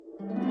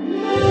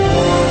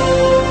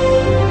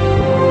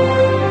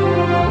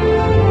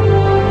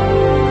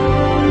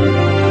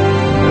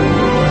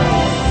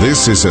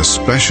This is a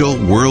special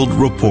World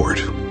Report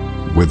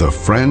with a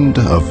Friend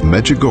of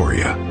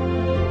Medjugorje.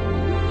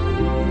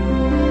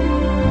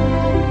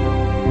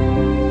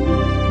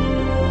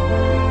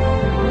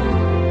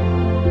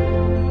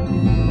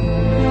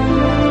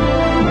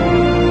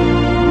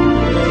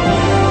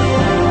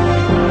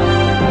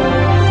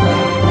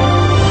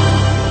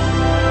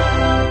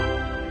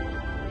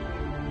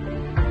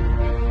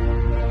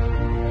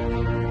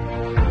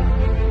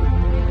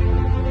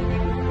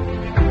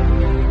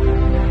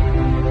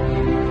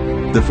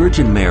 The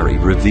Virgin Mary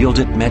revealed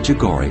at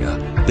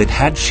Medjugorje that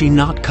had she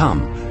not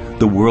come,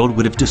 the world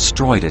would have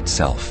destroyed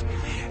itself.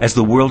 As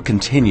the world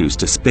continues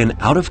to spin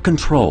out of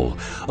control,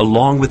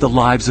 along with the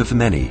lives of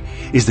many,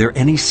 is there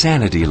any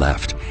sanity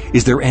left?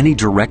 Is there any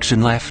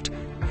direction left?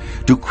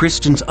 Do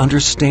Christians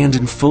understand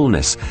in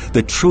fullness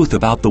the truth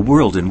about the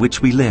world in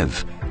which we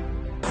live?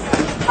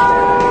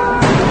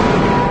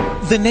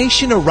 The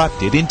nation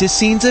erupted into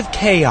scenes of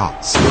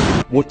chaos.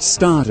 What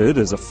started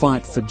as a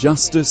fight for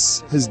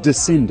justice has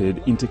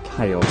descended into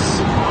chaos.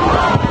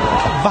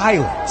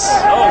 Violence.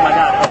 Oh my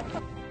God.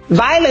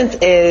 Violence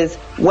is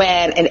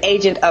when an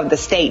agent of the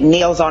state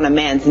kneels on a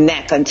man's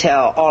neck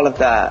until all of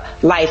the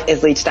life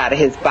is leached out of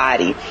his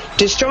body.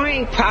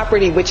 Destroying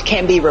property which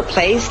can be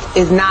replaced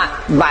is not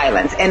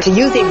violence. And to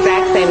use the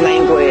exact same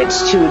language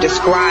to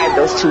describe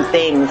those two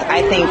things,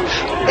 I think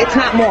it's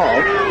not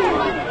moral.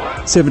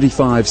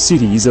 75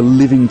 cities are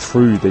living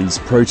through these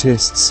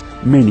protests.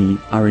 Many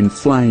are in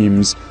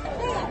flames.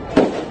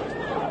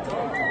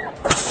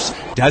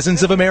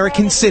 Dozens of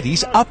American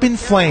cities up in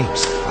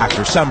flames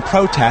after some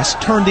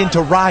protests turned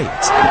into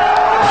riots,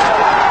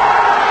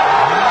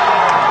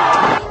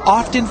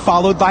 often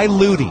followed by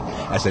looting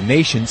as a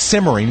nation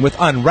simmering with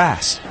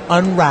unrest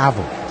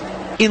unraveled.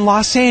 In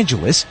Los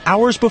Angeles,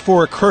 hours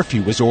before a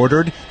curfew was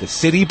ordered, the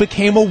city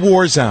became a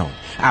war zone.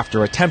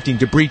 After attempting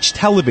to breach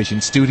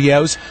television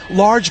studios,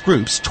 large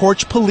groups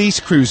torched police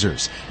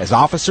cruisers as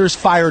officers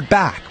fired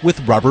back with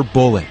rubber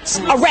bullets.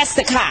 Arrest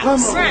the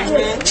cops.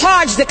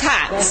 Charge the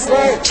cops.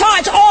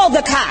 Charge all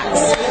the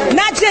cops.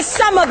 Not just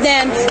some of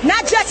them,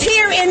 not just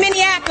here in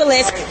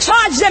Minneapolis.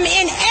 Charge them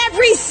in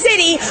every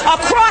city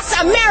across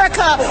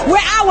America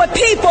where our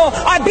people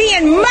are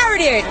being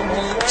murdered.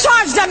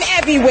 Charge them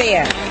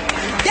everywhere.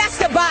 That's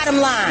the bottom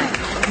line.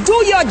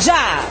 Do your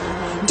job.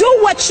 Do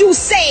what you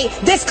say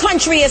this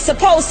country is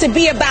supposed to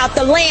be about,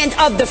 the land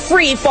of the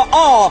free for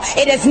all.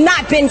 It has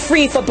not been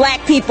free for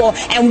black people,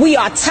 and we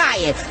are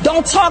tired.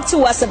 Don't talk to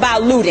us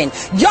about looting.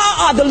 Y'all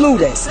are the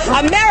looters.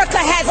 America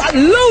has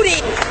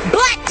looted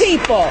black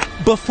people.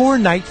 Before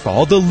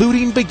nightfall, the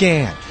looting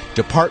began.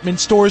 Department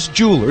stores,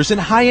 jewelers,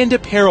 and high-end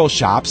apparel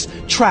shops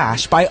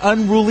trashed by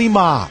unruly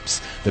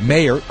mobs. The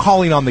mayor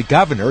calling on the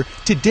governor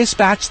to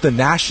dispatch the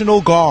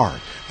National Guard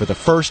for the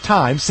first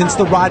time since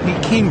the Rodney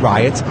King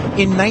riots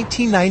in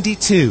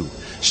 1992.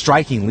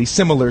 Strikingly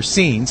similar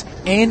scenes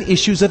and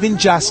issues of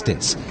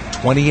injustice,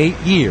 28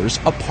 years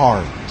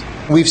apart.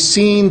 We've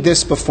seen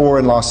this before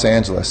in Los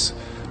Angeles.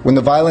 When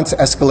the violence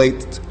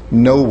escalates,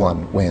 no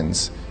one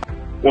wins.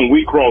 When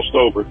we crossed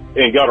over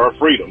and got our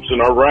freedoms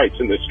and our rights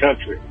in this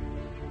country,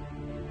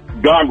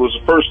 God was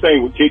the first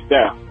thing we kicked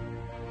out,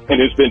 and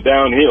it's been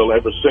downhill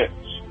ever since.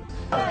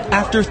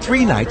 After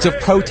 3 nights of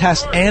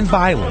protest and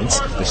violence,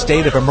 the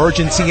state of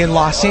emergency in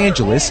Los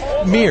Angeles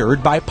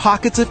mirrored by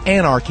pockets of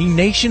anarchy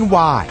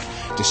nationwide,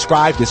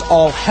 described as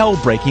all hell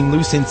breaking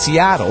loose in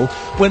Seattle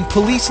when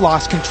police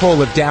lost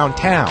control of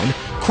downtown,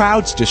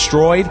 crowds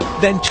destroyed,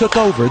 then took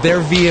over their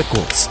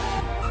vehicles.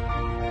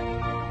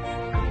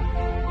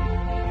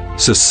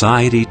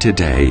 Society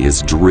today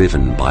is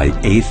driven by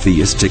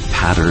atheistic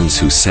patterns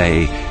who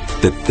say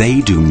that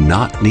they do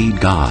not need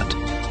God.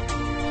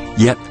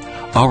 Yet,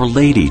 Our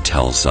Lady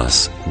tells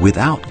us,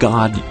 without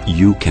God,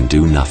 you can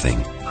do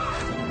nothing.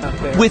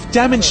 With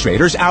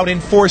demonstrators out in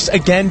force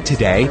again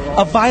today,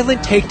 a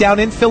violent takedown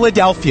in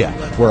Philadelphia,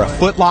 where a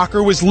Foot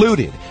Locker was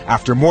looted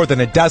after more than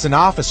a dozen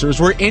officers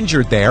were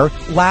injured there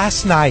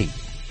last night.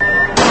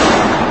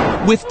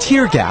 With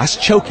tear gas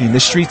choking the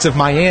streets of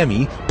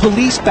Miami,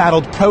 police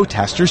battled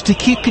protesters to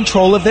keep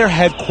control of their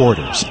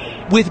headquarters.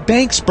 With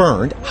banks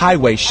burned,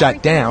 highways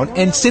shut down,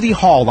 and City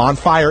Hall on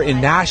fire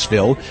in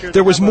Nashville,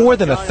 there was more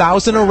than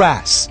 1,000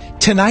 arrests.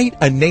 Tonight,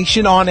 a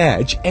nation on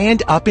edge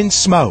and up in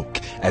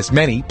smoke, as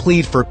many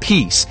plead for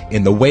peace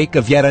in the wake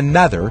of yet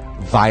another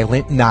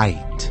violent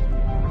night.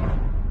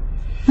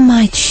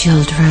 My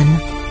children,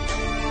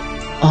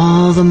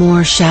 all the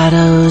more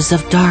shadows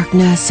of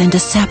darkness and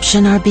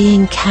deception are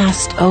being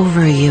cast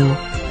over you.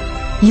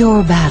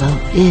 Your battle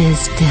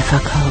is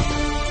difficult.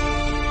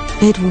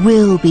 It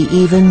will be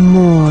even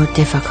more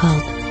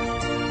difficult.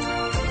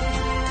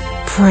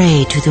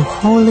 Pray to the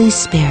Holy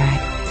Spirit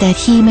that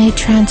He may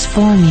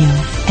transform you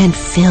and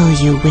fill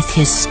you with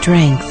His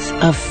strength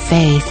of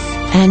faith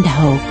and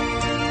hope,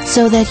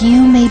 so that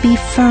you may be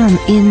firm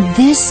in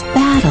this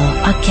battle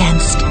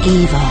against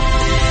evil.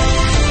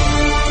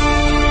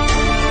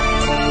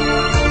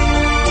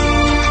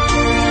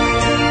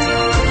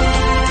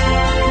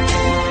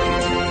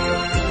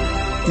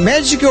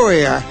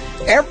 Medjugorje,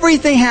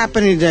 everything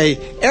happening today,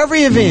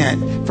 every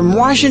event, From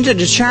Washington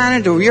to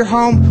China to your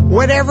home,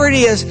 whatever it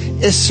is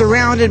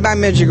surrounded by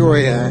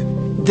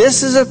Medjugorje.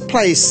 This is a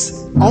place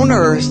on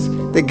earth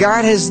that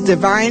God has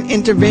divine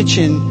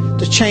intervention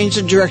to change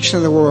the direction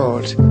of the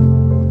world.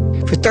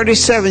 For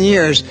 37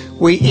 years,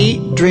 we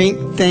eat,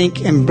 drink, think,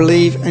 and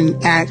believe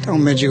and act on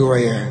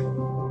Medjugorje.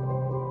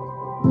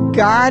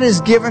 God has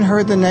given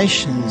her the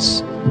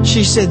nations.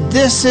 She said,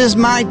 this is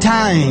my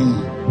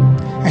time.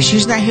 And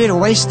she's not here to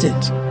waste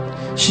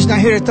it. She's not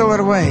here to throw it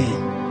away.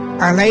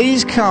 Our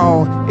Lady's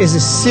call is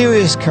a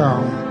serious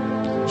call.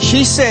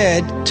 She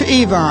said to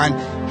Yvonne,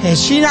 had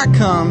she not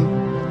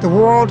come, the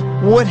world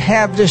would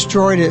have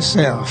destroyed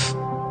itself.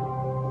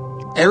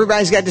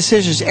 Everybody's got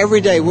decisions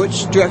every day.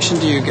 Which direction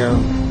do you go?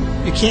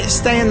 You can't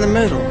stay in the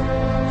middle.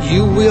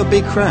 You will be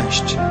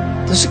crushed.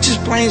 This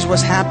explains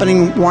what's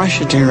happening in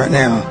Washington right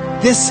now.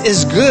 This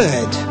is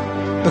good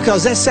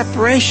because that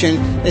separation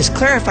is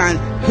clarifying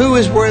who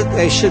is where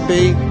they should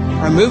be,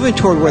 or moving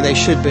toward where they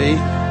should be,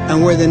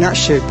 and where they not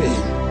should be.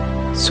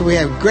 So we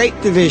have great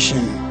division,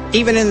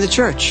 even in the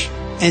church.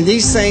 And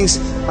these things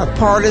are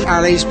part of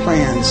Our Lady's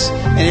plans.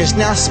 And it's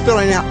now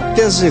spilling out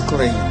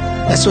physically.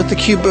 That's what the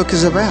Q book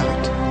is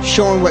about.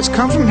 Showing what's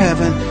come from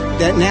heaven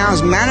that now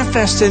is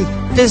manifested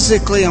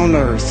physically on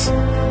earth.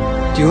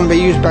 Do you want to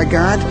be used by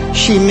God?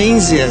 She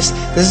means this.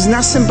 This is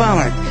not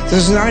symbolic.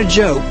 This is not a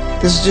joke.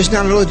 This is just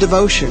not a little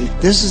devotion.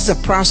 This is the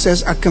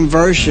process of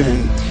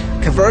conversion.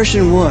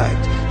 Conversion what?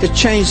 To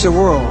change the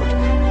world.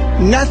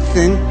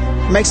 Nothing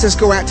makes us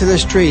go out to the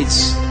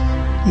streets.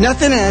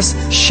 Nothing else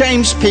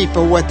shames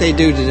people what they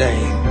do today.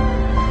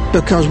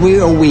 Because we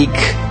are weak.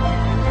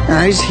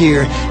 And He's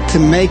here to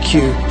make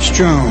you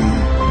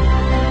strong.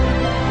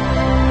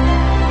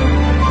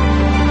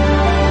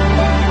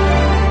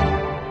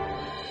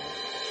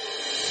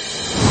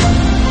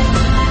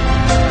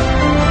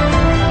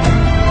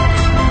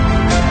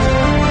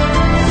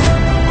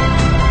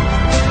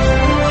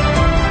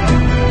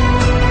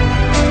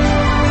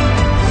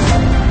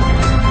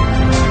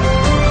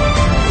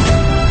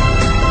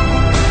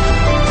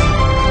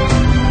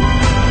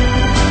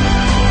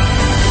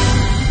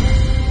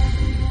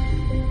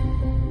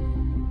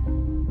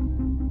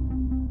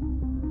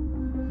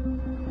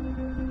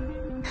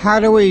 How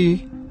do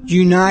we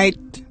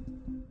unite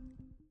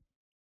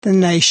the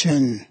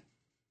nation?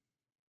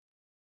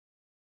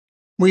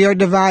 We are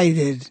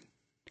divided.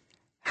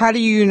 How do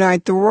you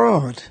unite the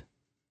world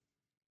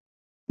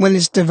when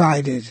it's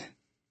divided?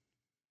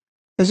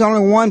 There's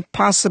only one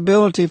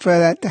possibility for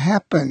that to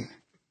happen.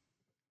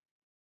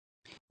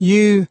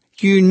 You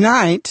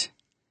unite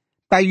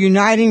by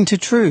uniting to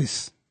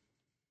truth.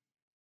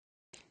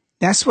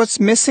 That's what's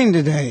missing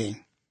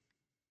today.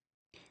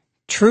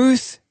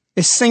 Truth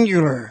is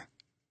singular.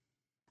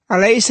 Our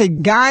Lady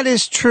said, God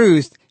is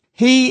truth.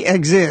 He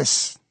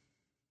exists.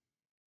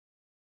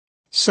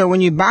 So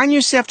when you bind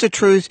yourself to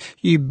truth,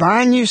 you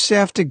bind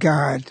yourself to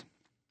God.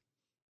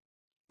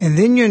 And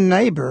then your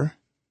neighbor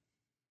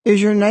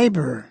is your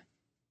neighbor.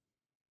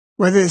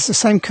 Whether it's the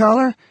same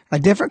color, a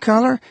different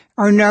color,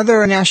 or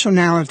another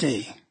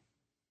nationality.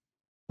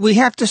 We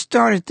have to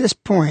start at this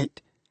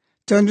point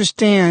to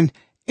understand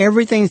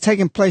everything that's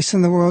taking place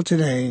in the world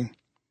today,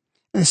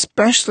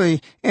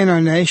 especially in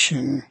our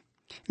nation.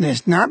 And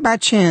it's not by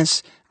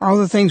chance all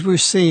the things we're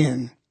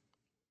seeing.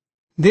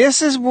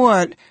 This is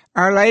what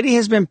Our Lady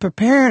has been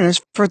preparing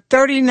us for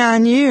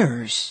 39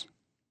 years.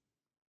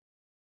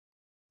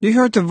 You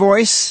heard the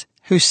voice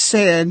who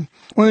said,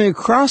 when we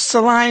crossed the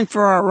line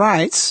for our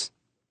rights,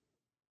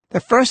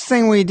 the first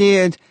thing we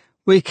did,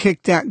 we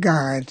kicked out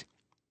God.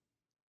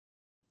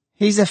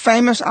 He's a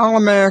famous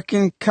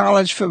All-American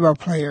college football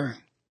player,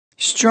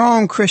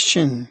 strong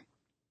Christian.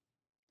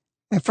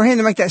 And for him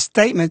to make that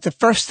statement, the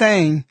first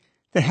thing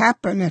that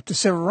happened after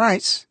civil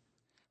rights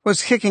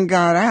was kicking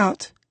God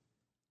out,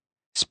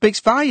 speaks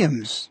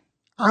volumes.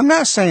 I'm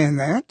not saying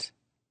that.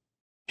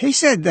 He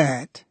said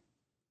that.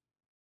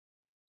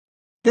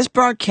 This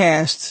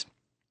broadcast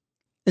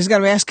is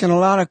going to be asking a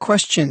lot of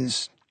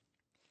questions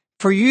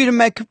for you to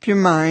make up your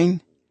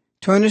mind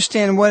to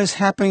understand what is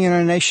happening in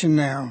our nation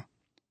now.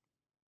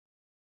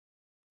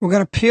 We're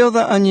going to peel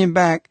the onion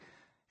back,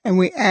 and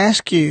we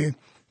ask you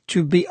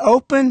to be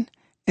open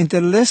and to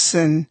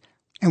listen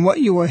and what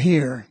you will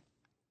hear.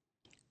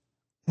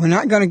 We're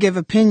not going to give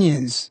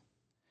opinions.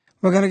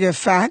 We're going to give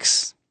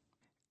facts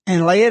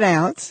and lay it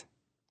out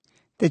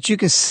that you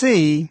can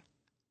see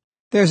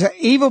there's an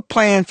evil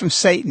plan from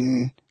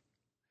Satan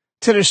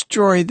to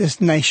destroy this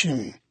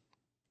nation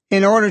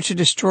in order to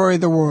destroy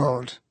the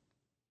world.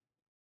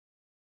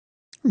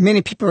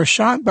 Many people are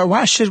shocked, but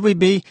why should we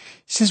be,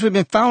 since we've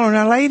been following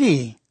Our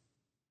Lady?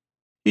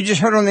 You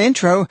just heard on the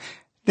intro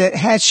that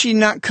had she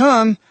not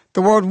come,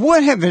 the world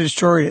would have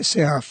destroyed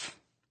itself.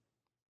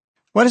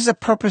 What is the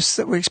purpose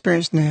that we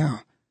experience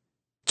now?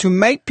 To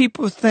make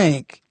people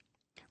think,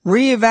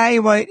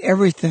 reevaluate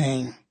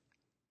everything.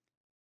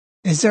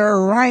 Is there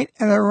a right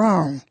and a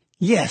wrong?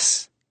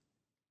 Yes.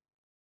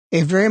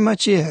 It very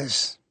much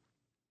is.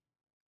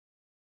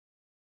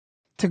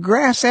 To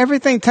grasp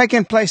everything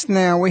taking place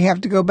now, we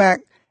have to go back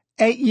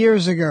 8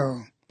 years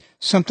ago.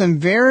 something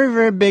very,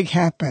 very big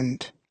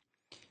happened.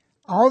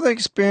 All the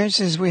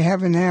experiences we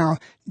have now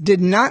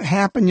did not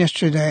happen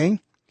yesterday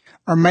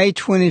or May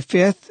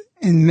 25th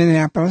in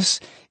Minneapolis.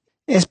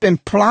 It's been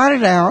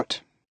plotted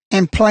out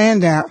and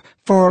planned out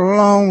for a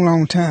long,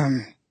 long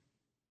time,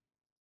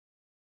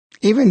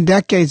 even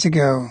decades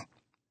ago.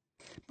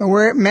 But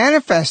where it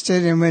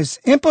manifested and was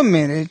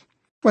implemented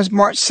was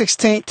March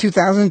 16,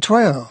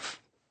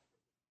 2012.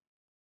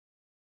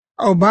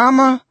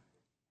 Obama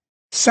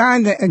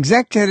signed the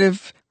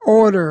executive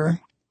order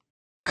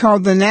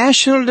called the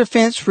National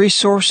Defense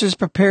Resources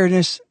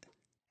Preparedness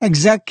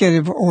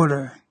Executive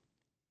Order.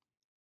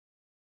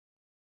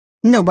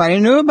 Nobody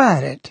knew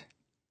about it.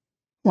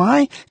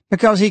 Why?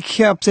 Because he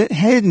kept it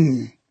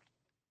hidden.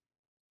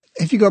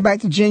 If you go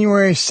back to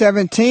January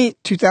 17,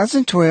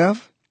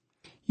 2012,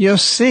 you'll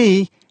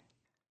see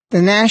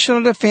the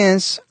National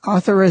Defense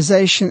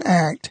Authorization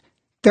Act,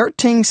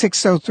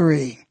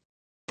 13603.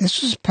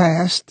 This was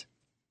passed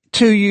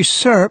to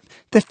usurp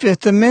the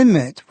Fifth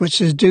Amendment,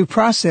 which is due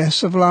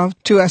process of law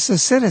to us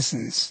as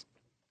citizens.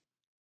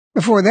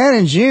 Before that,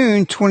 in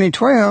June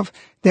 2012,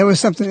 there was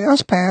something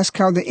else passed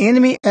called the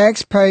Enemy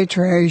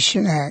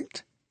Expatriation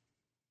Act.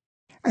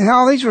 And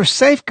all these were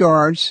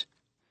safeguards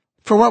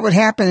for what would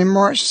happen in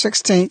March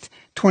 16th,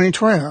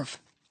 2012.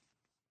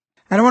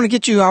 I don't want to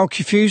get you all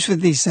confused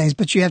with these things,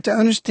 but you have to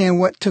understand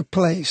what took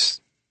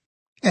place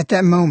at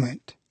that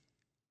moment.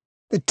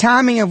 The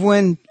timing of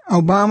when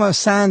Obama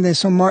signed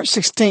this on March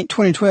 16,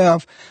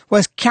 2012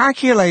 was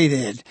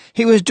calculated.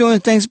 He was doing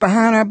things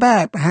behind our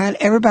back, behind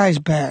everybody's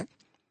back,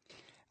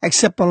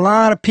 except a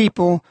lot of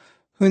people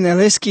who in the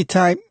Linsky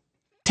type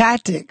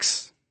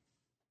tactics.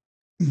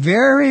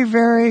 Very,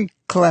 very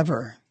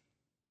clever.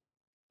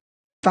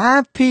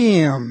 5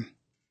 p.m.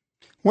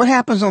 What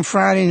happens on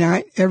Friday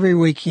night every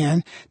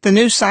weekend? The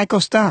news cycle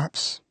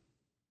stops.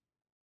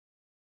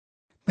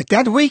 But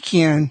that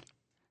weekend,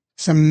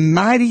 some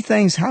mighty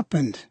things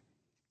happened.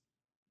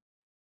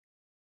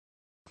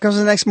 Because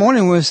the next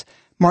morning was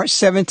March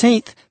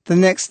 17th. The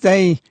next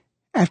day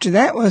after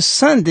that was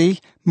Sunday,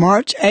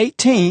 March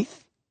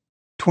 18th,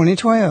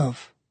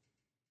 2012.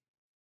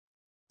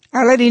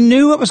 Our lady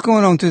knew what was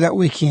going on through that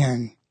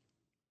weekend.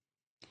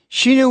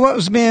 She knew what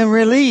was being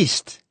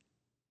released.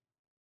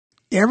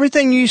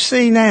 Everything you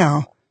see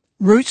now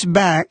roots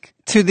back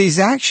to these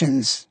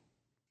actions.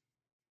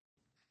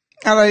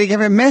 Our lady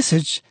gave a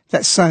message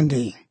that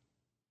Sunday.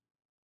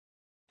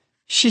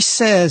 She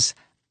says,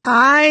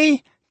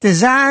 I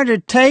desire to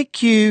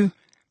take you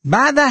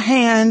by the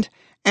hand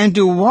and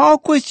to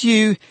walk with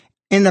you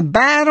in the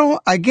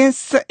battle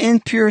against the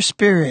impure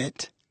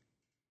spirit.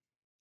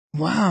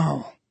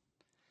 Wow.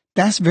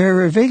 That's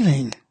very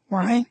revealing.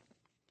 Why?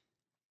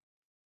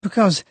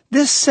 Because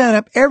this set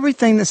up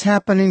everything that's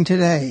happening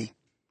today.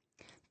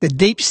 The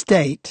deep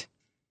state.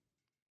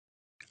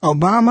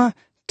 Obama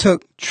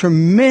took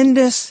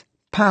tremendous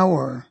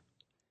power,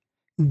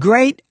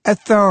 great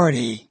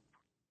authority,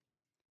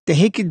 that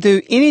he could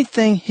do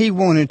anything he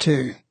wanted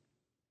to.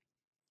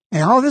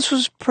 And all this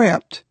was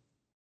prepped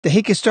that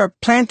he could start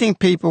planting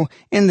people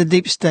in the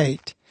deep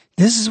state.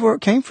 This is where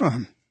it came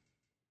from.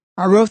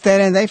 I wrote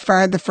that and they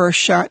fired the first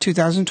shot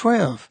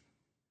 2012.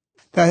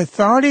 The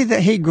authority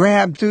that he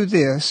grabbed through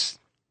this,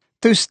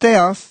 through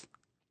stealth,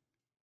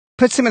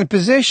 puts him in a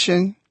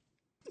position,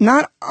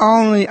 not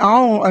only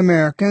all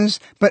Americans,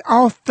 but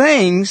all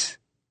things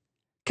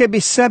could be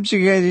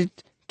subjugated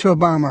to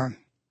Obama.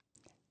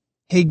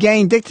 He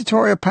gained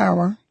dictatorial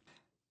power.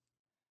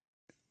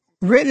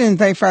 Written in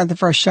They Fired the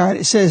First Shot,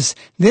 it says,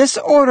 this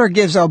order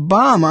gives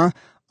Obama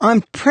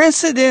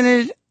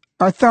unprecedented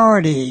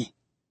authority.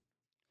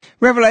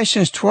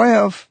 Revelations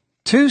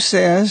 12:2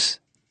 says,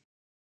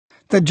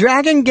 the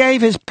dragon gave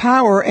his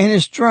power and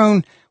his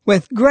throne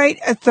with great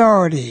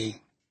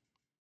authority.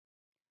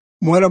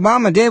 What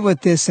Obama did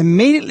with this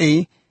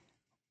immediately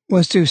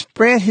was to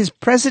spread his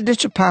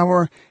presidential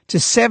power to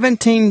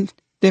 17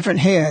 different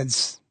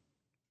heads,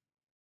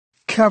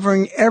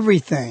 covering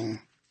everything.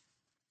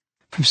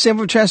 From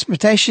civil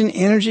transportation,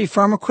 energy,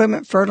 farm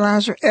equipment,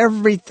 fertilizer,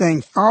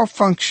 everything, all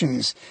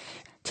functions,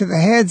 to the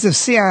heads of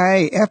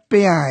CIA,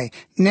 FBI,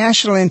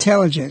 National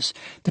Intelligence,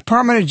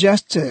 Department of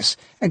Justice,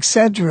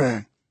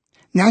 etc.,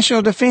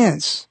 National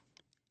Defense,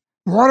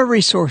 water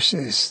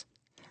resources,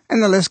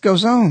 and the list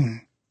goes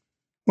on.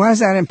 Why is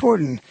that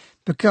important?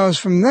 Because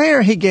from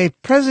there he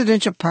gave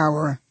presidential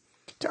power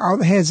to all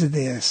the heads of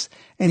this,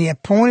 and he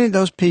appointed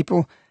those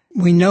people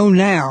we know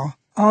now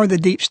are the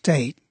deep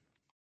state.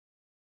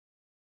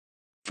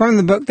 From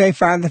the book They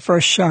Fired the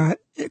First Shot,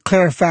 it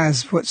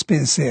clarifies what's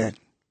been said.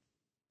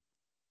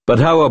 But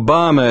how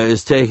Obama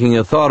is taking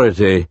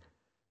authority,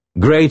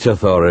 great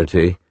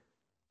authority,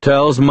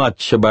 tells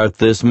much about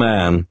this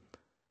man,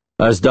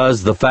 as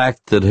does the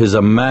fact that his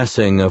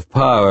amassing of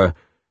power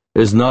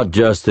is not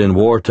just in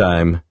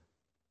wartime,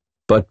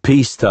 but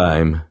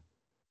peacetime,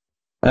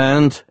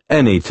 and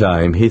any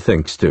time he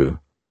thinks to.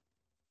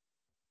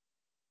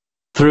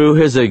 Through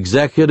his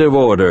executive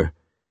order,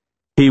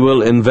 he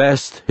will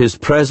invest his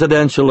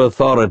presidential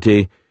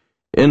authority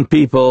in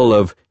people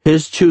of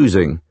his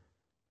choosing,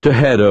 to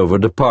head over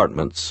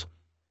departments.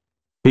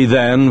 He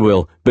then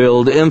will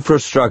build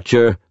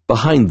infrastructure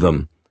behind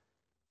them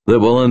that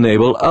will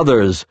enable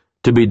others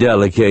to be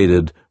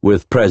delegated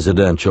with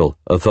presidential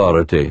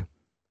authority.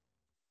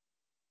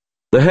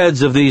 The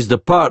heads of these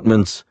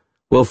departments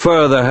will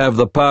further have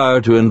the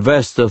power to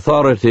invest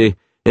authority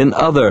in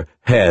other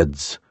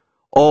heads,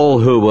 all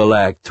who will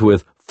act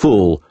with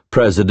full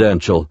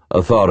presidential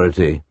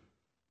authority.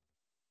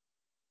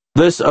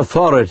 This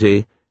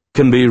authority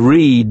can be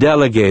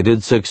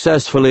re-delegated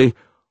successfully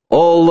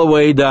all the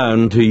way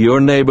down to your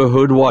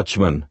neighborhood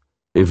watchman,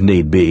 if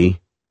need be.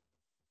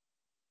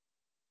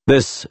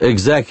 This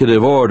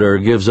executive order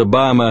gives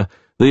Obama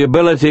the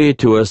ability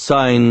to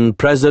assign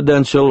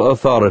presidential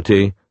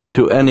authority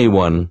to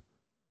anyone,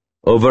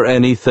 over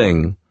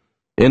anything,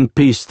 in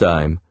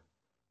peacetime,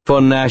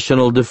 for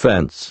national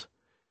defense,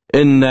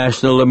 in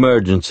national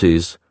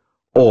emergencies,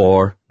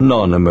 or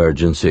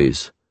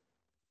non-emergencies.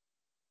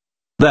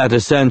 That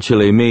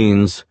essentially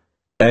means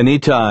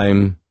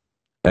anytime,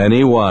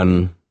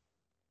 anyone,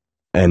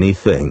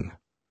 anything.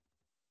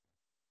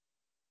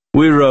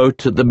 We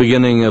wrote at the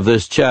beginning of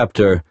this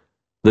chapter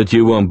that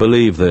you won't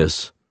believe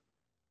this,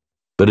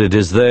 but it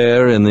is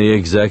there in the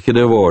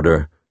executive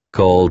order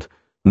called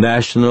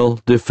National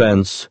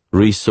Defense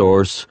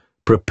Resource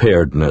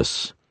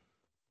Preparedness,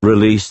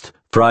 released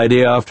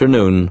Friday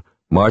afternoon,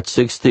 March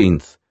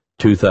 16th,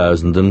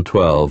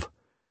 2012,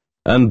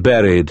 and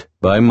buried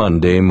by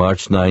Monday,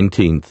 March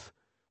 19th,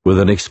 with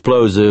an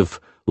explosive,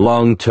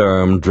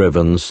 long-term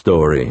driven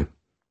story.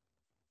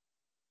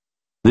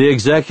 The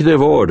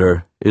executive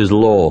order is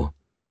law,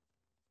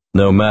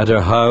 no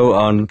matter how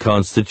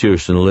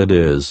unconstitutional it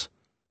is.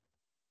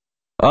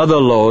 Other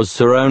laws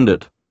surround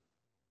it,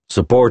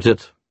 support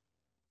it,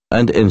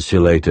 and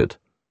insulate it.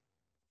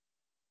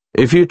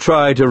 If you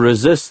try to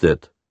resist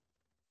it,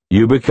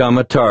 you become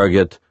a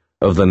target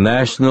of the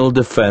National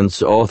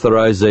Defense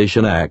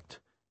Authorization Act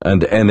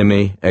and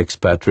Enemy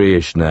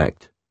Expatriation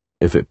Act,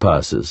 if it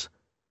passes,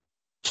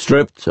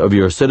 stripped of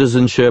your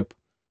citizenship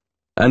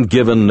and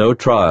given no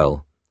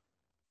trial,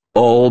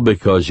 all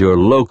because your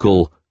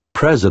local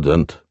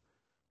president,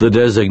 the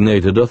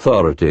designated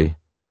authority,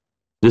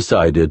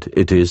 decided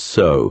it is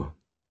so.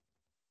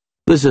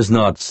 This is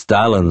not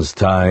Stalin's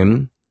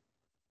time.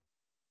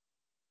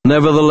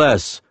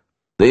 Nevertheless,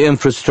 the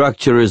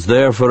infrastructure is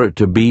there for it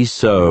to be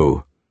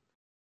so.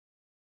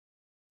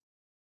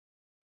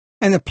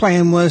 And the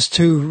plan was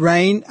to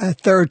reign a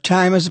third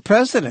time as a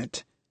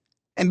president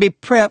and be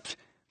prepped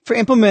for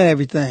implement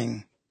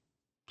everything.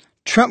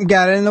 Trump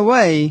got in the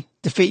way,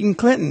 defeating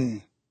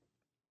Clinton.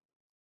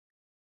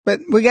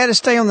 But we got to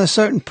stay on the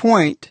certain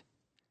point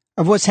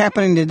of what's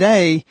happening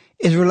today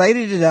is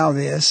related to all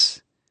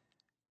this.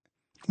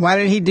 Why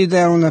did he do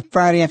that on a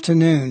Friday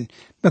afternoon?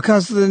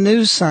 Because of the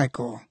news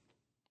cycle.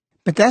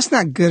 But that's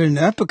not good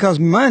enough, because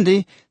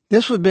Monday,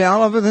 this would be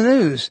all over the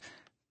news.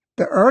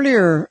 The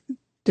earlier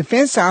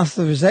Defense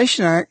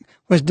Authorization Act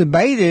was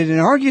debated and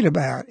argued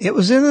about. It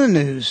was in the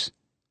news.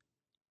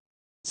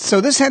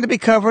 So this had to be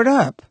covered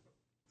up.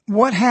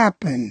 What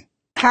happened?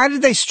 How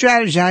did they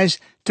strategize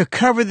to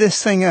cover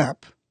this thing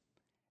up?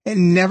 It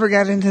never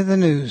got into the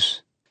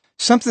news.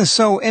 Something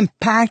so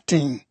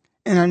impacting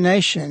in our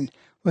nation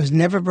was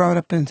never brought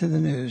up into the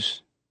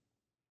news.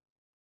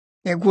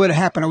 It would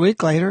have happened a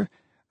week later,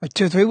 or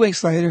 2 or 3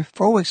 weeks later,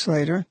 4 weeks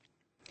later,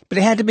 but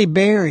it had to be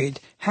buried.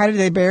 How did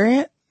they bury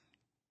it?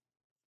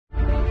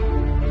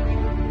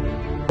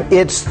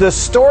 It's the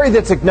story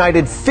that's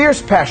ignited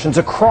fierce passions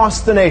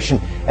across the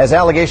nation as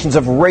allegations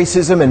of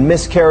racism and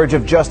miscarriage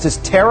of justice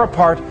tear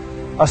apart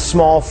a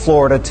small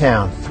Florida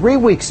town. 3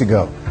 weeks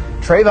ago,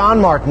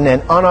 Trayvon Martin,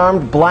 an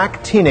unarmed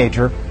black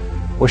teenager,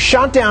 was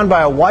shot down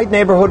by a white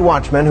neighborhood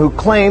watchman who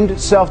claimed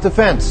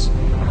self-defense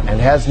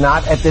and has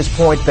not at this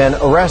point been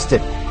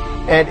arrested.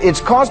 And it's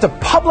caused a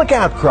public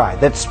outcry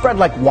that spread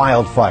like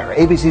wildfire.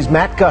 ABC's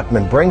Matt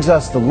Gutman brings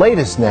us the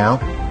latest now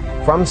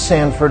from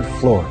Sanford,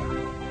 Florida.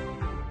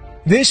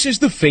 This is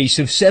the face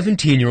of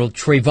 17-year-old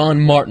Trayvon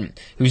Martin,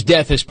 whose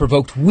death has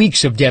provoked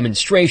weeks of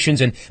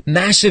demonstrations and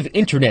massive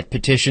internet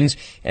petitions,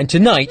 and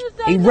tonight,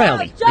 a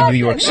rally in New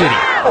York City.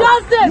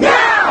 Justice!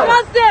 Now!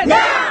 Justice!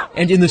 Now!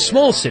 And in the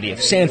small city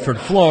of Sanford,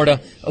 Florida,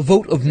 a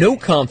vote of no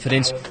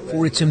confidence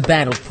for its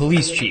embattled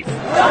police chief.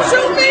 Don't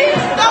shoot me!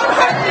 Don't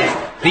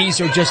hurt me! These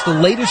are just the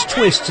latest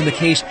twists in the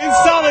case in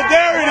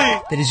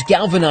solidarity that is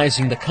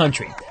galvanizing the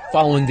country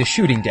following the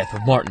shooting death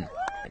of Martin.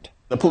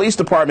 The police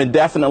department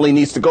definitely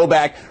needs to go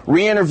back,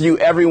 re-interview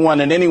everyone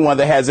and anyone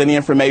that has any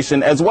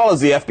information, as well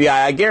as the FBI.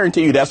 I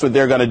guarantee you that's what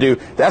they're going to do.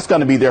 That's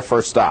going to be their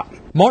first stop.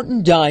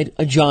 Martin died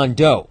a John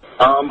Doe.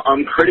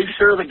 I'm pretty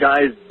sure the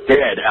guy's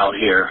dead out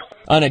here.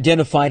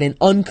 Unidentified and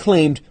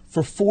unclaimed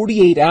for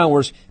 48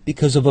 hours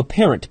because of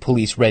apparent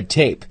police red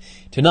tape.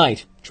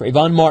 Tonight,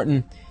 Trayvon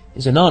Martin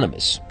is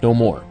anonymous no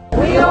more.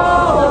 We all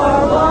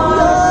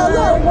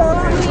are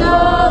one. We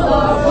all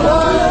are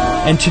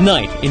one. And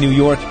tonight in New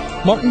York,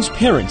 Martin's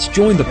parents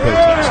joined the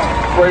protest.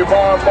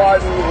 Trayvon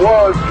Martin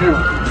was you.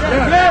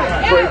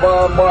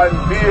 Trayvon Martin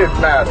did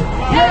matter.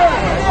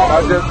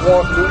 I just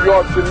want New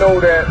York to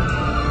know that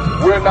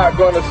we're not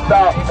going to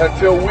stop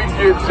until we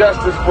get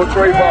justice for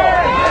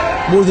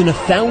Trayvon. More than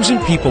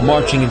 1,000 people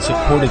marching in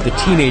support of the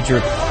teenager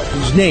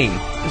whose name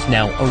is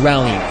now a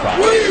rallying cry.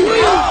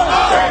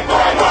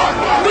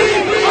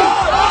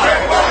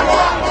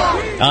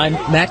 I'm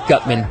Matt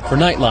Gutman for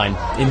Nightline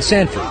in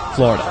Sanford,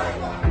 Florida.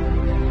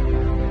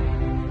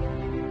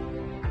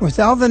 With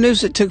all the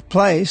news that took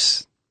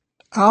place,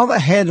 all the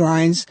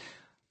headlines,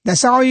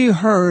 that's all you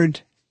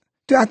heard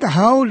throughout the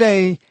whole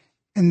day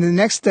and the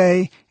next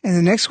day and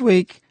the next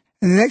week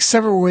and the next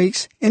several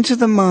weeks into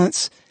the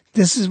months.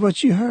 This is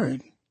what you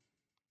heard.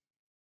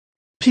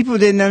 People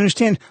didn't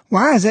understand,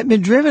 why has that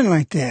been driven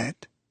like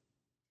that?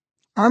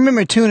 I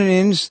remember tuning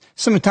in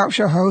some of the talk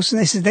show hosts,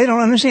 and they said they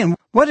don't understand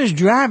what is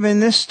driving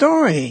this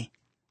story.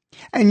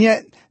 And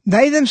yet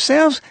they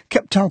themselves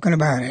kept talking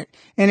about it.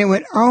 And it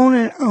went on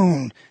and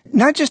on.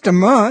 Not just a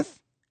month,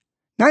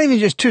 not even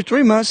just 2 or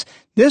 3 months.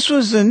 This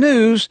was the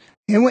news.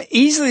 It went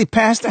easily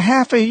past a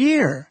half a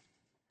year.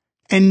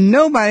 And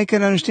nobody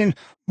could understand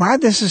why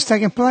this is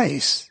taking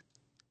place.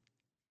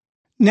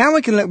 Now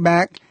we can look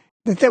back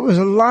that there was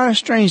a lot of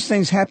strange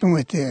things happened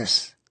with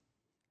this.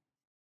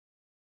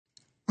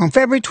 On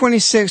February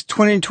 26,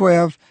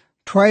 2012,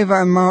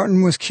 Trayvon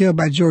Martin was killed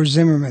by George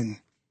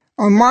Zimmerman.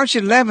 On March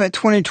 11,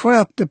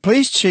 2012, the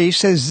police chief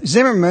says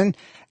Zimmerman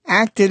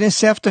acted in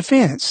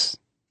self-defense.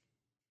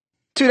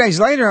 2 days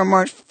later, on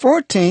March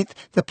 14th,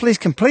 the police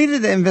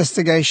completed the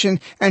investigation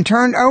and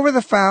turned over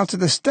the file to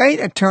the state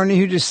attorney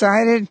who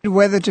decided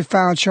whether to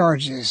file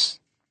charges.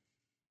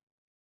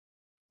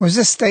 Was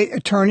the state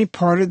attorney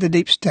part of the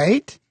deep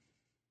state?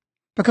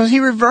 Because he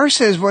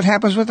reverses what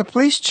happens with the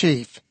police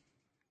chief.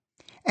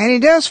 And he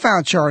does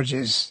file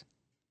charges.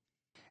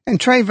 And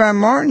Trayvon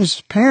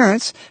Martin's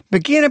parents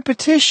began a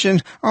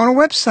petition on a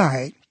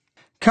website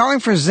calling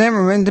for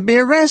Zimmerman to be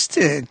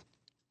arrested.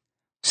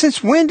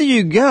 Since when do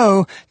you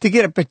go to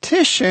get a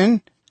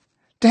petition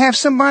to have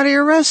somebody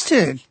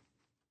arrested?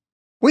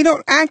 We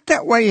don't act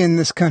that way in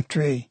this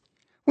country.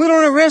 We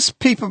don't arrest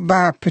people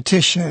by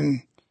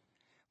petition.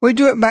 We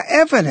do it by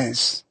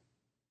evidence.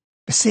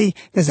 But see,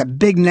 there's a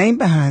big name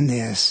behind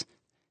this.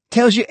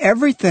 Tells you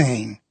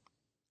everything.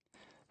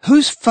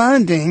 Who's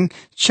funding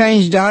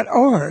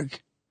Change.org?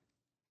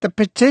 The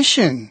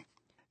petition.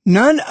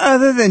 None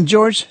other than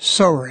George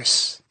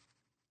Soros.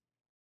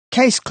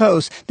 Case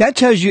closed. That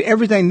tells you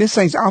everything. This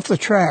thing's off the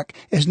track.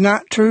 It's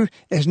not true.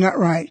 It's not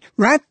right.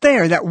 Right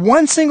there, that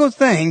one single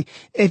thing,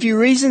 if you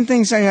reason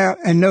things out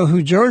and know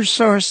who George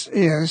Soros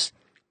is,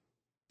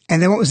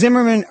 and then what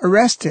Zimmerman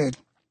arrested,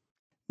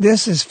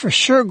 this is for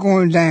sure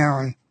going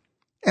down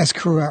as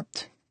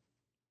corrupt.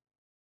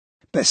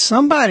 But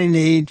somebody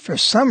need, for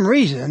some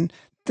reason,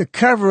 to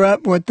cover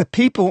up what the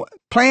people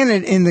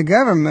planted in the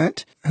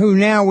government, who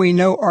now we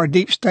know are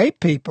deep state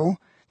people,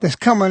 that's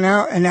coming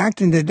out and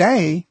acting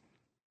today,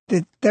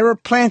 that they were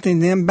planting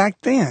them back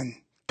then.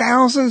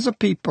 Thousands of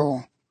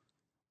people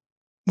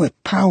with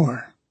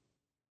power.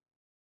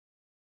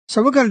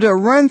 So we're going to do a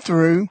run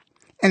through,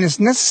 and it's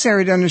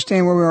necessary to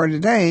understand where we are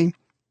today,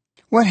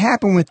 what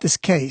happened with this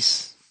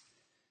case.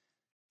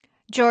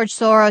 George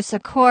Soros,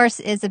 of course,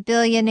 is a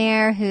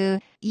billionaire who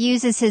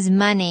uses his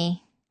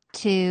money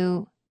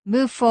to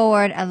move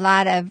forward a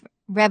lot of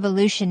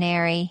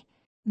revolutionary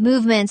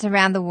movements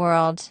around the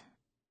world.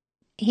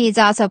 He's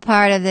also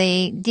part of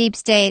the deep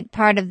state,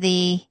 part of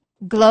the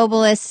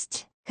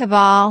globalist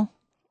cabal,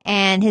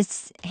 and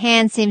his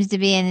hand seems to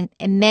be in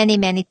many,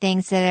 many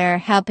things that are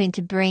helping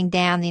to bring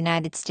down the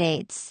United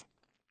States.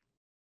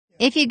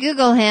 If you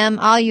Google him,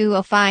 all you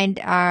will find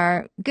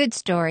are good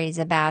stories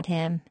about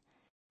him,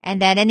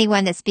 and that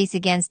anyone that speaks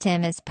against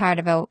him is part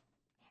of a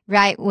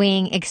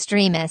right-wing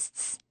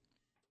extremists.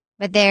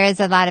 But there is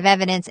a lot of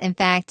evidence. In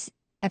fact,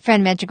 a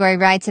friend of Medjugorje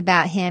writes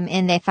about him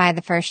in They Fired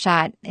the First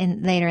Shot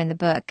later in the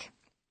book.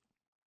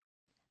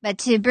 But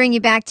to bring you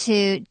back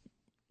to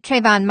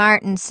Trayvon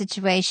Martin's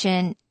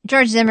situation,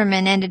 George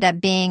Zimmerman ended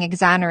up being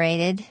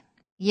exonerated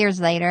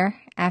years later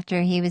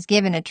after he was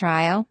given a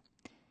trial.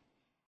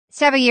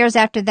 Several years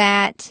after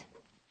that,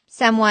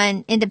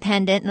 someone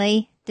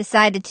independently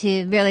decided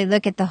to really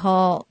look at the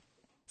whole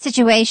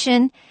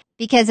situation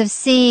because of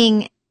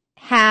seeing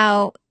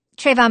how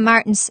Trayvon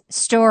Martin's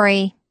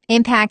story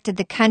impacted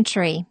the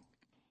country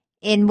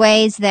in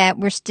ways that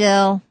we're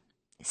still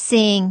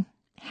seeing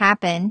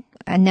happen.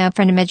 I know a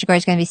friend of Medjugorje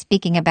is going to be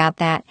speaking about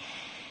that.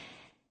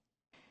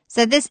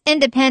 So this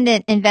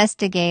independent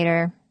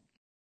investigator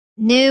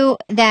knew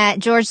that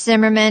George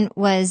Zimmerman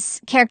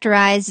was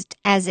characterized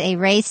as a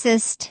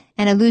racist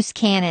and a loose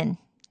cannon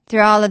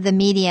through all of the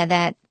media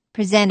that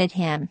presented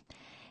him.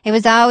 It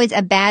was always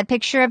a bad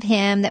picture of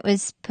him that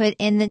was put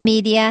in the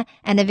media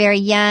and a very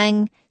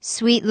young,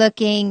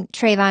 sweet-looking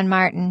Trayvon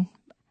Martin.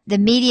 The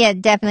media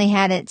definitely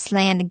had its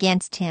slant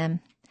against him.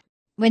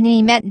 When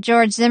he met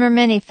George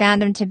Zimmerman, he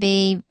found him to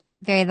be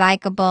very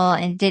likable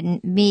and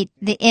didn't meet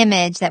the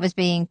image that was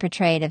being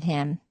portrayed of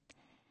him.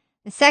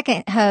 The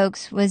second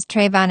hoax was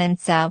Trayvon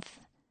himself.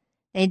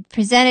 They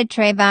presented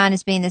Trayvon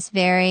as being this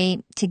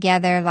very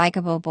together,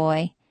 likable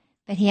boy,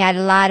 but he had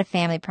a lot of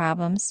family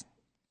problems.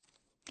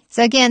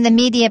 So again, the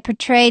media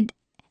portrayed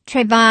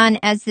Trayvon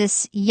as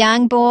this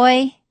young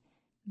boy,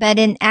 but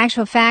in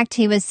actual fact,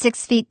 he was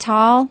 6 feet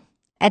tall.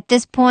 At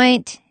this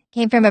point,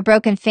 came from a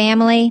broken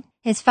family.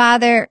 His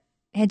father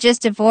had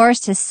just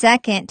divorced his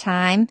second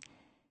time.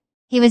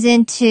 He was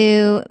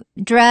into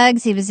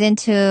drugs. He was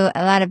into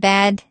a lot of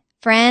bad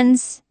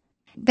friends.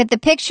 But the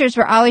pictures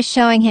were always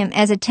showing him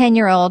as a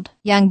 10-year-old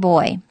young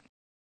boy.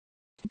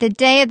 The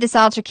day of this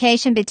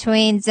altercation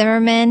between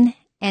Zimmerman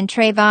and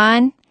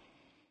Trayvon,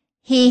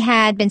 he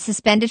had been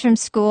suspended from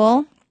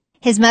school.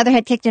 His mother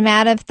had kicked him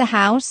out of the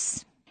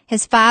house.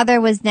 His father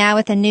was now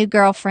with a new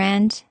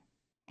girlfriend,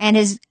 and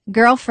his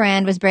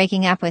girlfriend was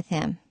breaking up with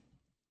him.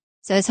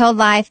 So his whole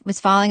life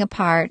was falling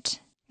apart,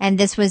 and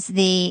this was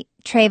the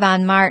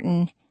Trayvon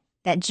Martin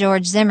that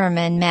George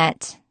Zimmerman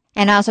met.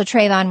 And also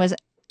Trayvon was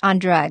on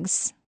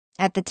drugs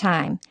at the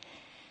time.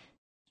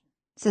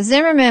 So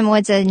Zimmerman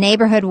was a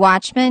neighborhood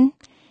watchman.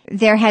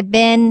 There had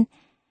been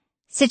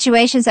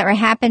situations that were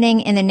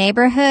happening in the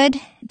neighborhood,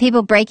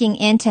 people breaking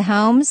into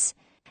homes.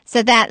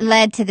 So that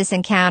led to this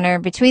encounter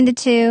between the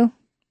two.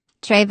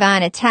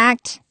 Trayvon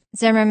attacked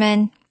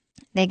Zimmerman.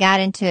 They got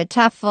into a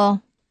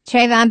tussle.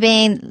 Trayvon,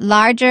 being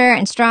larger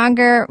and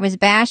stronger, was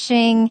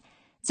bashing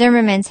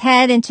Zimmerman's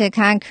head into a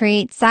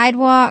concrete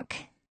sidewalk.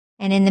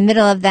 And in the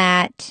middle of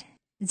that,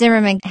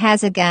 Zimmerman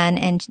has a gun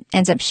and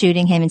ends up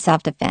shooting him in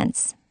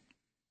self-defense.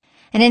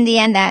 And in the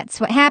end, that's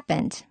what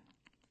happened.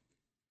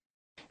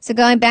 So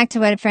going back to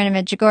what a friend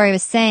of Medjugorje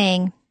was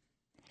saying,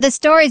 the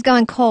story's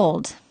going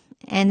cold.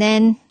 And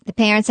then the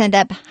parents end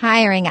up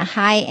hiring a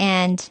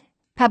high-end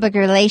public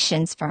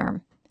relations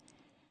firm.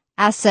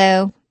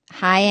 Also,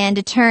 high-end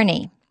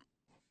attorney.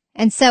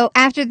 And so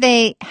after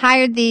they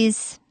hired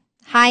these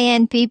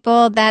high-end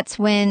people, that's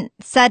when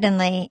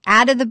suddenly,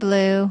 out of the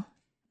blue,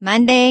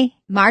 Monday,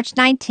 March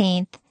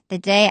 19th, the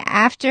day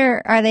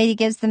after Our Lady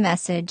gives the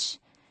message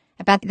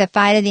about the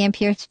fight of the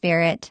impure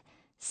spirit,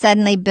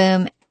 suddenly,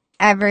 boom,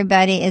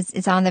 everybody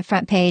is on the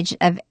front page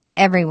of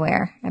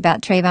everywhere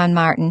about Trayvon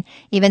Martin,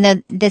 even though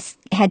this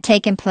had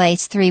taken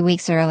place 3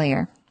 weeks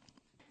earlier.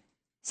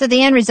 So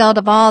the end result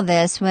of all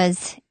this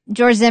was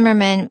George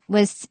Zimmerman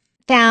was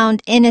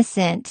found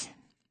innocent.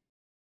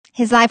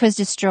 His life was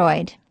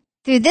destroyed.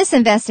 Through this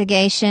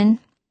investigation,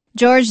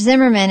 George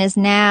Zimmerman is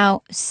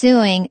now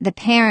suing the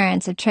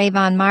parents of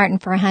Trayvon Martin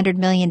for $100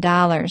 million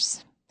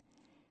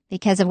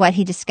because of what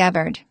he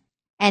discovered.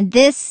 And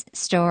this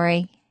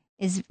story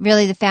is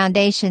really the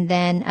foundation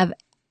then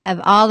of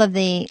all of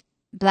the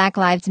Black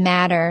Lives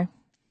Matter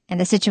and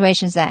the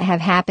situations that have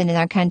happened in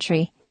our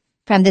country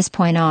from this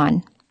point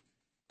on.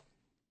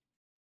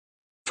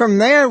 From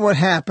there, what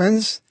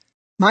happens,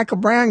 Michael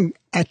Brown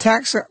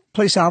attacks a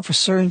police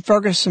officer in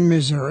Ferguson,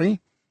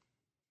 Missouri.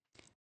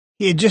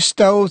 He had just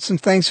stole some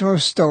things from a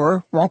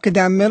store, walking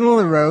down the middle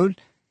of the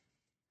road.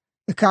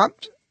 The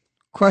cop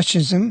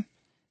questions him.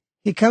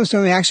 He comes to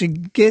him and actually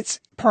gets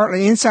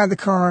partly inside the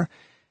car.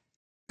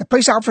 The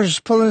police officer is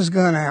pulling his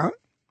gun out.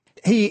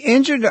 He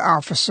injured the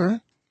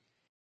officer.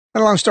 A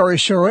long story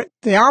short,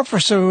 the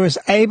officer was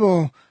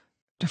able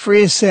to free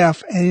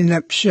himself and ended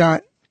up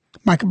shot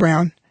Michael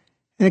Brown,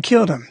 and it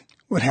killed him.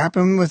 What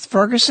happened with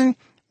Ferguson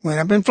went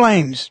up in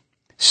flames.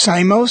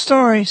 Same old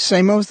story,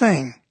 same old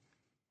thing.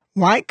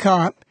 White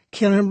cop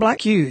killing a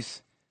black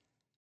youth.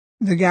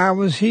 The guy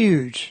was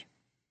huge.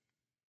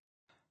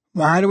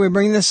 Why do we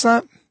bring this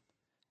up?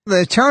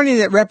 The attorney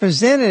that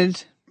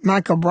represented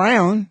Michael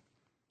Brown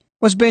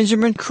was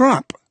Benjamin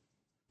Crump,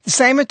 the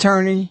same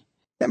attorney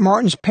that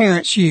Martin's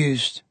parents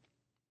used.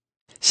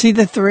 See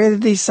the thread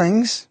of these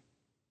things?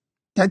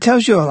 That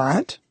tells you a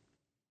lot.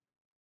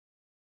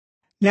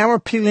 Now we're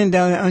peeling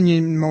down the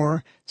onion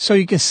more so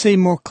you can see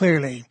more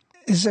clearly.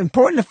 It's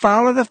important to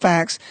follow the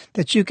facts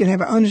that you can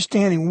have an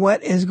understanding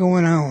what is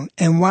going on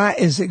and why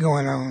is it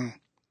going on.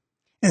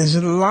 And there's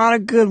a lot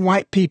of good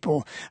white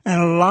people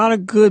and a lot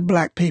of good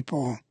black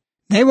people.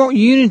 They want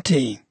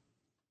unity.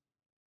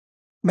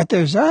 But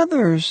there's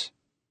others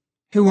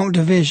who want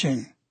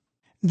division.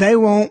 They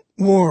want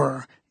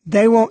war.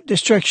 They want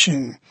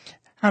destruction.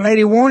 Our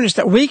Lady warned us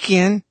that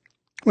weekend,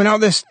 when all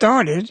this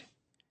started,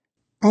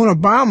 on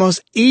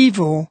Obama's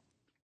evil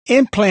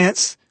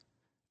implants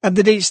of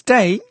the deep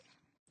state,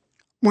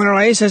 when Our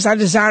Lady says, I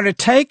desire to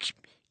take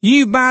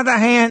you by the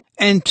hand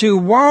and to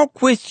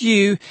walk with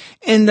you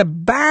in the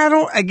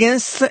battle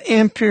against the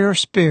impure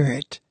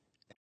spirit.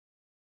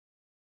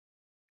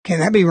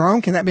 Can that be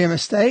wrong? Can that be a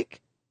mistake?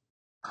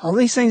 All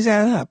these things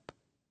add up.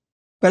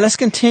 But let's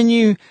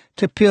continue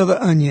to peel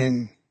the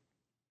onion.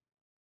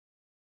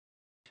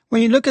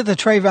 When you look at the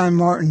Trayvon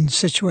Martin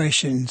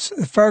situations,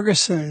 the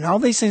Ferguson, all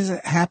these things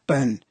that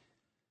happen,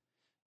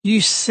 you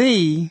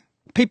see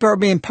people are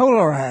being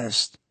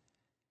polarized.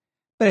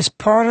 But it's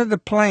part of the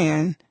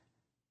plan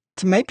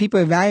to make people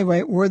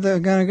evaluate where they're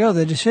going to go,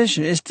 the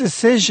decision. It's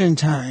decision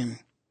time.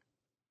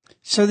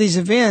 So these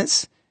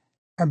events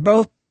are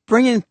both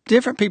bringing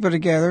different people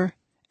together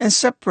and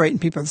separating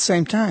people at the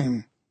same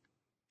time.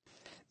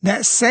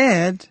 That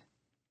said,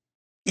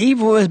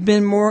 evil has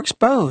been more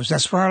exposed.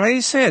 That's what Our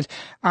Lady said.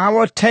 I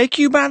will take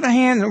you by the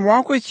hand and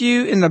walk with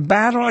you in the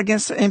battle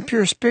against the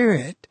impure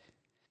spirit.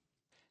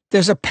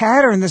 There's a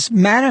pattern that's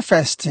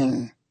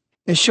manifesting.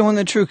 It's showing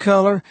the true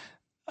color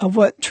of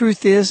what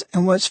truth is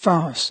and what's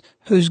false,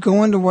 who's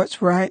going to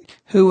what's right,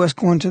 who's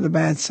going to the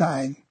bad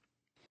side.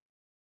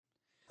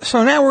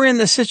 So now we're in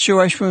the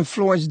situation with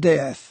Floyd's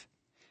death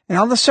and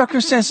all the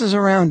circumstances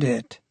around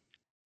it.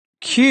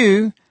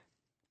 Q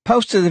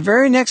posted the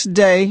very next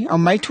day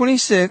on May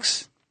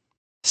 26th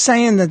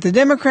saying that the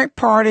Democratic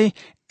Party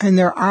and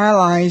their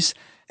allies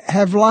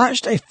have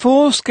launched a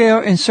full-scale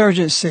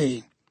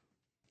insurgency.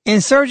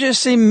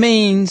 Insurgency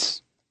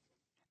means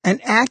an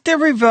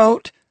active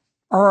revolt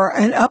or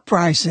an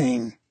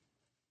uprising.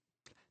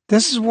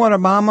 This is what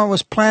Obama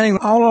was planning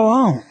all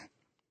along.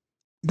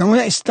 The only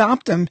thing that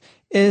stopped him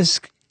is,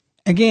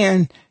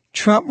 again,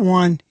 Trump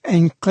won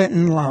and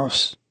Clinton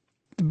lost.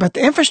 But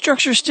the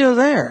infrastructure is still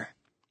there.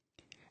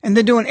 And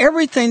they're doing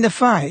everything to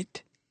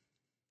fight.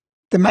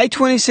 The May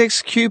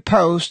 26th Q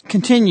post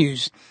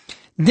continues.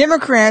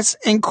 Democrats,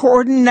 in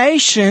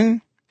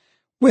coordination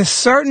with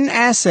certain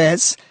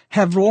assets,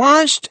 have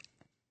launched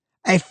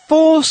a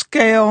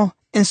full-scale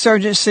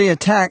insurgency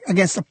attack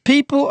against the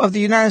people of the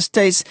United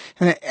States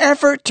in an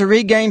effort to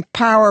regain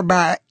power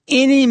by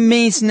any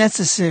means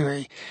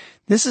necessary.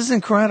 This is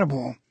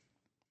incredible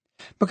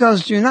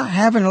because you're not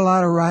having a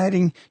lot of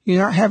rioting.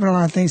 You're not having a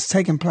lot of things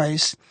taking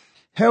place.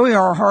 Here we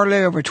are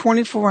hardly over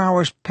 24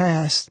 hours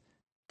past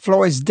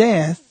Floyd's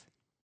death.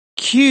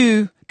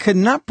 Q could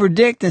not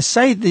predict and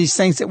say these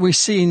things that we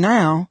see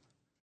now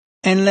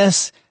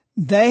unless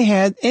they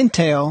had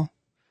intel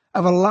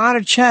of a lot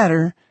of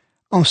chatter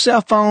on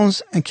cell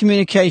phones and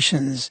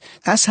communications.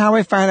 That's how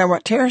we find out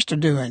what terrorists are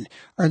doing,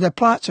 or the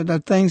plots, or the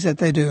things that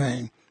they're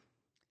doing.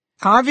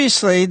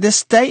 Obviously, this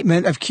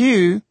statement of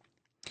Q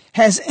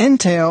has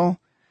intel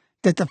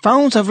that the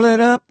phones have lit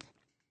up.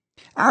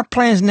 Our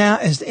plans now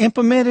is to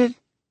implement it.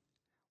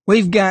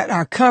 We've got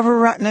our cover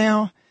right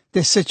now,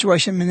 this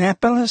situation in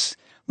Minneapolis.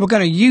 We're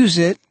going to use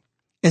it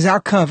as our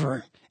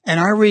cover and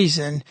our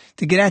reason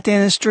to get out there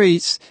in the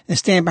streets and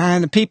stand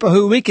behind the people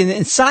who we can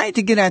incite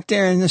to get out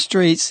there in the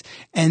streets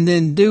and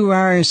then do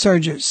our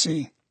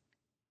insurgency.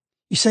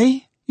 You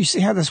see? You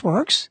see how this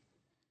works?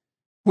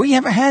 We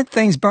haven't had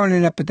things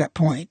burning up at that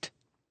point.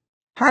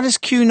 How does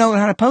Q know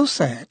how to post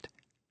that?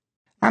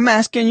 I'm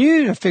asking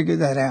you to figure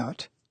that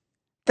out.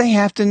 They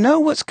have to know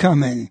what's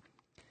coming.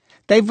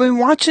 They've been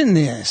watching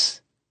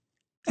this.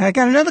 And I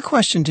got another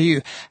question to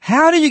you.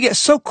 How do you get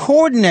so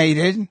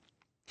coordinated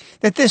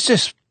that this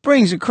just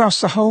springs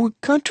across the whole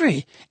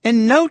country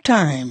in no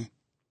time?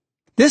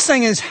 This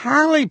thing is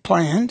highly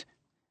planned.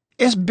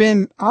 It's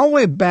been all the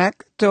way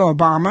back to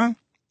Obama,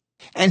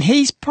 and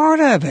he's part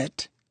of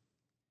it.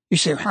 You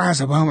say, how is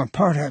Obama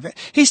part of it?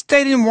 He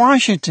stayed in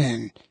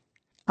Washington.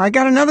 I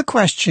got another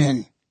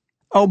question.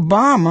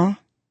 Obama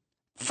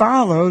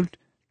followed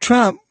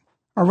Trump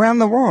around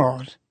the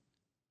world,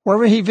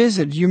 wherever he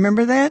visited. You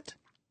remember that?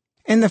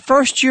 In the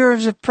first year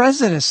of his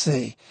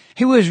presidency,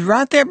 he was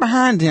right there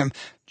behind him.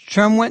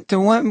 Trump went to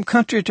one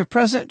country to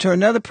president, to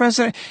another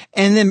president,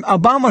 and then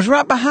Obama was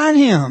right behind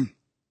him.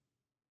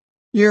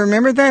 You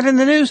remember that in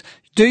the news?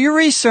 Do your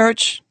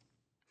research.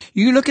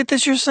 You look at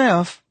this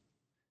yourself.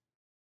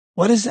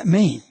 What does that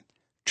mean?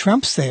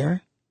 Trump's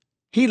there.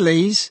 He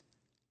leaves.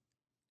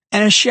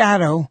 And a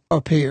shadow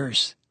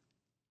appears.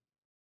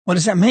 What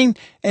does that mean?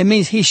 It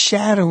means he's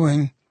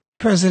shadowing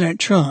President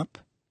Trump.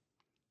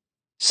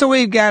 So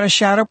we've got a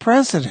shadow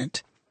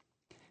president.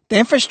 The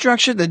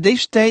infrastructure, the deep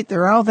state,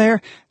 they're all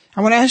there.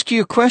 I want to ask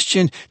you a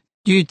question.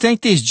 Do you think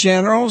these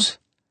generals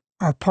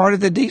are part of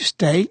the deep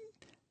state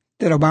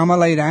that Obama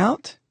laid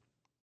out?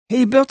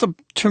 He built a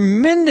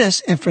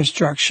tremendous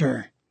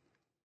infrastructure.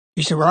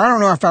 You say, well, I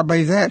don't know if I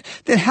believe that.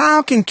 Then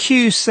how can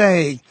Q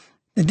say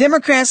the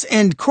Democrats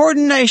in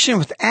coordination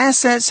with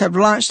assets have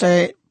launched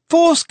a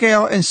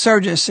full-scale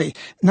insurgency?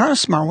 Not a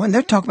small one.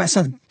 They're talking about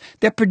something.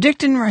 They're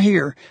predicting right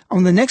here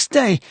on the next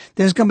day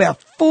there's going to be a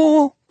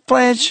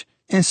full-fledged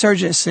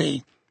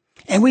insurgency.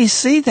 And we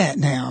see that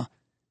now.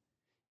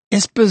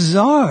 It's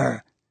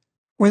bizarre.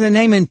 Where they're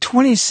naming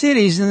 20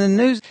 cities in the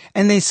news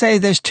and they say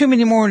there's too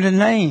many more to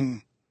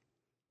name.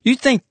 You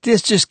think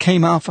this just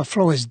came off of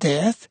Floyd's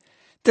death?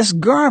 This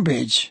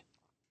garbage.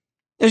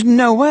 There's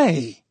no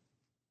way.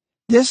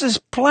 This is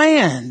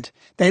planned.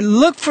 They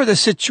looked for the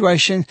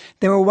situation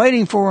they were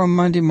waiting for on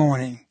Monday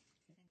morning.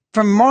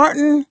 From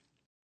Martin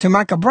to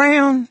Michael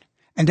Brown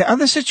and to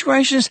other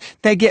situations,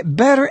 they get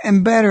better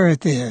and better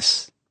at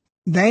this.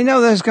 They know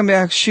there's going to be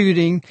a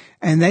shooting,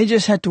 and they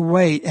just have to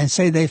wait and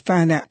say they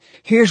find out,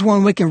 here's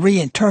one we can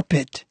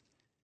reinterpret,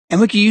 and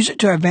we can use it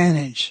to our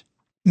advantage.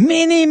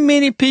 Many,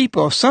 many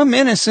people, some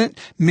innocent,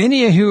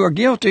 many who are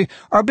guilty,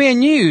 are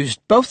being used,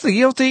 both the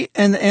guilty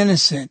and the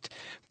innocent,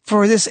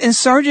 for this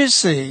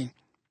insurgency.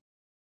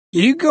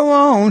 You go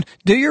on,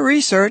 do your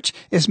research.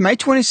 It's May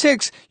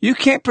 26th. You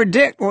can't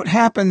predict what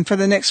happened for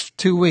the next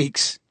 2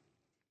 weeks.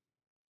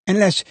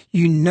 Unless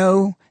you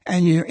know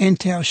and your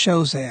intel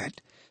shows that.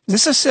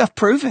 This is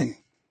self-proven.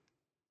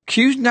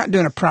 Q's not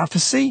doing a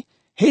prophecy.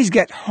 He's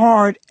got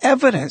hard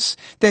evidence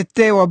that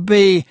there will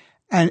be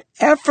an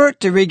effort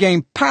to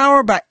regain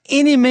power by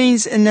any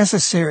means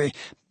necessary.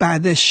 by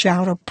this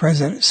shadow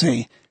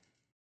presidency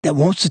that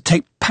wants to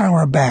take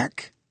power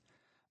back.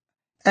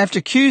 After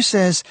Q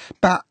says,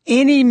 by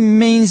any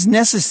means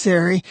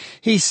necessary,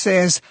 he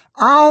says,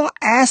 all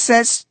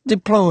assets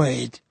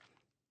deployed.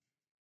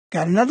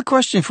 Got another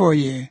question for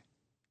you.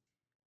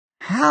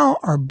 How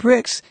are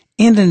bricks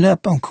ending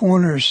up on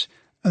corners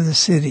of the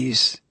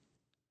cities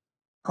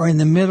or in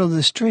the middle of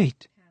the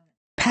street?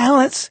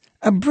 Pallets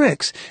of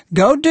bricks.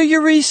 Go do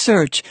your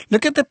research.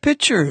 Look at the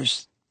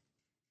pictures.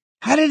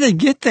 How did they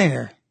get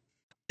there?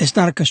 It's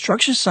not a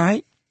construction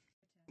site.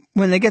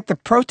 When they get the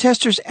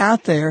protesters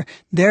out there,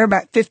 they're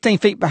about 15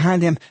 feet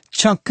behind them,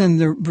 chunking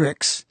the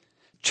bricks,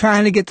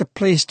 trying to get the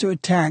police to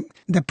attack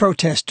the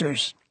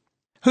protesters,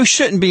 who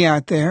shouldn't be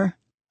out there.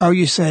 Oh,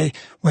 you say,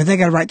 well, they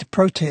got a right to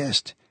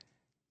protest.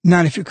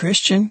 Not if you're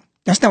Christian.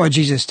 That's not what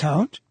Jesus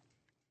taught.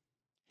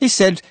 He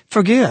said,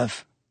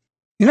 forgive.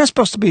 You're not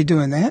supposed to be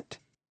doing that.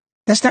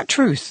 That's not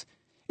truth.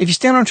 If you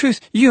stand on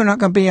truth, you're not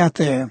going to be out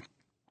there.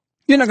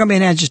 You're not going to be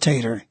an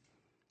agitator.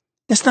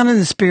 That's not in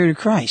the spirit of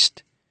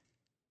Christ.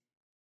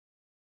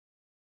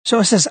 So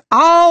it says,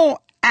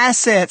 all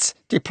assets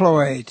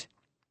deployed,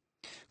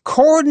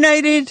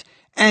 coordinated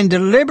and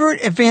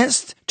deliberate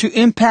events to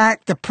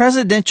impact the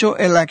presidential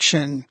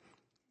election.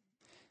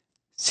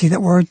 See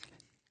that word?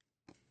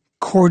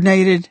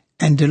 Coordinated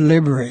and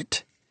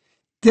deliberate.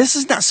 This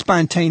is not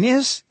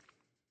spontaneous.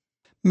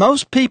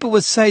 Most people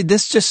would say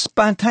this just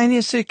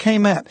spontaneously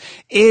came up.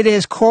 It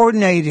is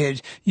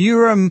coordinated.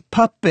 You're a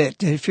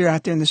puppet if you're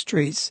out there in the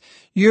streets.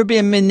 You're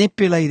being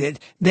manipulated.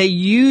 They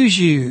use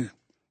you.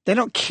 They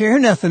don't care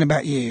nothing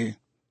about you.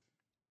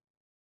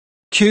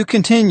 Q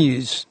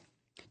continues,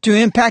 to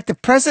impact the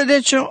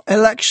presidential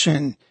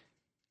election,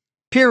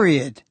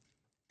 period.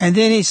 And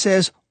then he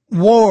says,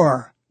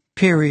 war,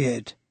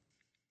 period.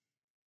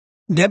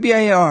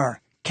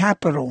 W-A-R,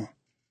 capital.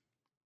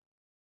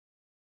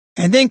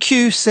 And then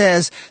Q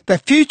says, the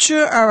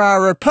future of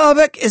our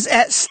republic is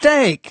at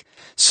stake.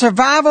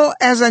 Survival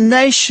as a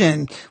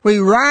nation. We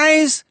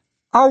rise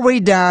or we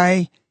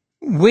die.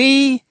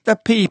 We, the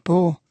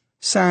people,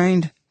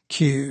 signed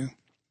Q.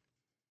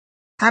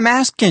 I'm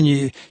asking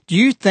you, do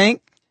you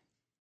think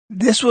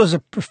this was a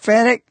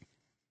prophetic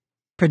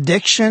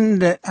prediction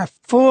that a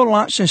full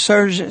launch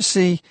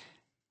insurgency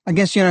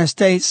against the United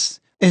States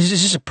is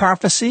just a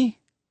prophecy?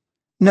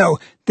 No,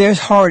 there's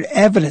hard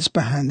evidence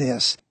behind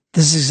this.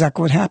 This is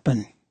exactly what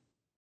happened.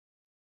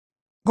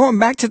 Going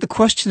back to the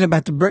question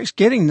about the bricks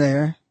getting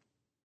there,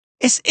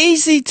 it's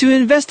easy to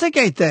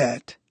investigate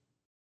that.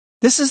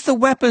 This is the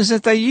weapons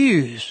that they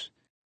use.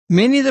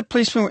 Many of the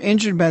policemen were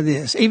injured by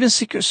this, even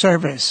Secret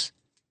Service.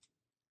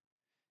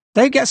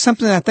 They've got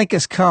something I think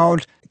is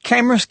called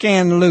camera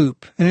scan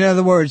loop. In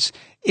other words,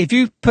 if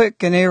you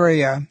pick an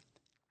area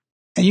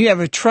and you have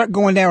a truck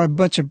going down with a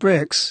bunch of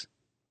bricks,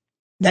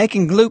 they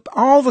can loop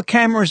all the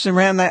cameras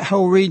around that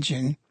whole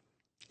region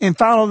and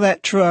follow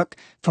that truck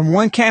from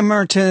one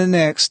camera to the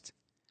next.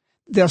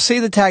 They'll see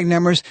the tag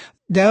numbers.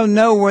 They'll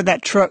know where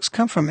that truck's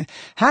come from.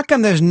 How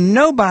come there's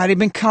nobody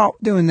been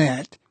caught doing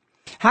that?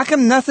 How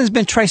come nothing's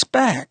been traced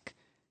back?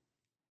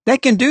 They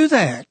can do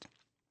that.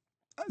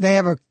 They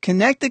have a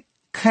connected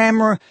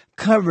camera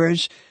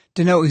coverage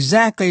to know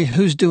exactly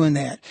who's doing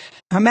that.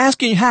 I'm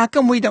asking you, how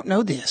come we don't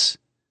know this?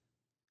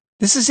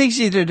 This is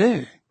easy to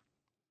do.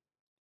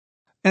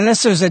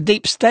 Unless there's a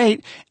deep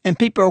state and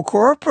people are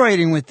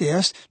cooperating with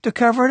this to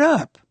cover it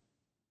up.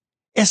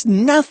 It's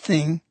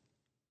nothing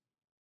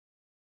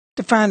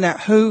to find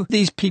out who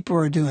these people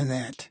are doing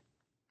that.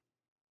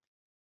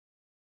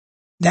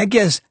 That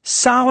gives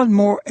solid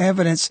more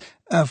evidence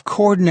of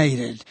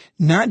coordinated,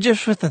 not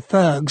just with the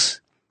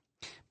thugs,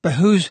 but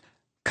who's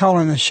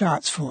calling the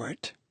shots for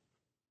it.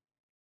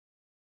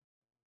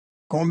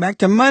 Going back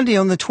to Monday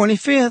on the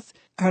 25th,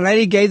 Our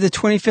Lady gave the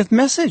 25th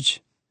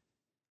message.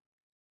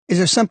 Is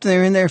there something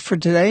there in there for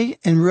today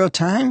in real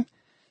time?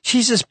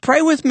 She says,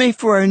 pray with me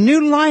for a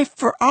new life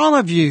for all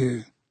of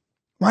you.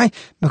 Why?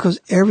 Because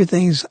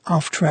everything's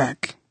off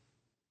track.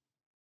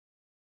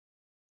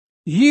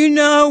 You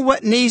know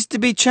what needs to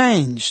be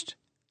changed.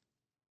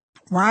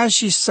 Why is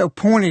she so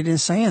pointed in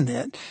saying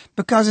that?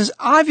 Because it's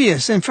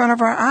obvious in front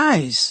of our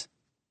eyes.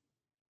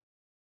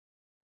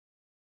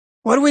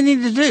 What do we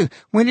need to do?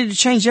 We need to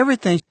change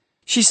everything.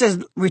 She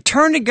says,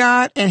 return to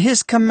God and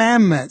His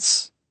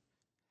commandments.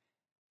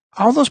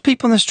 All those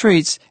people in the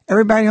streets,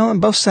 everybody on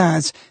both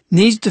sides,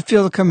 needs to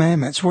feel the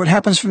commandments. What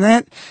happens from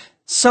that?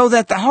 So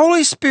that the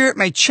Holy Spirit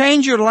may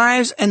change your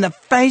lives and the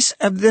face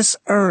of this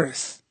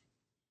earth.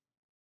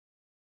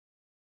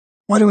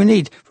 What do we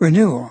need?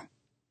 Renewal.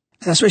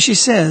 That's what she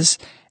says.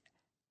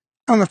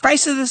 On the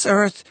face of this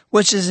earth,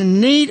 which is in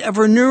need of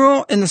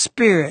renewal in the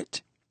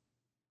Spirit.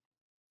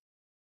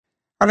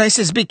 Or they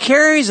says, be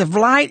carriers of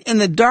light in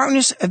the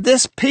darkness of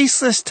this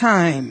peaceless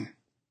time.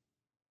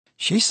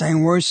 She's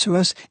saying words to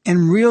us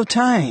in real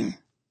time.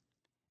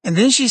 And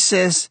then she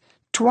says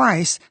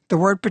twice the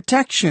word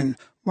protection.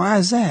 Why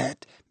is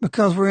that?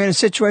 Because we're in a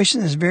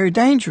situation that's very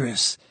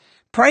dangerous.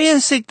 Pray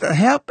and seek the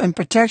help and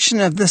protection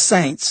of the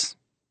saints.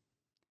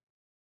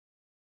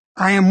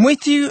 I am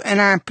with you and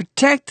I am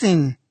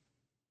protecting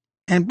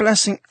and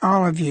blessing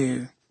all of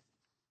you.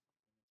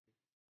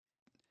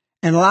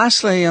 And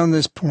lastly, on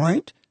this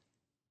point,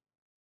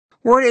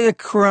 where did the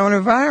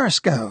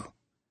coronavirus go?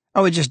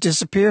 Oh, it just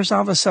disappears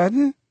all of a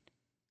sudden?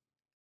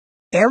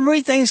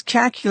 Everything's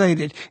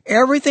calculated.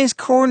 Everything's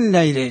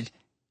coordinated.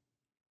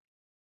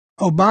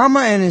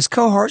 Obama and his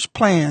cohort's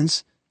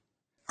plans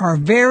are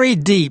very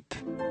deep,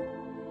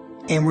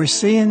 and we're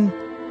seeing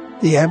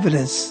the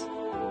evidence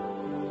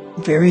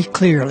very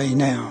clearly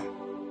now.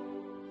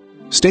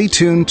 Stay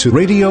tuned to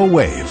Radio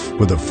Wave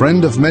with a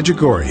Friend of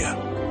Medjugorje.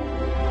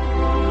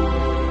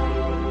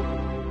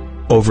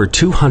 Over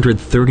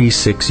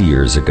 236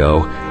 years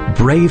ago,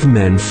 brave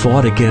men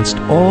fought against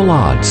all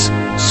odds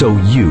so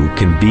you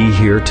can be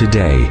here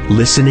today,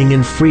 listening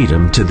in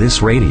freedom to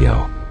this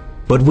radio.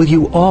 But will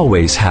you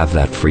always have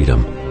that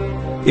freedom?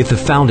 If the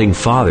Founding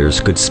Fathers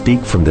could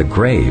speak from the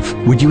grave,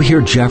 would you hear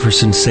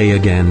Jefferson say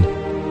again,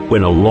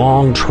 "When a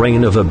long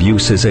train of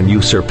abuses and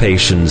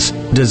usurpations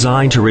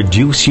designed to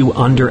reduce you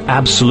under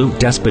absolute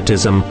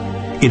despotism,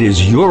 it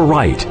is your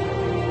right,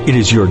 it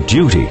is your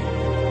duty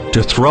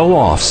to throw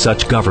off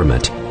such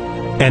government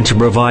and to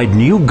provide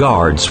new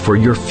guards for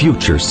your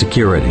future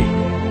security."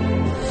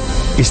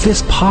 Is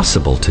this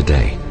possible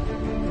today?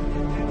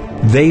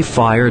 They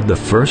Fired the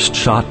First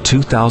Shot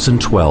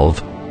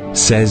 2012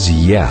 says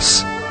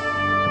yes.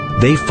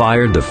 They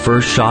Fired the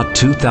First Shot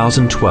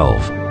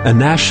 2012, a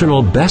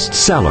national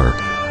bestseller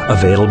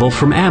available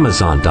from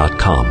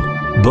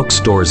Amazon.com,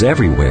 bookstores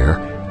everywhere,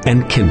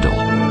 and Kindle.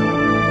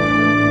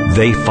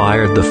 They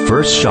Fired the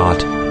First Shot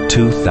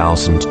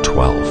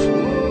 2012.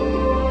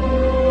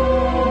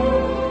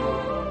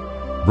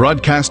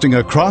 Broadcasting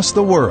across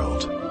the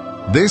world,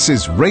 this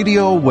is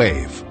Radio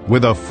Wave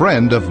with a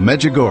Friend of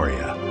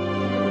Medjugorje.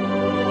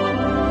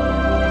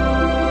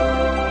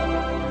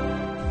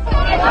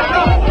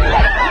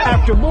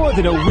 After more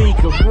than a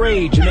week of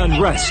rage and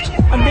unrest,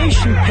 a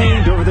nation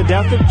pained over the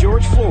death of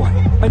George Floyd,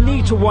 a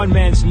knee to one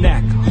man's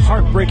neck,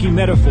 heartbreaking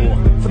metaphor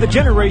for the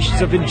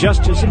generations of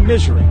injustice and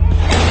misery.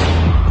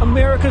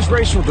 America's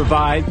racial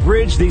divide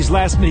bridged these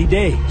last many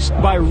days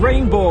by a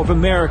rainbow of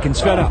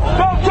Americans fed up.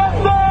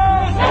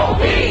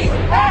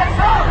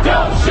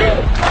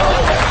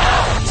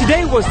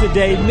 Today was the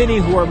day many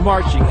who are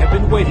marching have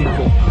been waiting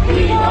for.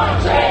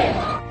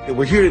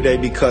 We're here today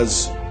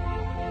because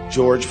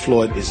George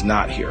Floyd is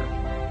not here.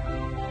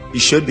 He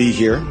should be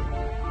here.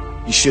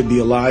 He should be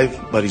alive,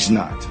 but he's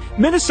not.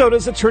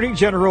 Minnesota's Attorney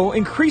General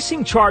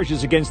increasing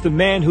charges against the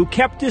man who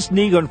kept his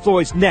knee on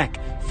Floyd's neck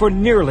for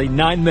nearly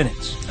 9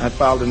 minutes. I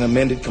filed an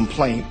amended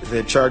complaint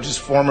that charges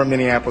former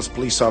Minneapolis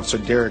police officer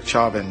Derek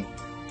Chauvin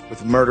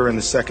with murder in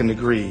the second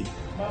degree.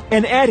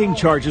 And adding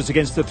charges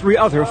against the 3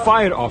 other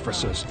fired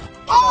officers.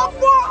 All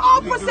 4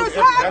 officers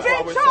have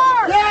been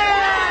charged!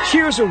 Yeah!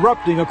 Cheers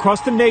erupting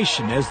across the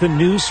nation as the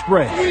news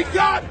spread. We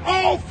got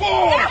all 4!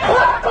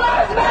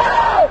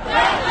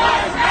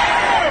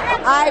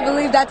 I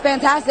believe that's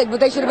fantastic, but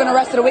they should have been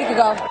arrested a week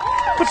ago.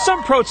 But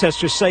some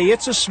protesters say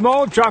it's a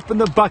small drop in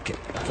the bucket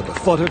for the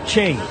flood of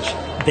change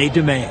they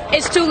demand.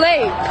 It's too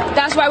late.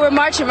 That's why we're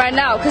marching right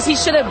now, because he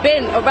should have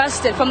been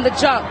arrested from the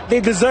jump. They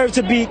deserve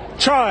to be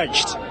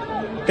charged.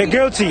 They're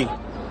guilty.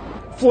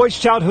 Floyd's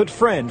childhood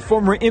friend,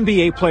 former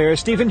NBA player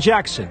Stephen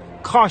Jackson,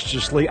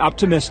 cautiously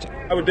optimistic.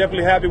 I was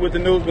definitely happy with the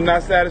news, but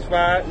not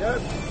satisfied.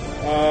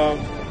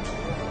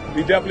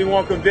 We definitely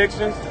want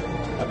convictions.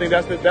 I think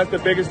that's the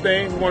biggest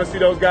thing. We want to see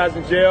those guys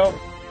in jail.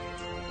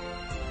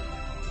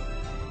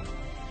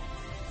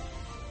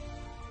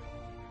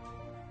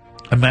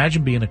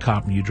 Imagine being a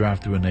cop and you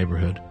drive through a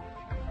neighborhood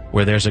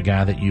where there's a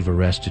guy that you've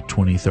arrested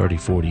 20, 30,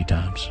 40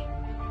 times.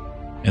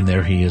 And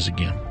there he is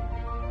again.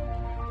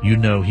 You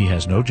know he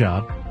has no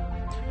job.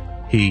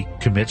 He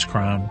commits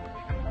crime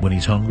when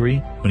he's hungry,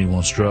 when he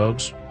wants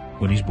drugs,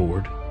 when he's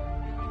bored.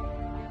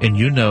 And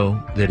you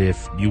know that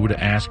if you were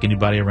to ask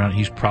anybody around,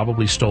 he's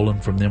probably stolen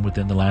from them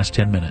within the last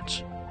 10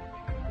 minutes.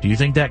 Do you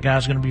think that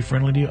guy's going to be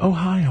friendly to you? Oh,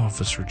 hi,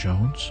 Officer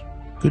Jones.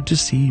 Good to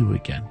see you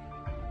again.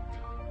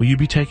 Will you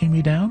be taking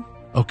me down?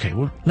 Okay,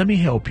 well, let me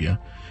help you.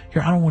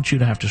 Here, I don't want you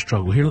to have to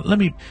struggle. Here,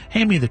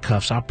 hand me the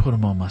cuffs. I'll put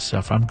them on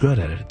myself. I'm good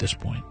at it at this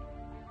point.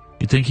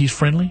 You think he's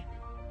friendly?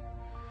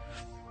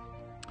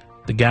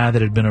 The guy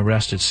that had been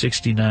arrested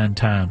 69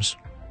 times,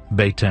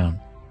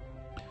 Baytown,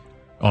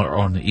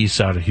 on the east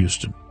side of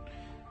Houston.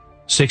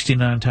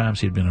 69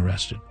 times he'd been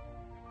arrested.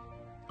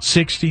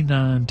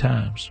 69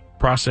 times.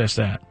 Process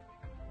that.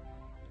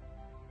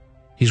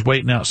 He's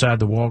waiting outside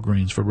the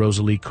Walgreens for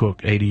Rosalie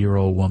Cook,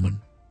 80-year-old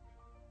woman,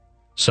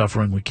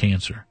 suffering with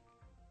cancer.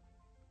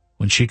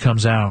 When she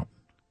comes out,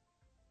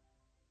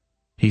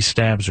 he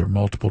stabs her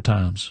multiple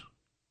times.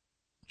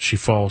 She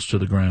falls to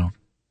the ground.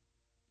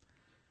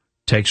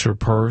 Takes her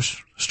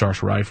purse,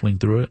 starts rifling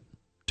through it,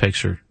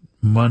 takes her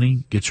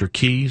money, gets her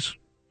keys,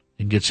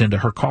 and gets into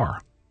her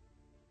car.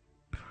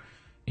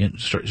 And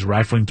starts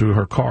rifling through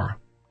her car.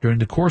 During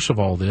the course of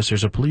all this,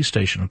 there's a police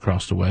station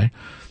across the way.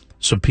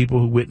 Some people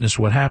who witnessed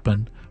what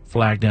happened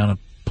flag down a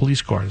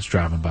police car that's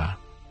driving by.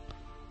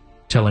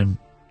 Tell him,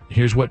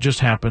 here's what just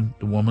happened.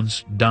 The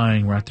woman's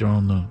dying right there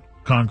on the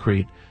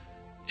concrete,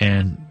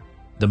 and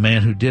The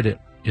man who did it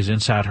is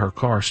inside her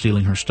car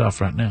stealing her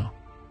stuff right now.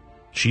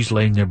 She's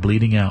laying there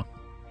bleeding out.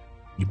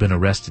 You've been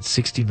arrested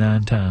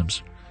 69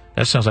 times.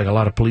 That sounds like a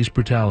lot of police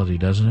brutality,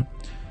 doesn't it?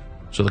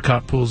 So the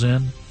cop pulls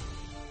in,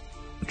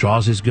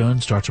 draws his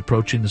gun, starts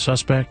approaching the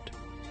suspect.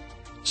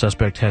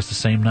 Suspect has the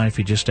same knife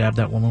he just stabbed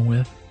that woman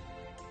with.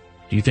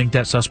 Do you think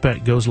that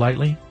suspect goes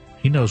lightly?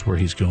 He knows where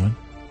he's going.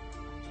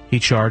 He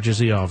charges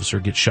the officer,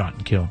 gets shot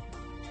and killed.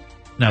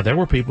 Now, there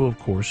were people, of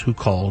course, who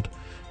called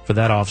for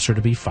that officer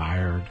to be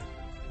fired,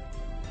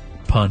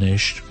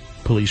 punished,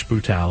 police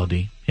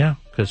brutality. Yeah,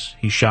 because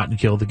he shot and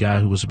killed the guy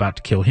who was about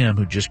to kill him,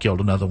 who just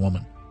killed another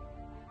woman.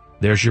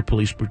 There's your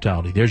police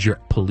brutality. There's your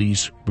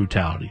police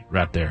brutality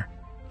right there.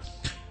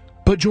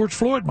 But George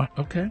Floyd,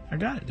 okay, I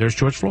got it. There's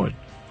George Floyd.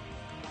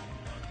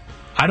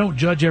 I don't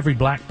judge every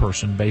black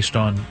person based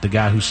on the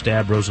guy who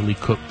stabbed Rosalie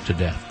Cook to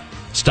death.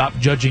 Stop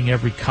judging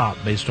every cop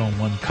based on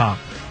one cop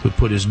who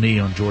put his knee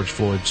on George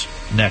Floyd's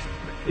neck.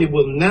 It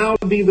will now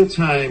be the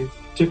time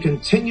to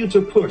continue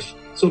to push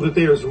so that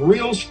there's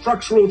real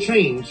structural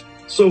change.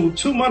 So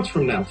 2 months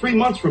from now, 3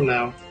 months from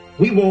now,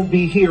 we won't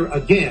be here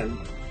again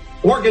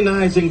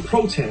organizing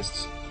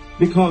protests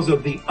because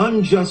of the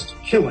unjust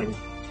killing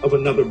of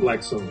another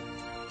black soul.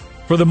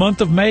 For the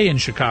month of May in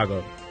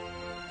Chicago,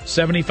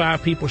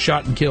 75 people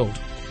shot and killed.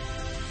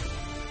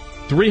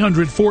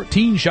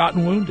 314 shot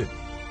and wounded.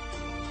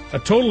 A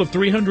total of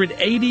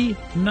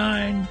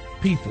 389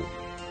 people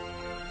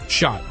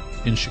shot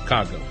in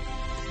Chicago.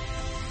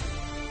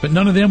 But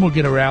none of them will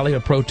get a rally, a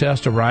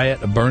protest, a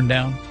riot, a burn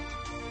down.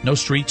 No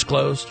streets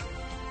closed.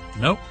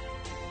 Nope.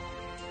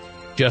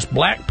 Just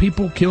black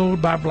people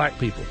killed by black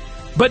people.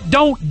 But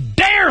don't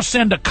dare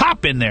send a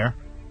cop in there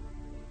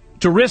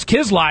to risk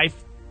his life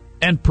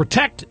and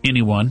protect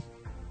anyone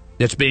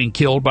that's being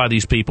killed by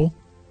these people.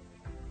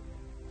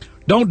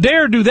 Don't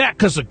dare do that,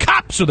 because the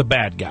cops are the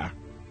bad guy.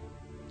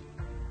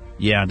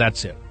 Yeah,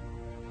 that's it.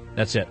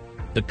 That's it.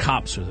 The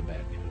cops are the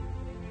bad guy.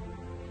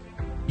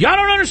 Y'all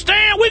don't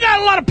understand. We got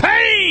a lot of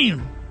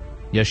pain.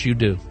 Yes, you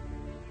do.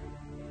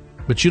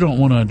 But you don't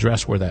want to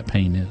address where that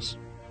pain is.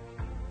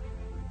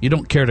 You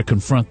don't care to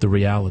confront the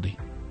reality.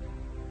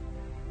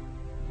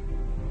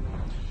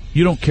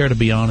 You don't care to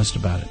be honest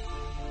about it.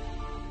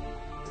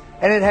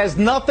 And it has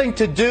nothing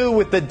to do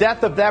with the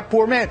death of that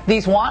poor man.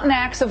 These wanton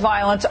acts of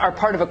violence are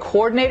part of a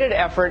coordinated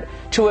effort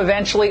to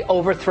eventually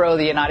overthrow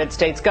the United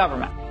States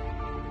government.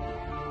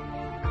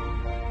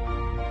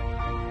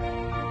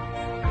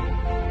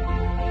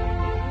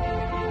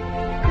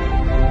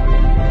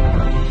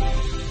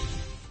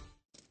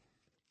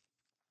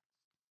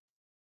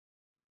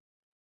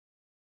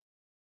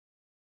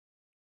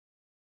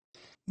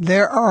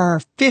 There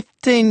are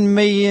 15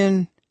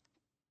 million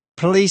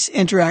police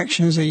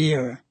interactions a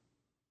year.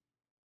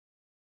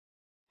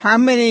 How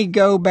many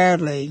go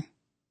badly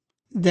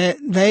that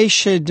they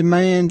should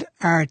demand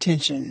our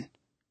attention?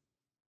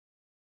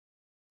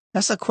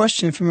 That's a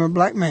question from a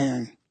black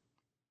man.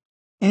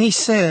 And he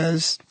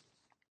says,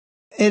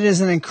 it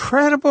is an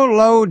incredible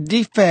low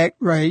defect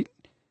rate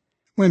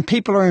when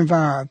people are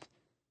involved.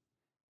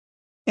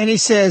 And he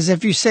says,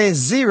 if you say it's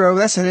 0,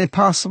 that's an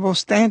impossible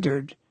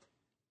standard.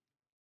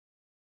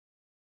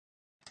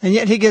 And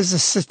yet he gives the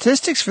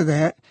statistics for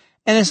that,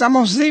 and it's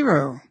almost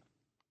 0.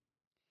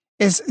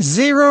 It's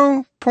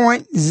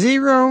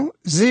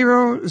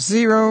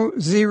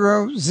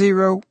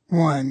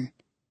 0.0000001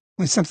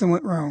 when something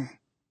went wrong.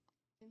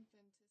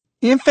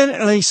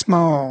 Infinitely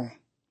small.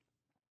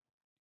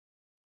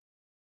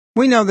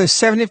 We know that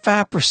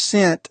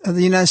 75% of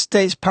the United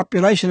States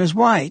population is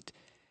white.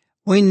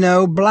 We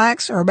know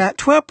blacks are about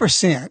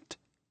 12%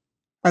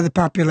 of the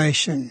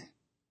population.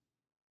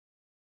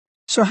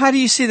 So how do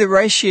you see the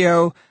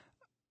ratio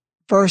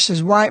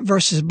versus white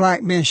versus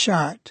black being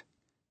shot?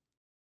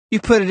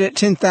 You put it at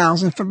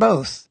 10,000 for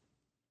both.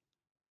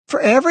 For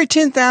every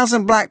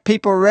 10,000 black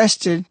people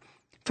arrested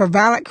for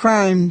violent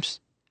crimes,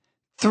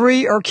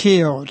 3 are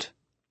killed.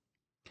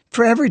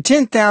 For every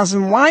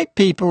 10,000 white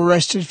people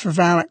arrested for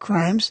violent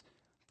crimes,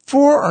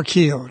 4 are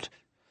killed.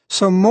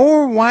 So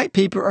more white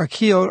people are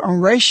killed on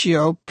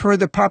ratio per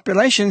the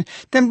population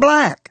than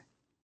black.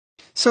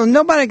 So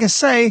nobody can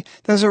say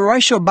there's a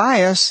racial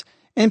bias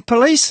in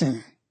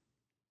policing.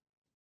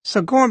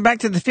 So going back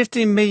to the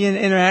 15 million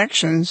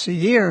interactions a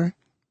year,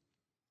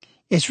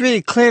 it's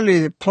really clearly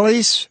that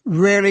police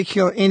rarely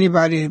kill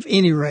anybody of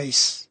any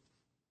race.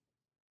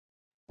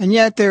 And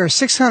yet there are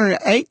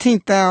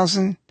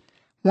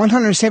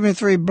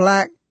 618,173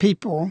 black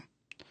people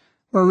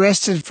were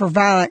arrested for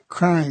violent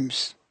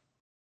crimes.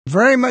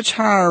 Very much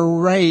higher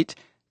rate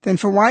than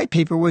for white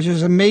people, which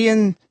is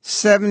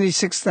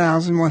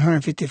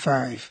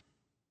 1,076,155.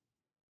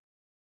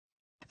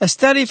 A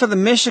study for the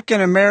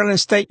Michigan and Maryland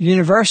State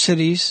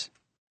Universities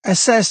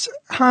assessed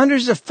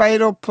hundreds of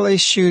fatal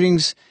police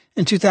shootings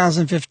in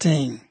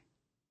 2015.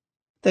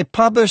 They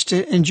published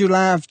it in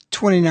July of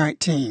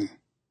 2019.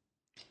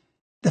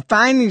 The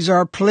findings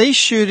are police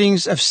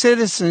shootings of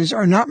citizens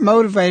are not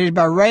motivated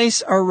by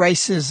race or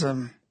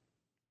racism.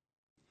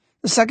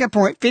 The second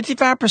point,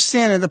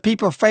 55% of the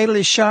people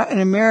fatally shot in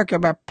America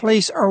by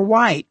police are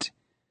white.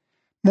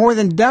 more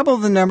than double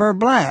the number of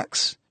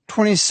blacks,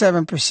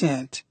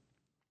 27%.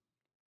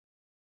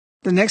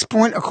 The next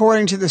point,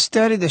 according to the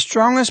study, the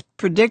strongest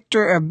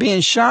predictor of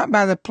being shot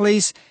by the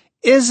police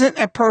isn't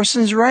a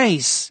person's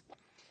race,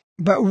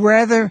 but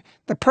rather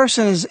the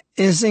person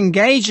is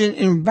engaging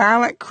in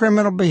violent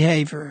criminal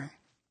behavior.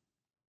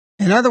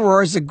 In other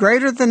words, the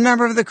greater the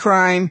number of the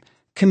crime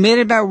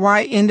committed by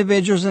white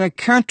individuals in a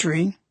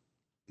country,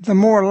 the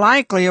more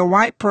likely a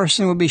white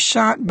person will be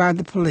shot by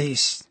the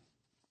police.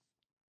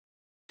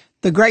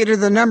 The greater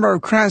the number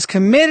of crimes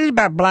committed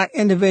by black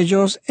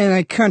individuals in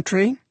a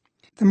country,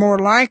 the more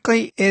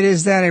likely it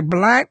is that a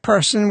black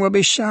person will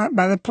be shot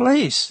by the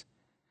police.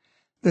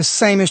 The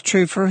same is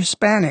true for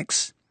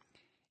Hispanics.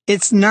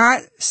 It's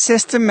not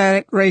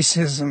systematic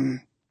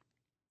racism.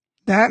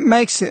 That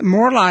makes it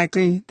more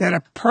likely that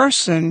a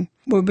person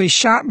will be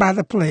shot by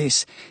the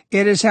police.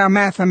 It is how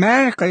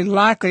mathematically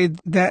likely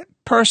that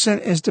person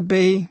is to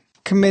be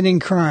committing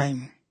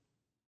crime.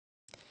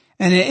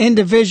 And an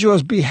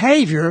individual's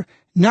behavior,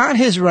 not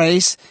his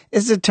race,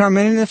 is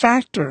determining the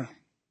factor.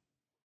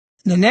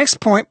 The next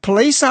point,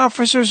 police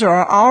officers of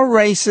all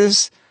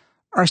races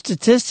are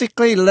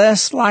statistically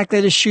less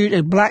likely to shoot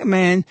a black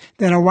man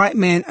than a white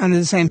man under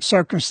the same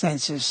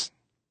circumstances.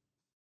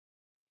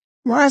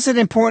 Why is it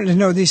important to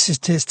know these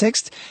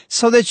statistics?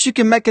 So that you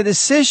can make a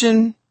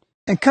decision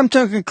and come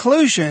to a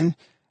conclusion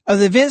of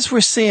the events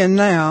we're seeing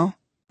now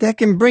that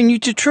can bring you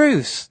to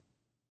truth.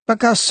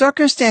 Because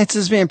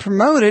circumstances being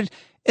promoted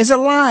is a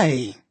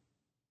lie.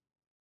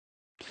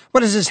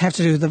 What does this have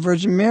to do with the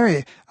Virgin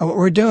Mary, or what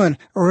we're doing,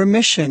 or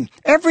remission?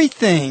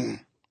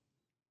 Everything.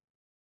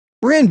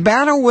 We're in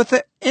battle with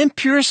the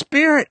impure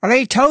spirit.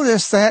 They told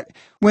us that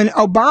when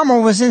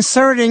Obama was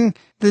inserting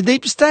the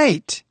deep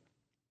state.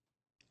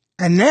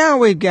 And now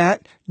we've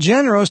got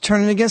generals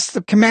turning against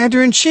the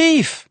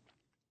commander-in-chief.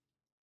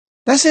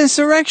 That's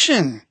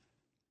insurrection.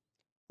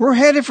 We're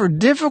headed for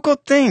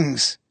difficult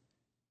things.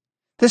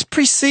 This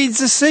precedes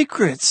the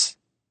secrets.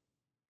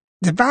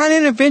 Divine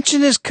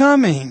intervention is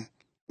coming.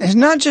 It's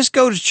not just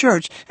go to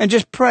church and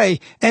just pray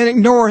and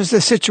ignore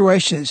the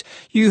situations.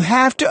 You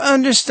have to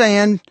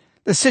understand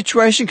the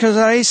situation,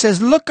 because he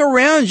says, look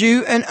around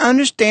you and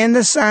understand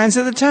the signs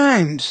of the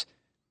times.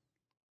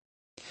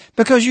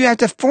 Because you have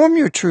to form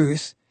your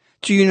truth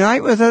to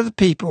unite with other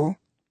people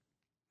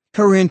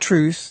who are in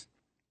truth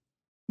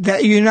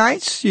that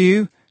unites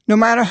you no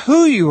matter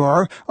who you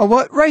are or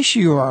what race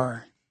you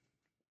are.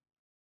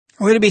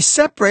 We're to be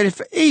separated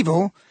for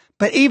evil,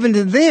 but even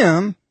to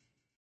them,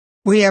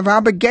 we have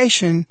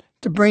obligation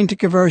to bring to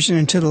conversion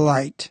into the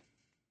light.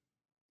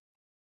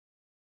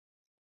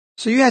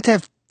 So you have to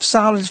have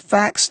solid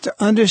facts to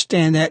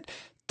understand that,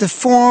 to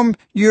form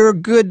your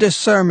good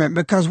discernment,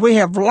 because we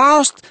have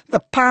lost the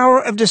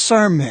power of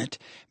discernment.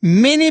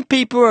 Many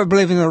people are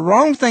believing the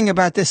wrong thing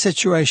about this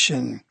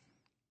situation.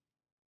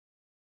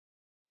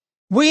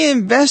 We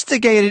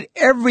investigated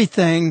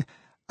everything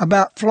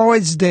about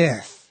Floyd's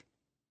death.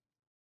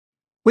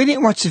 We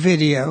didn't watch the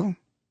video.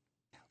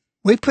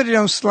 We put it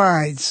on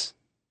slides.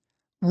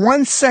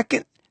 1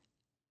 second,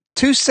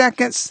 2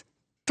 seconds,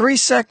 3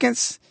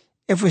 seconds.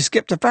 If we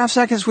skipped to 5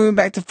 seconds, we went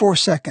back to 4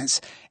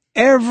 seconds.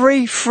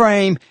 Every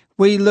frame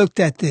we looked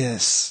at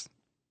this.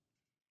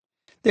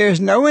 There is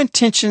no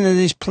intention of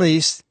these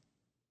police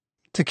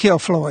to kill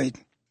Floyd.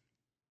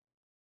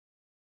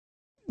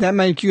 That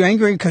makes you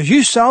angry because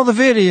you saw the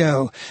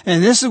video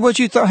and this is what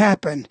you thought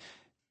happened.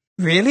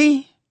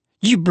 Really?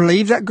 You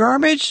believe that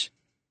garbage?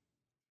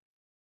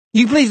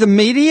 You believe the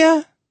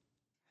media?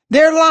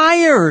 They're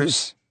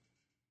liars.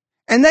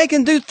 And they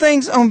can do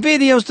things on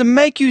videos to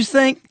make you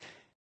think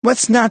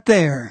what's not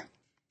there.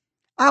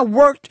 I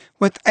worked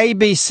with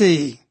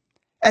ABC,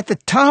 at the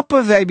top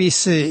of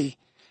ABC,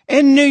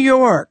 in New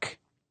York,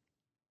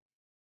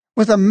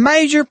 with a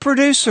major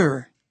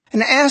producer,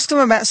 and asked them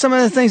about some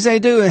of the things they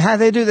do and how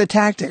they do the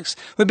tactics.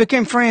 We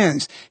became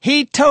friends.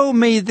 He told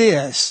me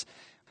this: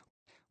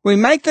 we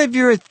make the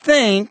viewer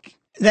think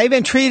they've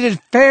been treated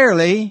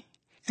fairly,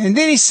 and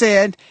then he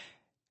said,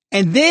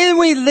 and then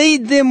we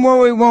lead them where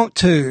we want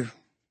to.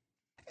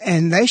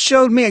 And they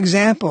showed me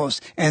examples,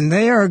 and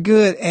they are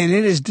good, and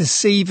it is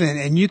deceiving,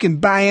 and you can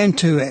buy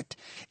into it.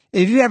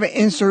 If you have an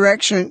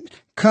insurrection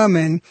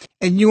coming,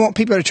 and you want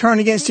people to turn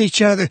against each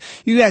other,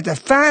 you have to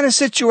find a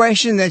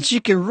situation that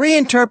you can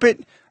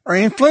reinterpret or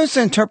influence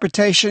the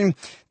interpretation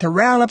to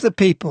round up the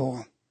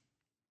people.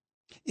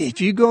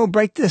 If you go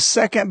break this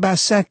second by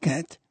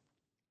second,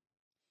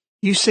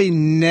 you see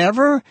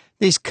never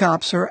these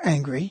cops are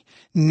angry,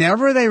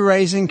 never are they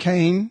raising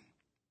Cain,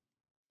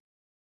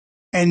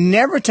 and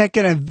never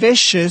taking a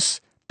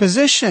vicious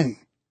position.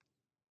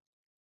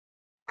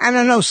 And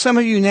I know some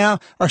of you now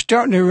are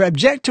starting to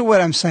object to what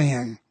I'm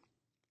saying.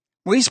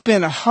 We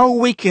spent a whole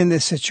week in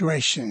this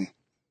situation,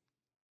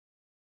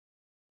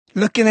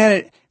 looking at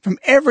it from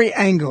every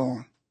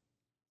angle.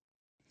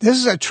 This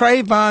is a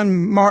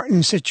Trayvon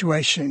Martin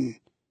situation,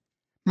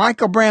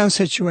 Michael Brown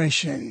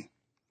situation.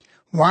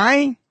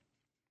 Why?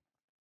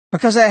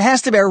 Because there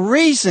has to be a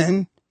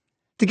reason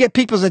to get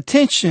people's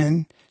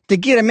attention, to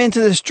get them into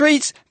the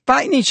streets,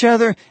 fighting each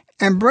other,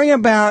 and bring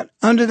about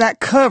under that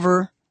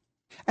cover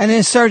an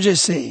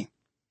insurgency.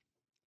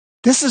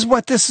 This is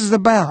what this is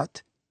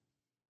about.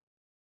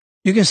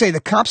 You can say the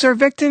cops are a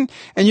victim,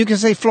 and you can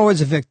say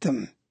Floyd's a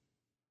victim.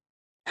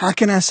 How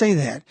can I say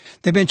that?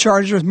 They've been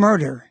charged with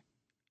murder.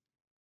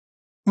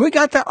 We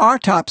got the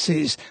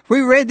autopsies.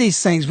 We read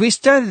these things. We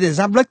studied this.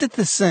 I've looked at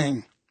this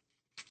thing.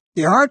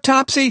 The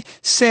autopsy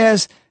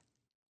says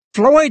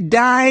Floyd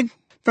died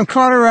from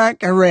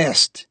cardiac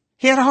arrest.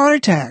 He had a heart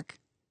attack.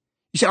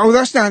 You say, oh,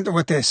 that's not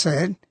what they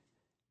said.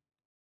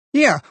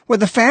 Yeah, with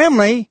the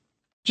family,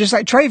 just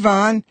like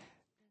Trayvon,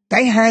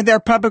 they had their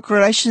public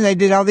relations. They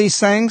did all these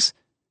things.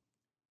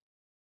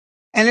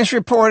 And it's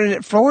reported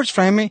that Floyd's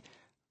family,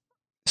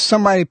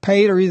 somebody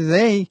paid, or either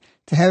they,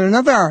 to have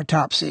another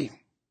autopsy.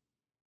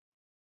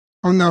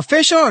 On the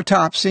official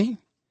autopsy,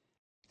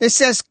 it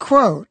says,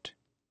 quote,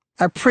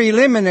 a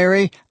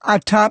preliminary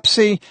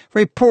autopsy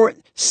report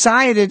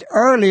cited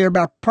earlier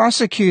by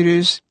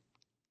prosecutors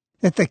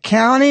that the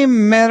county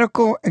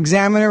medical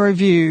examiner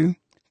review,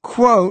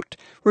 quote,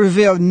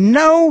 revealed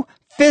no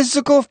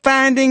physical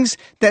findings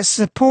that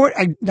support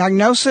a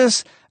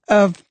diagnosis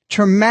of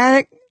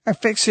traumatic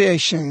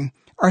asphyxiation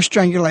or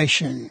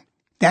strangulation.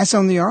 That's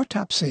on the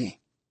autopsy.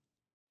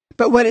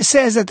 But what it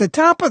says at the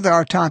top of the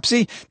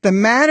autopsy, the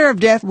manner of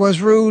death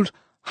was ruled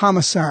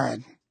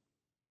homicide.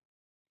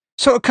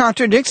 So it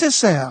contradicts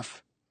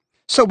itself.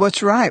 So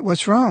what's right?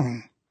 What's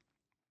wrong?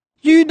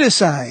 You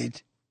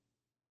decide.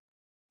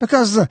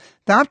 Because the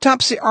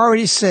autopsy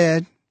already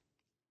said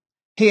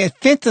he had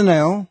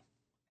fentanyl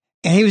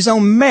and he was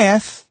on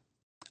meth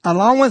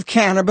along with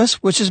cannabis,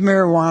 which is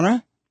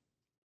marijuana.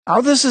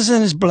 All this is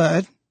in his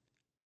blood.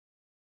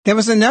 There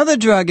was another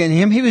drug in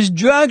him. He was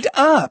drugged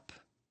up.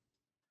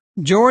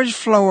 George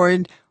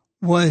Floyd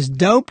was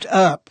doped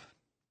up.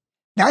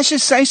 That should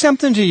say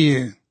something to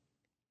you.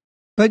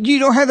 But you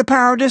don't have the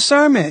power of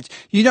discernment.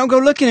 You don't go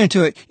looking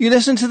into it. You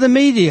listen to the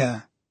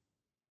media.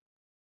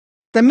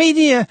 The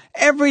media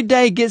every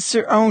day gets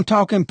their own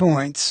talking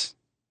points.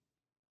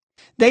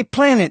 They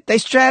plan it. They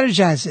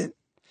strategize it.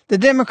 The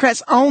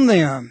Democrats own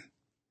them.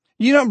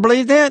 You don't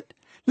believe that?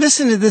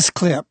 Listen to this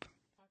clip.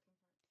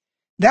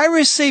 They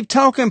receive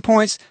talking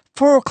points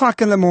 4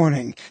 o'clock in the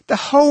morning. The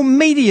whole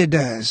media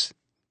does.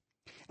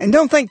 And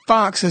don't think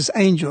Fox is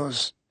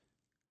angels,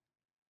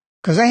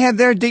 because they have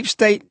their deep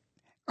state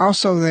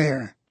also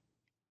there.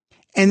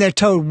 And they're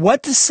told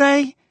what to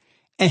say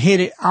and hit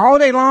it all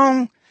day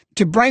long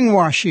to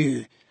brainwash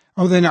you.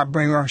 Oh, they're not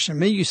brainwashing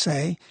me, you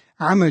say.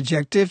 I'm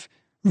objective.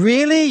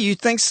 Really? You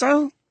think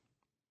so?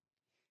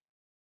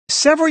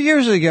 Several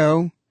years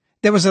ago,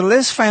 there was a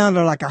list found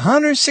of like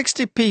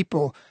 160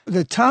 people,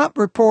 the top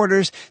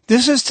reporters.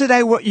 This is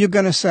today what you're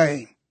going to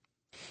say.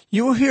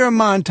 You will hear a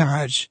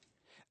montage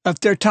of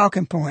their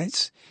talking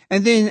points.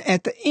 And then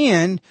at the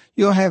end,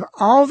 you'll have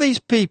all these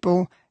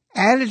people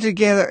added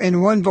together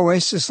in one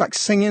voice, just like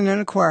singing in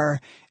a choir,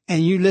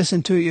 and you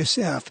listen to it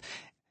yourself.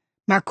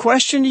 My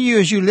question to you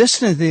as you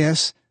listen to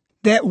this,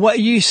 that what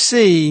you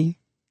see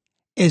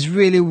is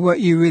really what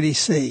you really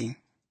see.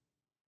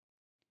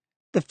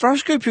 The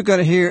first group you're going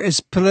to hear is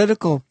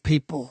political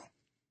people.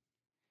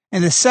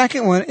 And the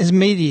second one is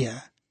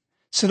media.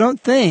 So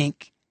don't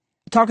think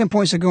talking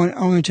points are going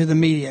only to the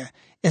media.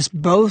 It's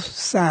both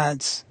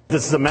sides.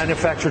 This is a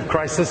manufactured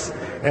crisis,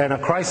 and a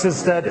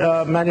crisis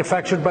that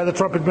manufactured by the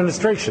Trump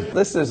administration.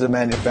 This is a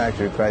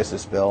manufactured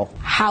crisis, Bill.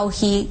 How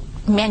he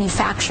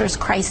manufactures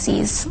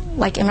crises,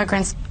 like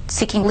immigrants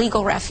seeking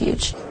legal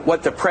refuge.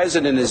 What the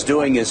president is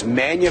doing is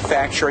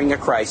manufacturing a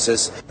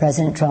crisis.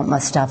 President Trump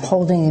must stop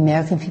holding the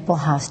American people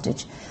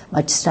hostage,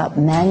 must stop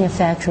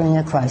manufacturing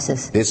a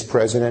crisis. This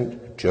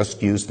president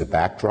just used the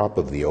backdrop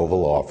of the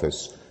Oval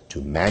Office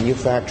to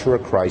manufacture a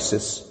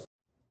crisis.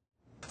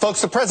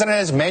 Folks, the president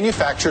has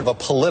manufactured a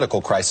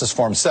political crisis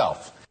for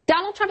himself.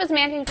 Donald Trump is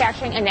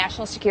manufacturing a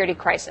national security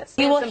crisis.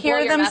 You will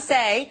hear them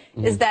say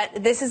is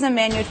that this is a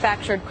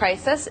manufactured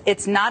crisis.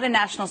 It's not a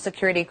national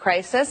security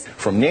crisis.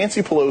 From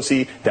Nancy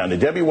Pelosi down to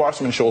Debbie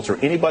Wasserman Schultz or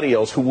anybody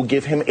else who will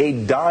give him a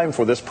dime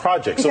for this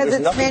project. Because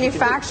it's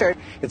manufactured.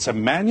 It's a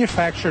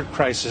manufactured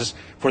crisis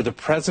for the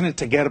president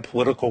to get a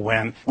political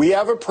win. We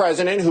have a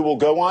president who will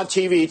go on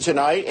TV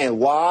tonight and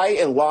lie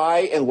and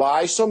lie and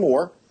lie some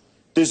more.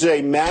 This is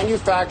a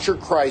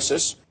manufactured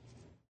crisis.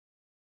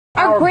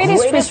 Our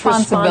greatest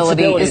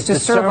responsibility is to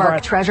serve our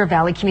Treasure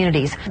Valley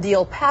communities, the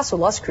El Paso,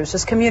 Las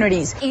Cruces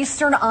communities,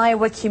 Eastern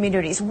Iowa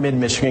communities,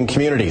 Mid-Michigan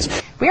communities.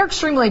 We are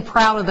extremely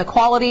proud of the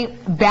quality,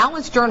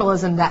 balanced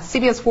journalism that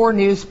CBS 4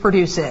 News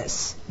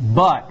produces.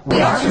 But we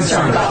are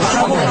concerned about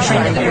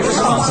troubling and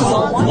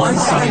irresponsible,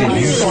 one-sided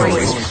news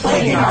stories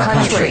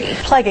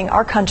plaguing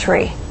our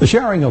country. The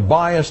sharing of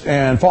biased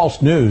and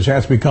false news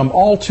has become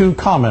all too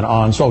common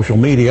on social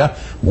media.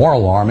 More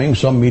alarming,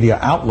 some media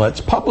outlets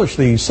publish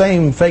these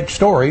same fake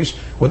stories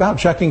without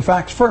checking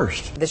facts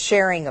first. The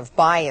sharing of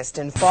biased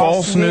and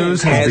False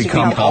news has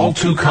become all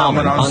too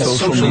common on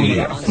social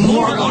media.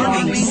 More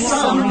alarming,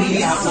 some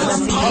media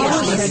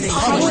outlets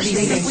publish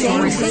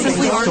things that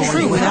simply aren't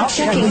true without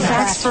checking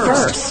facts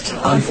first.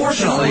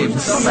 Unfortunately,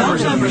 some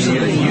members of the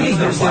media use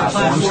their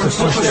platforms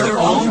to push their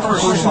own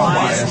personal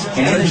bias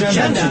and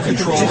agenda to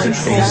control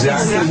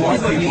exactly what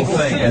people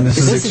think. And this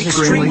is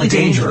extremely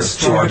dangerous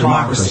to our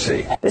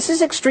democracy. This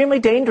is extremely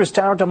dangerous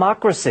to our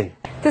democracy.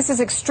 This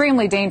is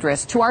extremely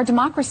dangerous to our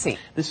democracy.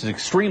 This is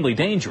extremely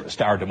dangerous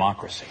to our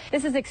democracy.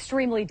 This is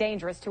extremely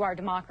dangerous to our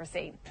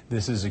democracy.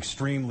 This is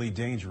extremely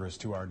dangerous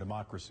to our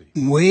democracy.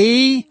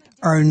 We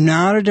are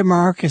not a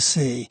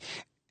democracy.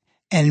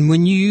 And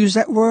when you use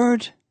that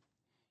word,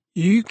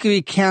 you can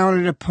be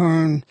counted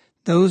upon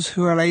those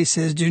who are, like he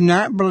says, do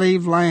not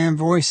believe lying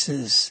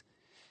voices.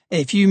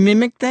 If you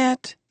mimic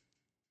that,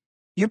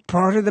 you're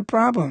part of the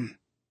problem.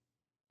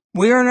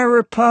 We are in a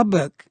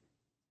republic.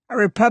 A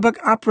republic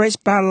operates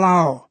by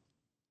law.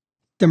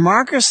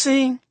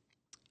 Democracy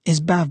is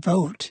by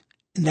vote.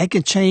 And they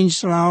can change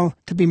the law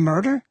to be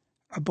murder,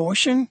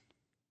 abortion,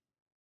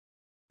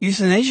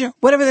 euthanasia,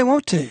 whatever they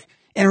want to.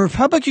 In a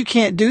republic, you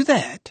can't do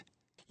that.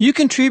 You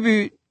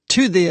contribute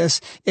to this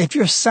if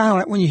you're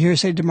silent when you hear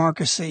say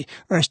democracy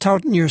or it's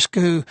taught in your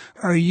school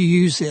or you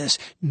use this.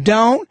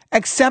 Don't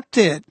accept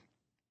it.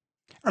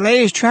 Our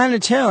lady is trying to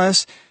tell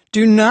us,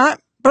 do not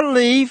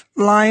believe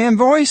lying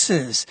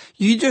voices.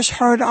 You just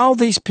heard all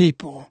these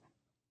people,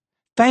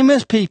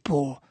 famous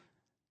people,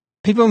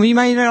 people you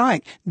may not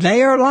like.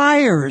 They are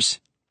liars.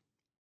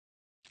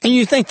 And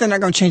you think they're not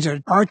going to change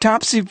their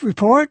autopsy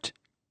report?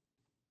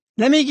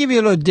 Let me give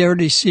you a little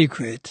dirty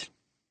secret.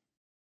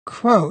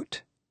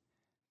 Quote,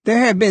 there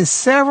have been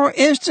several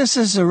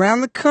instances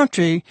around the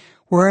country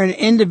where an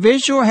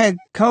individual had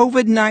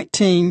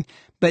COVID-19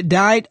 but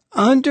died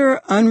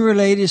under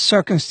unrelated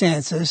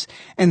circumstances,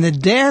 and the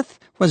death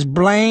was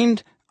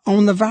blamed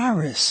on the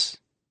virus.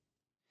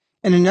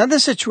 In another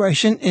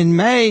situation, in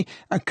May,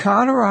 a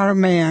Colorado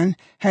man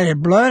had a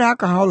blood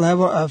alcohol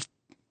level of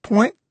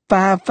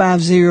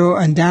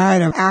 0.550 and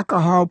died of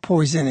alcohol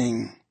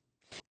poisoning.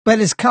 But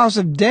his cause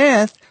of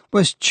death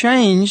was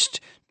changed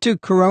to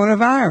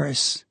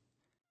coronavirus,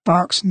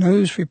 Fox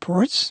News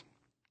reports.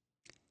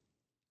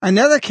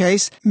 Another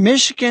case,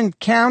 Michigan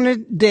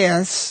counted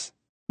deaths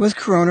with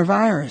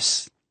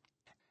coronavirus,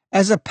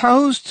 as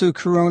opposed to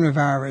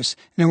coronavirus.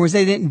 In other words,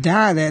 they didn't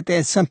die that, they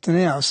had something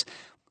else,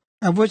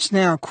 of which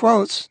now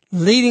quotes,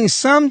 leading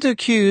some to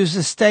accuse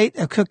the state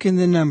of cooking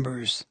the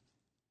numbers.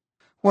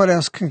 What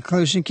else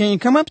conclusion can you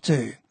come up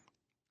to?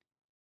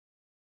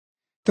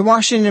 The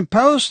Washington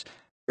Post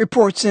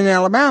reports in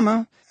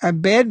Alabama, a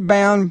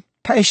bed-bound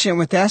patient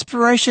with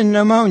aspiration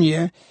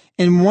pneumonia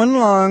in one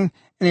lung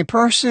and a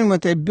person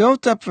with a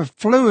built-up of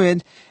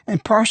fluid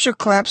and partial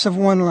collapse of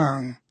one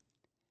lung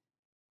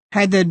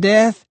had their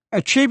death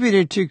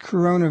attributed to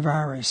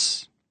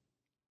coronavirus.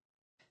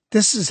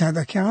 This is how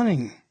they're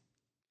counting.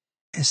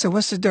 And so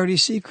what's the dirty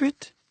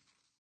secret?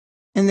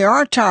 In the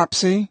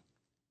autopsy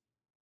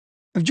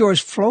of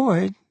George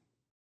Floyd,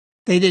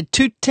 they did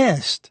 2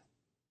 tests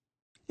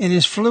in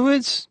his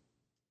fluids,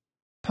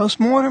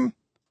 post-mortem,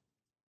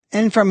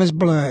 and from his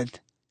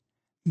blood.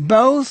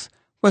 Both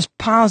was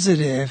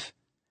positive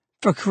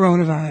for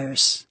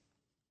coronavirus.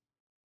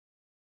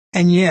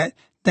 And yet,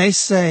 they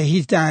say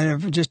he died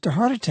of just a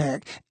heart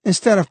attack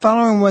instead of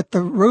following what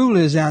the rule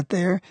is out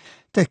there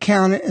to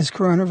count it as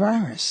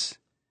coronavirus.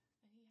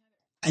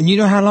 And you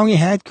know how long he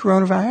had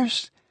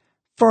coronavirus?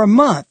 For a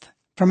month,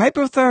 from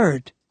April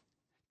 3rd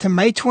to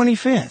May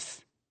 25th.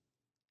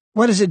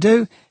 What does it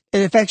do? It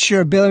affects your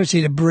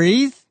ability to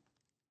breathe.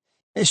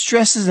 It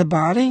stresses the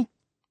body.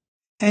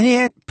 And he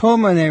had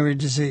pulmonary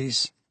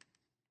disease,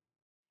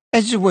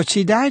 as which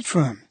he died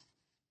from.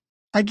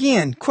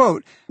 Again,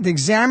 quote, the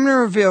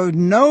examiner revealed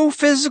no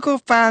physical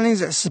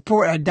findings that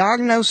support a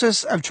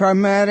diagnosis of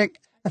traumatic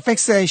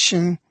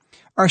asphyxiation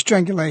or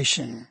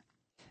strangulation.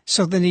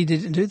 So then he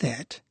didn't do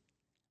that.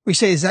 We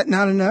say, is that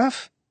not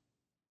enough?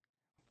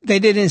 They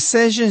did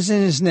incisions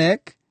in his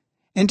neck,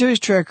 into his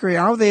trachea,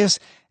 all this,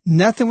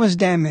 nothing was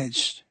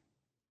damaged.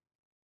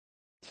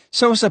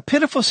 So it's a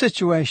pitiful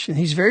situation.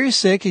 He's very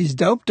sick, he's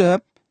doped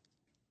up.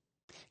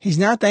 He's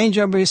not the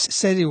angel everybody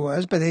said he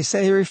was, but they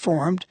say he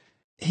reformed.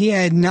 He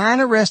had 9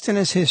 arrests in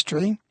his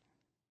history.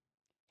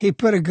 He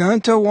put a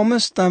gun to a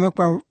woman's stomach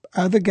while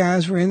other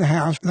guys were in the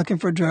house looking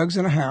for drugs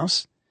in a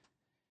house.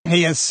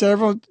 He had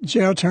several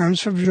jail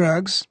terms for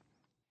drugs.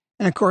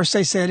 And, of course,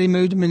 they said he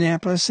moved to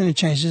Minneapolis and he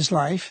changed his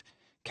life,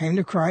 came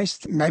to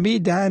Christ. Maybe he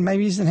died,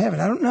 maybe he's in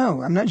heaven. I don't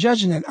know. I'm not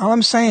judging it. All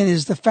I'm saying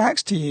is the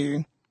facts to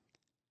you.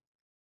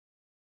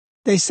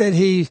 They said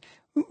he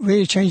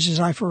really changed his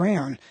life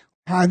around.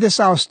 How this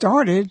all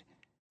started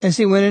is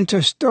he went into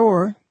a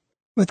store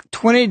with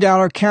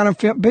 $20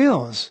 counterfeit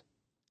bills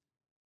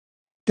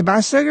to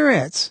buy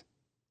cigarettes.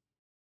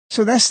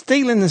 So that's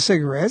stealing the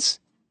cigarettes,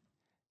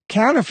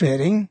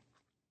 counterfeiting.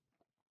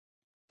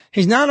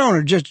 He's not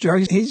on just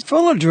drugs, he's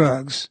full of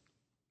drugs.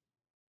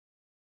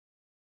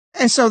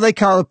 And so they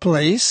call the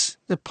police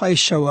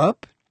show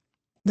up.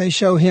 They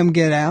show him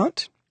get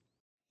out.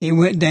 He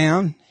went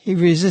down. He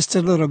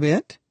resisted a little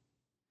bit.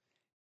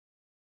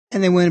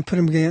 And they went and put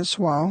him against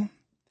the wall.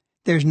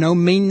 There's no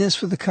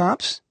meanness with the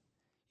cops.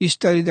 You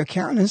study their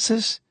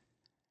countenances.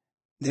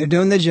 They're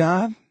doing the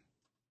job.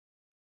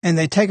 And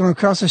they take him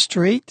across the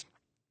street.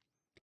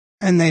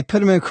 And they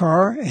put him in a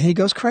car, and he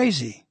goes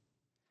crazy.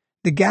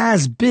 The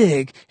guy's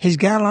big. He's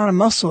got a lot of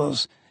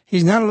muscles.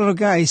 He's not a little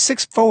guy. He's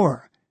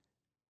 6'4".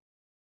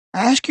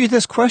 I ask you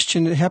this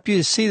question to help you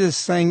to see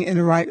this thing in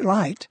the right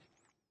light.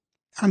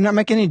 I'm not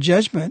making any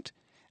judgment.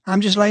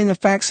 I'm just laying the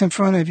facts in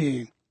front of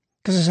you.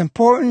 Because it's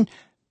important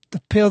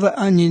to peel the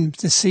onion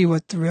to see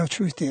what the real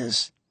truth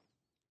is.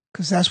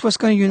 Because that's what's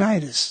going to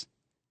unite us.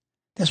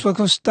 That's what's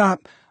going to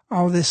stop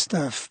all this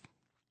stuff.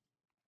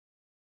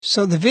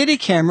 So the video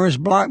camera is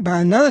blocked by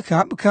another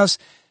cop because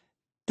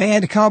they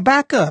had to call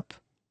backup.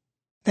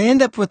 They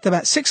end up with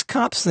about 6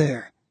 cops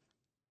there.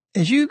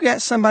 If you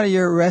got somebody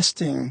you're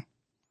arresting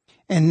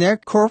and they're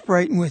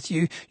cooperating with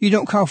you, you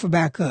don't call for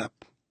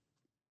backup.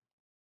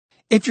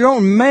 If you're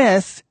on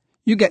meth,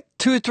 you get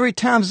 2 or 3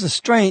 times the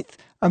strength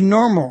of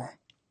normal.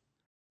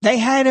 They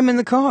had him in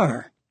the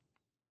car.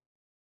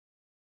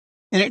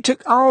 And it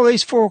took all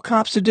these 4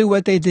 cops to do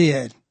what they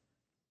did.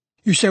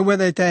 You say, well,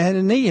 they had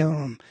a knee on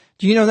them.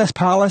 Do you know that's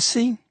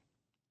policy?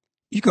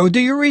 You go do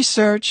your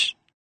research.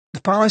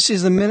 The policy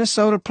is the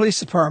Minnesota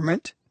Police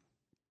Department.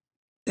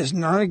 It's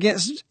not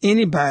against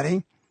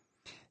anybody.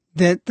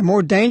 That the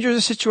more dangerous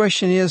the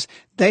situation is,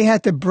 they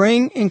have to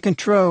bring and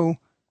control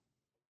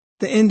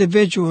the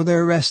individual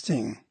they're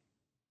arresting.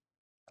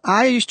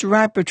 I used to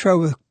ride patrol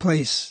with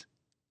police.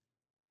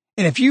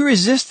 And if you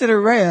resisted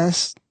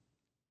arrest,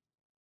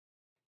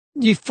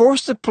 you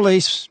forced the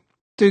police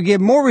to give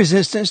more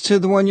resistance to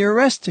the one you're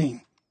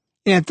arresting.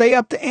 And if they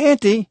up the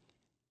ante,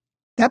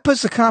 that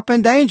puts the cop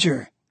in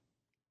danger.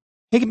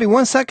 He could be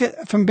 1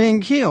 second from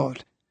being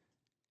killed.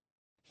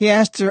 He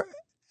has to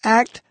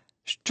act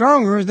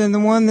stronger than the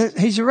one that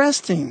he's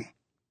arresting.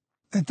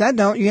 If that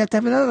don't, you have to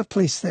have another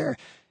police there.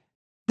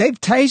 They've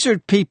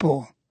tasered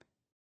people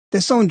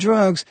that's on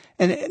drugs,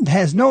 and it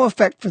has no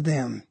effect for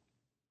them.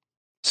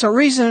 So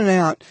reasoning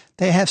out,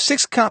 they have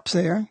 6 cops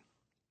there,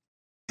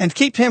 and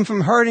keep him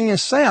from hurting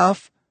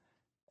himself,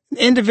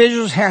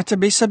 individuals have to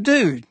be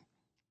subdued.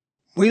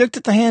 We looked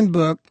at the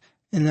handbook,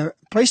 and the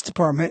police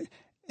department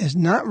is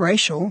not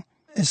racial.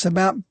 It's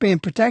about being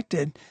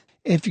protected.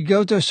 If you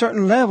go to a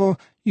certain level,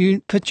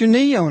 you put your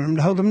knee on them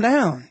to hold them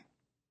down.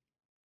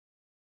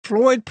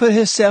 Floyd put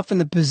himself in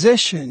the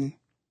position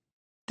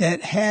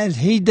that had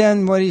he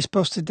done what he's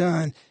supposed to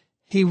done,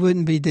 he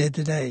wouldn't be dead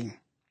today.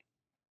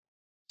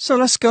 So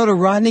let's go to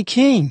Rodney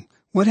King.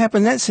 What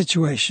happened in that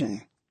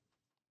situation?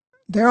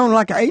 They're on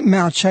like an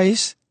 8-mile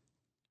chase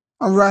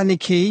on Rodney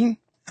King.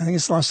 I think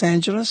it's Los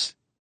Angeles.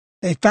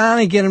 They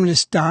finally get him to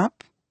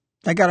stop.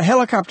 They got a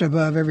helicopter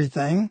above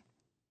everything.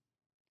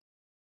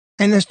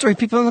 And there's 3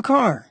 people in the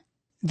car.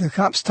 The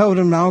cops told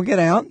them, no, get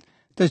out.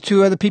 The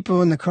 2 other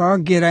people in the car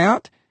get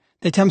out.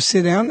 They tell them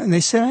sit down, and they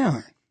sit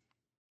down.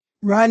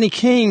 Rodney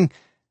King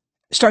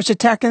starts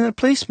attacking the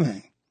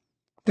policeman.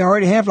 They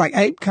already have like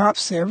 8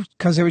 cops there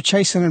because they were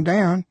chasing him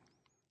down.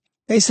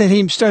 They said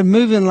he started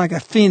moving like a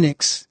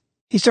phoenix.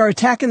 He started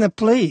attacking the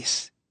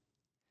police.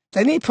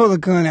 They didn't pull the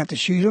gun out to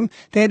shoot him.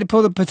 They had to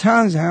pull the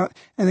batons out,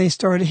 and they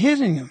started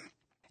hitting him.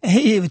 And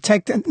he would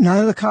take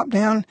another cop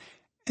down,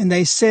 and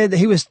they said that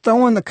he was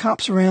throwing the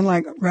cops around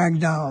like rag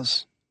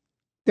dolls.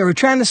 They were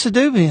trying to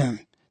subdue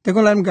him. They're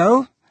going to let him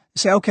go?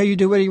 Say, okay, you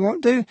do what you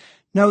want to do?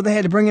 No, they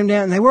had to bring him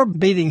down, and they were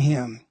beating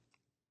him.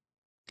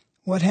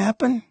 What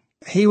happened?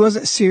 He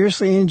wasn't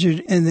seriously injured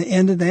in the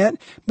end of that,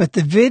 but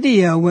the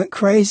video went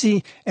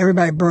crazy.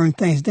 Everybody burned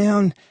things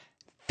down.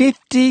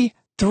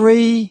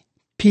 53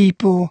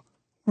 people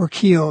were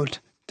killed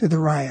through the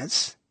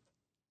riots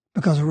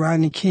because of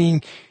Rodney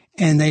King,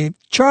 and they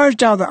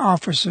charged all the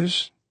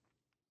officers.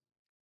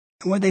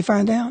 And what did they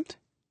find out?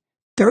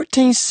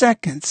 13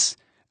 seconds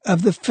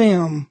of the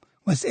film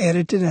was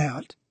edited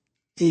out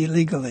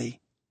illegally.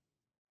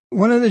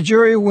 One of the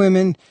jury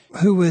women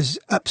who was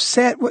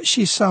upset what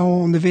she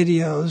saw on the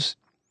videos,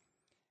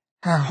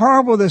 how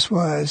horrible this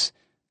was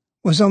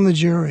on the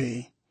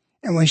jury.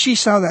 And when she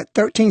saw that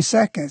 13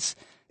 seconds,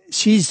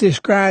 she's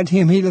described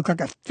him, he looked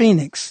like a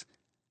phoenix,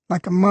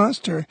 like a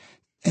monster.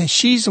 And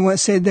she's the one that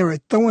said they were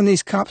throwing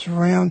these cops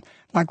around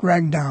like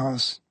rag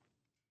dolls.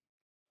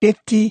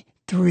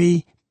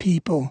 53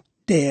 people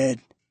dead.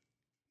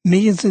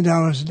 Millions of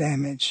dollars of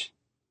damage.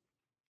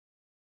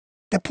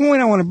 The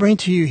point I want to bring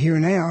to you here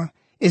now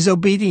is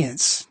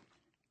obedience.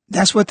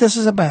 That's what this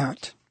is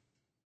about.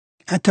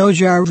 I told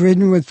you I've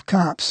ridden with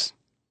cops.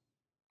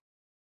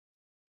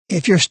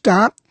 If you're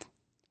stopped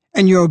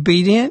and you're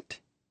obedient,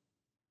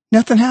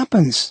 nothing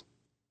happens.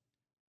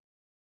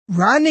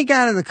 Rodney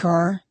got out of the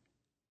car,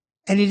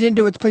 and he didn't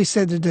do what the police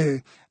said to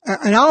do.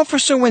 An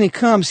officer, when he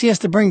comes, he has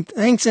to bring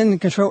things into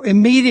control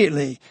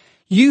immediately.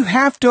 You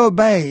have to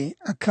obey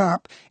a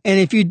cop,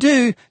 and if you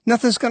do,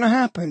 nothing's going to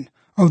happen.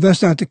 Oh,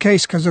 that's not the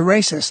case because they're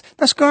racist.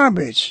 That's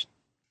garbage.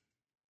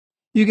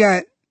 You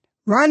got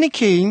Rodney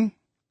King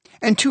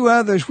and 2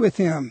 others with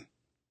him.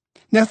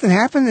 Nothing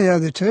happened to the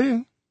other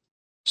two.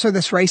 So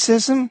this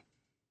racism,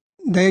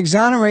 they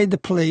exonerated the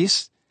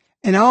police,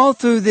 and all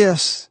through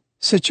this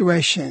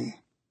situation.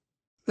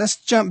 Let's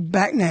jump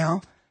back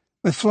now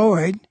with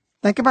Floyd.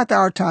 Think about the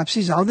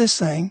autopsies, all this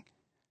thing.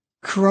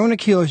 Corona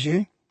kills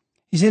you.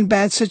 He's in a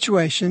bad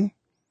situation.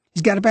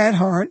 He's got a bad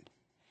heart.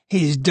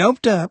 He's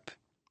doped up.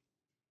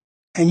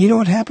 And you know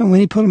what happened when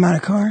he pulled him out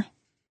of the car?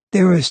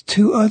 There was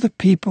 2 other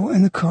people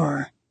in the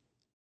car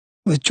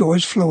with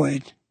George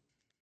Floyd.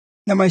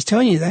 Nobody's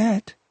telling you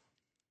that.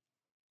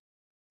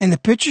 And the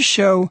pictures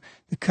show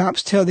the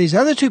cops tell these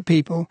other 2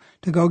 people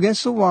to go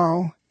against the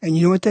wall. And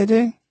you know what they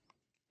do?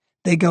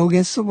 They go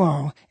against the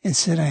wall and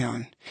sit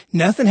down.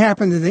 Nothing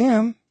happened to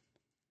them.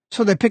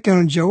 So they're picking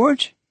on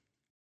George?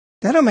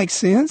 That don't make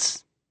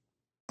sense.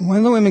 One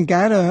of the women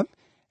got up,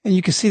 and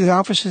you can see the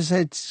officer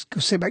said, go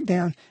sit back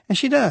down. And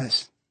she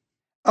does.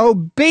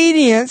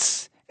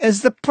 Obedience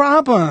is the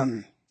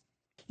problem.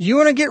 You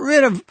want to get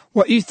rid of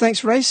what you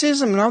think's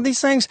racism and all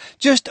these things?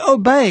 Just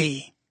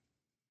obey.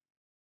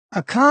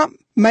 A cop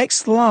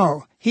makes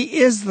law. He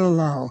is the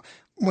law.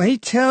 When he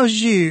tells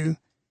you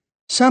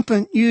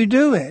something, you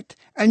do it,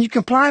 and you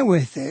comply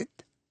with it.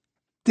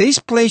 These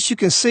police you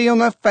can see on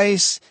their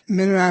face in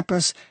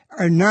Minneapolis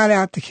are not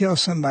out to kill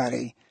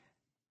somebody.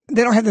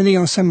 They don't have the knee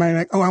on somebody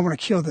like, oh, I want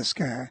to kill this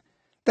guy.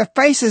 Their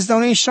faces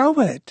don't even show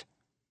it.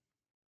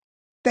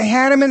 They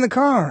had him in the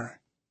car.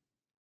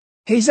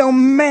 He's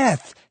on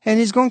meth, and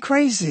he's going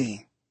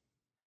crazy.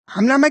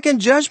 I'm not making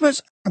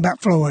judgments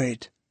about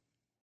Floyd.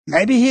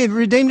 Maybe he had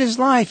redeemed his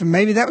life, and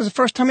maybe that was the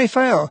first time he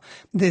fell.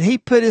 Did he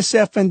put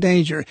himself in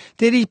danger?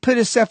 Did he put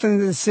himself in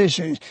the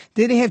decisions?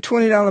 Did he have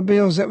 $20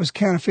 bills that was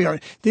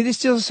counterfeit? Did he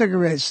steal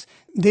cigarettes?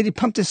 Did he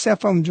pump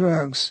himself on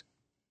drugs?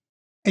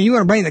 And you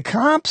want to blame the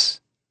cops?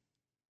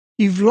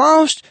 You've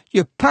lost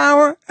your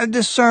power of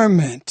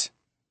discernment.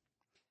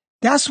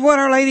 That's what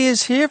Our Lady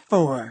is here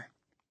for.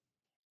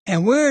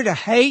 And we're to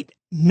hate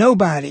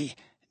nobody,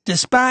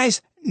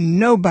 despise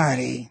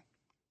nobody,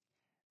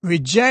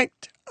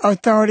 reject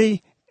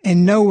authority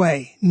in no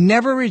way.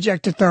 Never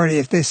reject authority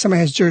if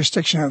somebody has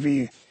jurisdiction over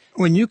you.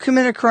 When you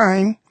commit a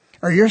crime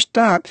or you're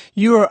stopped,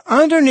 you are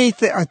underneath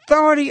the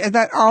authority of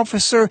that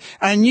officer,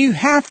 and you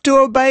have to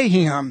obey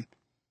him.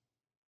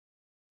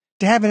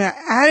 To have an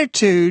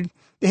attitude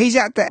that he's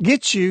out to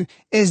get you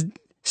is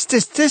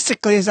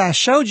statistically, as I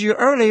showed you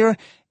earlier,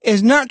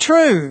 is not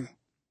true.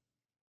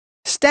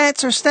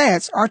 Stats are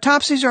stats.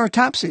 Autopsies are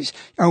autopsies.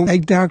 Oh, they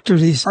doctor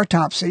these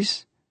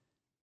autopsies,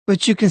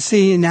 but you can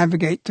see and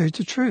navigate through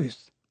the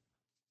truth.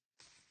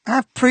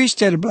 I've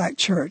preached at a black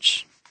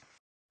church.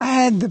 I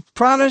had the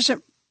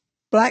Protestant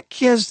black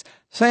kids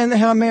saying the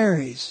Hail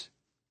Marys.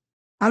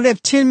 I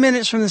lived 10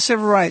 minutes from the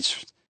civil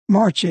rights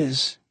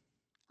marches.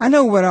 I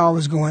know what all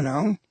was going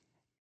on.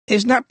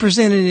 It's not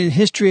presented in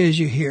history as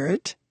you hear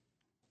it.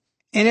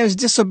 And it was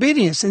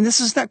disobedience. And this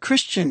is not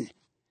Christian.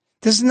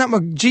 This is not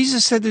what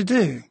Jesus said to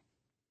do.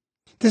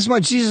 This is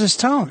what Jesus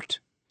taught.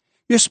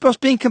 You're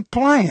supposed to be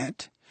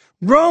compliant.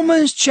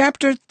 Romans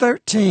chapter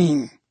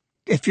 13.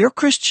 If you're a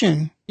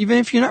Christian, even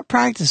if you're not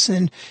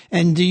practicing,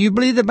 and do you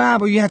believe the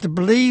Bible, you have to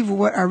believe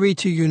what I read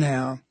to you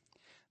now.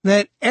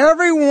 Let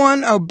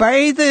everyone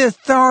obey the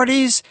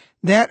authorities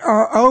that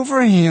are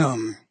over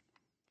him.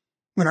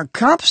 When a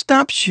cop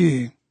stops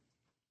you,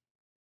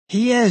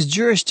 he has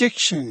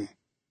jurisdiction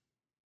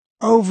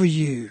over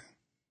you.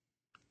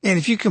 And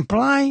if you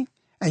comply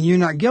and you're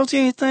not guilty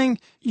of anything,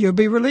 you'll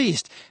be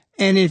released.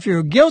 And if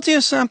you're guilty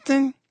of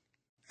something,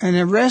 an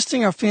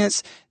arresting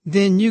offense,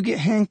 then you get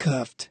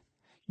handcuffed.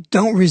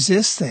 Don't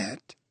resist that,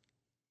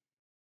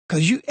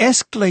 because you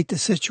escalate the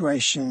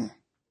situation.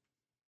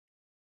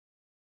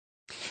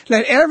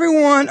 Let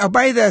everyone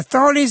obey the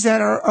authorities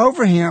that are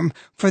over him,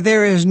 for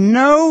there is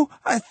no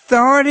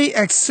authority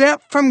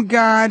except from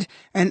God,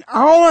 and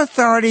all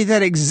authority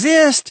that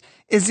exists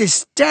is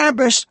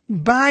established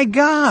by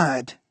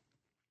God.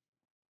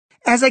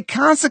 As a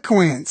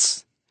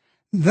consequence,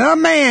 the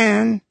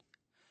man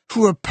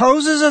who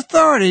opposes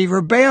authority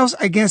rebels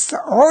against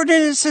the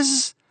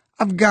ordinances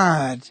of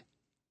God.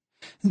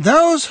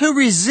 Those who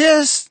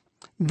resist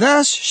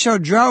thus shall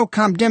draw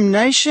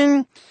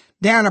condemnation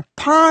down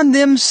upon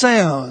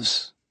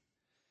themselves.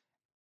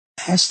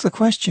 Ask the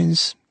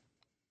questions.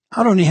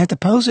 I don't even have to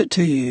pose it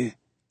to you.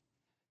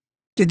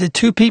 Did the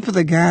 2 people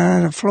that got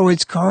out of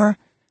Floyd's car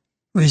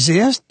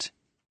resist?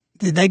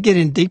 Did they get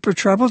in deeper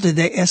trouble? Did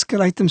they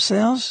escalate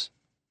themselves?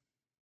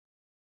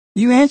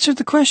 You answered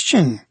the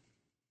question.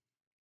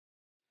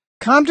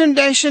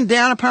 Condemnation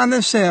down upon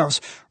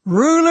themselves.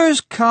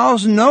 Rulers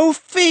cause no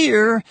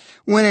fear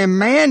when a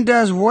man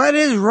does what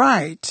is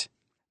right,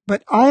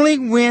 but only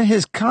when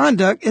his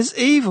conduct is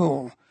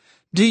evil.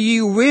 Do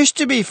you wish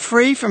to be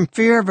free from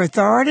fear of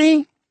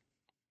authority?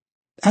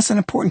 That's an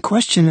important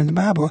question in the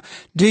Bible.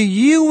 Do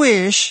you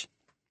wish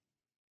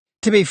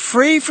to be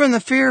free from the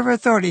fear of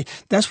authority?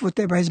 That's what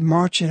everybody's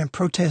marching and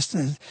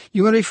protesting.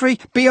 You want to be free?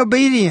 Be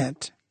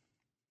obedient.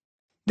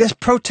 This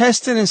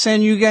protesting and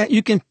saying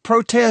you can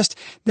protest,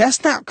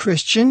 that's not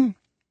Christian.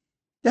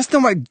 That's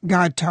not what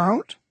God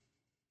taught.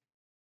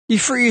 You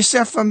free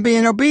yourself from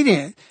being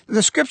obedient.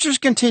 The scriptures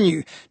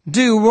continue.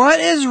 Do what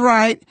is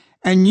right,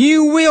 and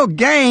you will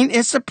gain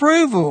its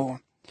approval.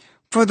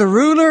 For the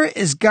ruler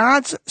is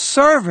God's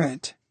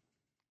servant.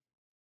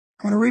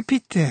 I want to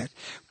repeat that.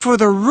 For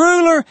the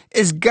ruler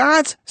is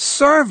God's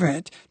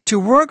servant to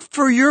work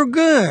for your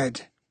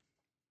good.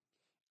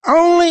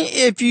 Only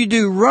if you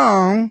do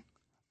wrong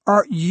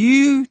are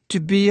you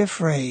to be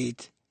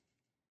afraid.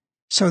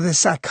 So the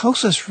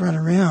psychosis run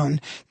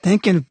around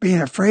thinking of being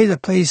afraid of the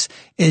place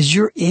is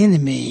your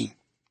enemy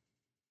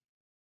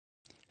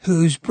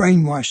who's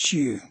brainwashed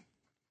you.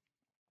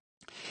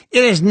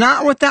 It is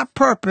not without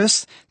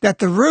purpose that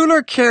the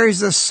ruler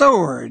carries a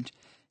sword.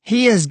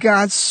 He is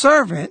God's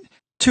servant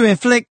to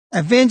inflict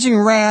avenging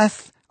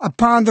wrath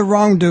upon the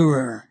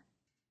wrongdoer.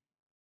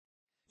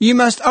 You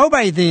must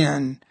obey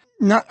then,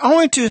 not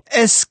only to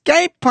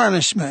escape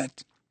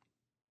punishment.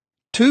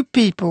 2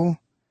 people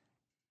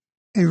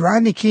in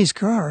Rodney King's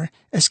car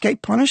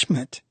escaped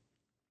punishment.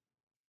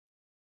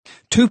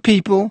 2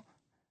 people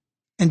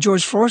in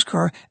George Floyd's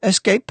car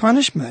escaped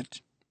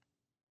punishment.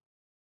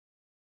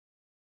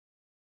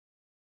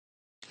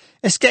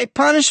 Escape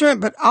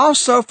punishment, but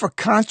also for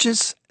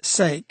conscience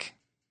sake.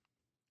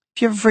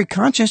 If you have a free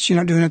conscience, you're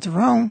not doing anything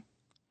wrong.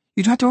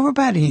 You don't have to worry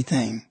about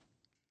anything.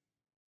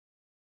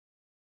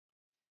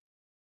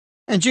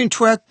 On June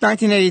 12,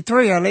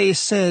 1983, Our Lady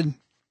said,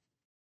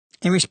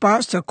 in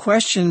response to a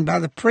question by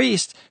the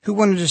priest who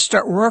wanted to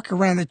start work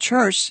around the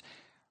church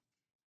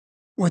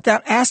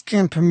without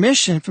asking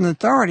permission from the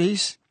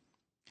authorities,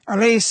 Our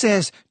Lady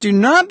says, do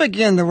not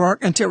begin the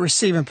work until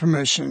receiving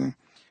permission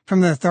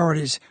from the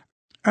authorities.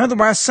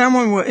 Otherwise,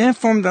 someone will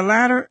inform the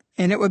latter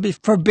and it would be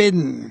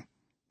forbidden.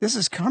 This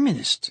is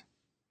communist.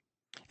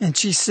 And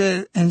she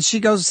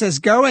says,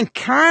 go and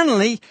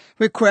kindly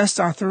request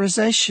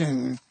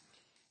authorization.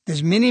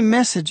 There's many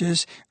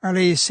messages, Our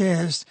Lady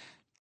says,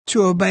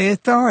 to obey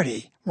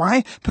authority.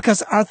 Why?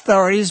 Because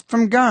authority is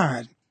from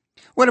God.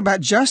 What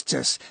about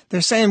justice?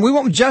 They're saying, we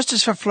want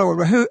justice for Floyd.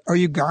 Well, who are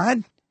you,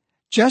 God?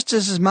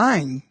 Justice is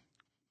mine,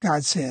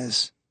 God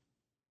says.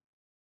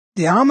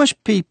 The Amish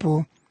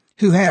people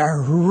who had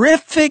a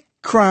horrific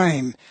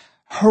crime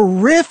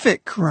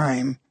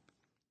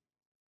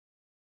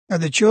of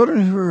the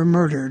children who were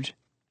murdered,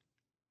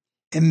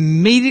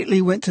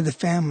 immediately went to the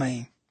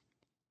family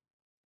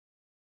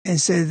and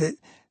said that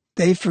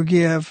they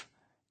forgive,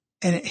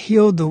 and it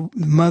healed the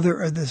mother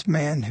of this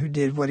man who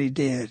did what he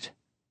did.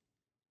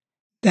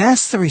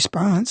 That's the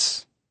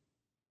response.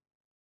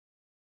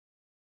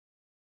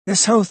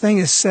 This whole thing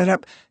is set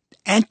up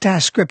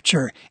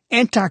anti-scripture,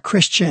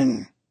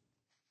 anti-Christian.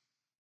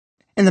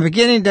 In the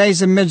beginning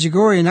days of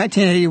Medjugorje in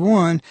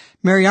 1981,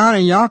 Mariana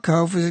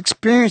Yakov was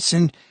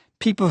experiencing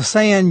people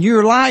saying,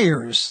 you're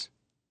liars.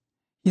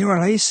 You know what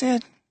Our Lady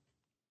said?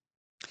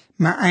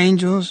 My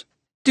angels,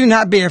 do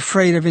not be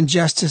afraid of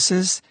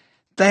injustices.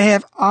 They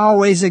have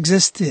always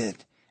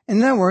existed.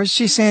 In other words,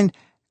 she's saying,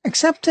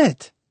 accept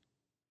it.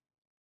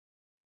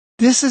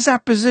 This is our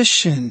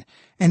position,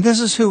 and this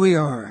is who we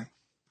are.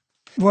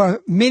 Well,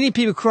 many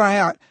people cry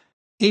out,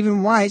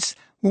 even whites,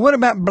 well, what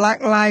about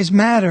Black Lives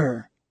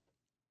Matter?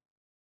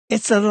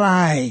 It's a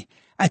lie,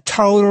 a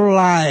total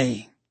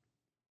lie.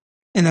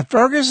 In the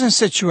Ferguson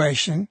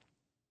situation,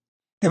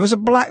 there was a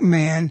black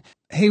man.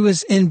 He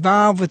was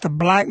involved with the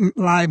Black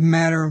Lives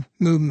Matter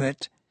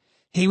movement.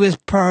 He was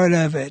part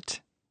of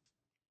it.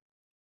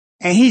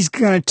 And he's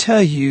going to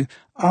tell you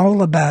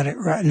all about it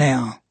right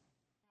now.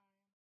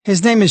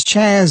 His name is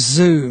Chaz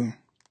Zhu.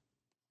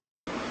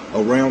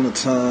 Around the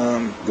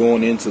time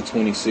going into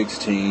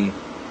 2016,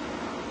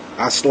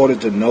 I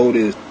started to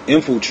notice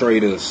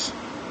infiltrators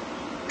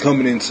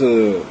coming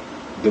into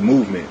the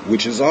movement,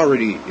 which is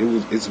already,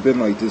 it's been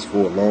like this for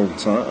a long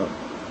time.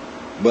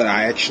 But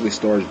I actually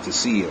started to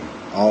see them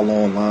all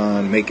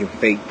online, making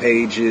fake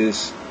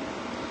pages.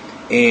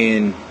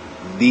 And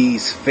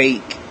these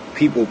fake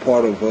people,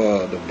 part of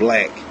the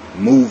black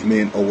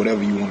movement or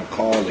whatever you want to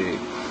call it,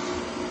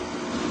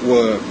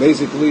 were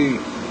basically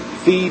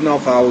feeding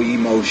off our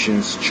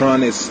emotions,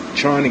 trying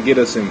to get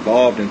us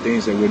involved in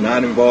things that we're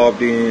not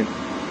involved in,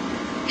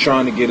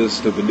 trying to get us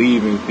to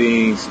believe in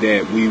things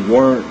that we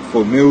weren't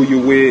familiar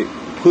with,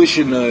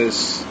 pushing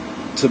us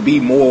to be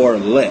more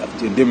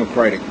left and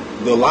democratic.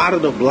 A lot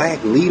of the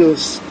black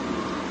leaders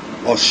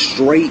are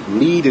straight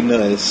leading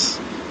us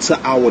to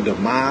our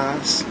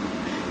demise.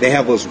 They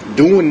have us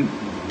doing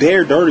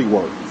their dirty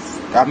work.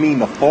 I mean,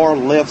 the far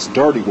left's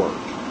dirty work.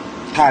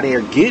 How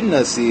they're getting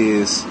us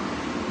is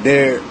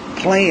they're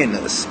playing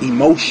us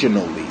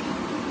emotionally.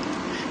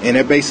 And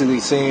they're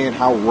basically saying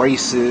how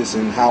racist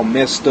and how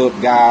messed up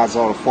guys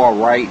are the far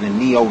right and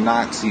the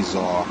neo-Nazis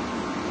are,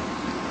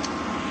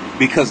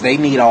 because they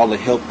need all the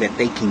help that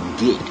they can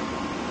get.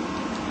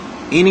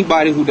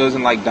 Anybody who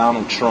doesn't like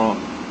Donald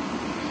Trump,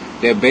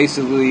 they're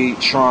basically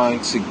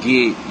trying to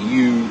get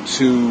you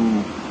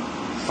to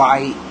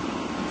fight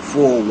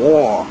for a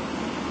war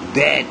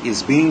that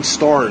is being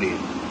started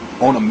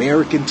on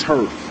American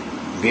turf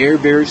very,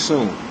 very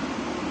soon.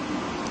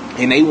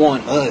 And they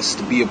want us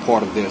to be a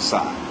part of their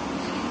side.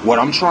 What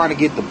I'm trying to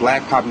get the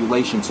black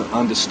population to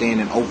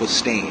understand and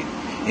overstand,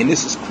 and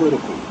this is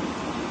critical,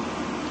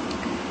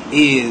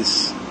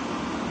 is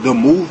the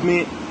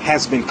movement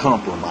has been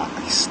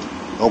compromised.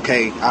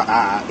 Okay,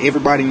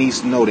 everybody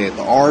needs to know that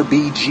the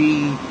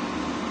RBG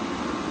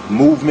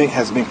movement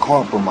has been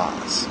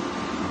compromised.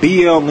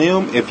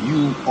 BLM, if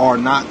you are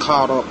not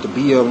caught up to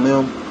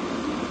BLM,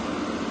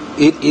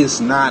 it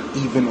is not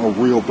even a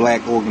real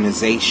black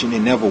organization. It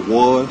never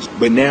was.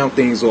 But now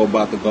things are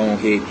about to go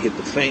ahead and hit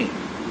the fan.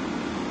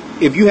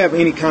 If you have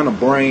any kind of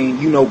brain,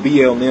 you know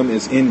BLM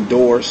is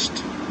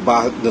endorsed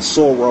by the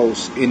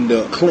Soros in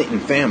the Clinton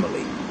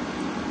family.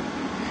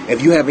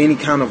 If you have any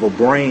kind of a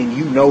brain,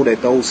 you know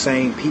that those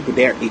same people,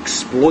 they're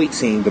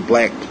exploiting the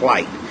black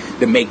plight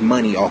to make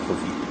money off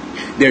of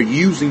you. They're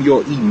using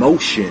your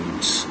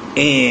emotions,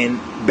 and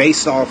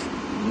based off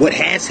what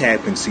has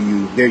happened to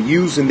you, they're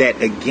using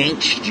that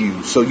against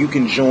you so you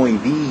can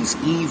join these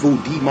evil,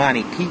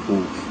 demonic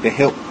people to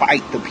help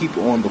fight the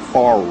people on the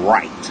far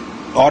right.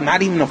 Or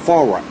not even the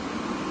far right.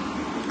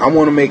 I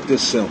want to make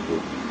this simple.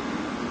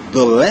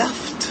 The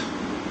left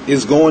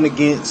is going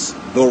against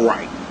the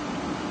right.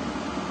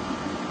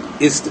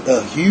 It's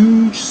a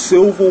huge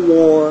civil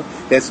war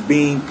that's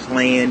being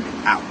planned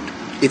out.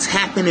 It's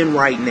happening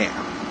right now.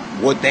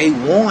 What they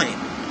want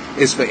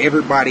is for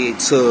everybody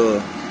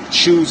to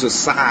choose a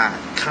side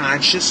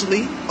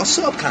consciously or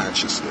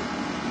subconsciously.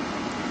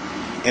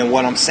 And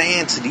what I'm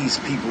saying to these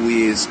people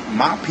is,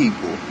 my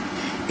people,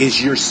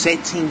 is you're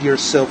setting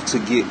yourself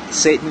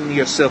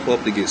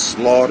up to get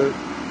slaughtered.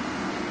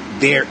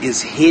 There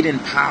is hidden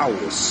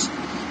powers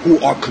who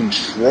are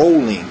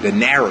controlling the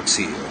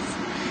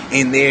narrative,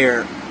 and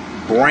they're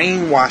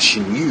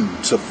brainwashing you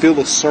to feel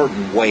a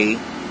certain way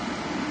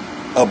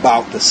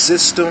about the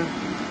system,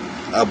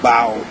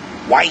 about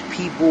white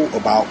people,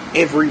 about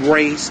every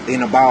race,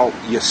 and about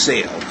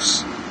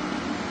yourselves.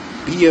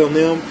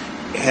 BLM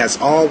has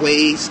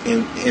always,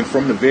 and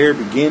from the very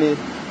beginning,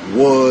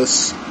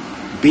 was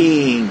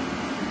being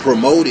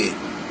promoted,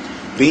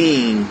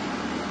 being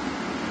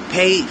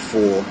paid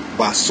for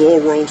by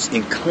Soros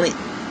and Clinton.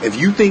 If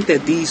you think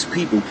that these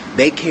people,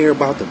 they care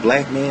about the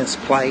black man's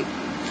plight,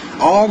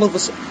 all of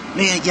us,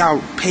 man,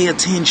 y'all pay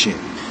attention.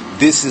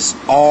 This is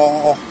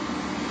all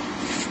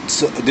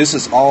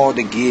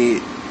to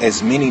get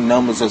as many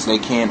numbers as they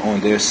can on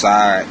their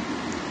side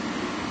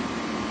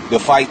to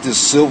fight this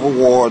civil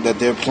war that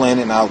they're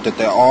planning out, that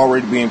they're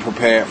already being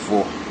prepared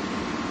for.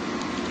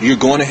 You're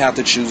going to have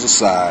to choose a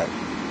side.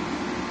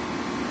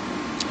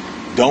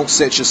 Don't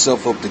set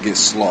yourself up to get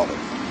slaughtered.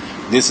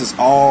 This is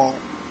all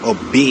a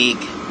big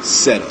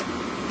setup.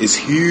 It's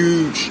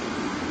huge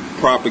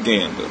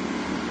propaganda.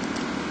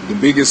 The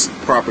biggest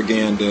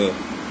propaganda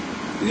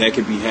that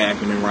could be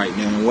happening right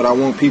now. And what I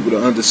want people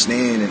to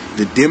understand is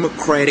the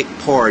Democratic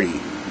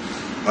Party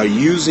are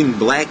using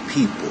black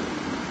people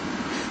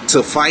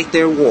to fight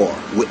their war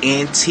with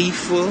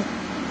Antifa.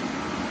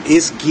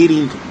 It's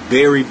getting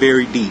very,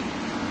 very deep.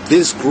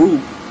 This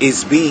group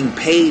is being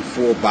paid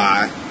for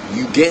by,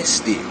 you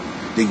guessed it,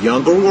 the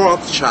younger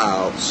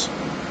Rothschilds,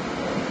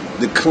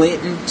 the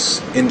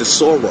Clintons, and the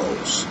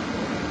Soros.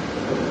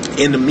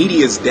 And the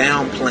media is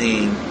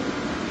downplaying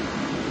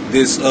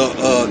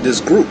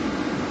this group.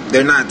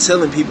 They're not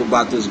telling people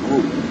about this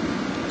group.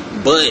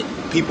 But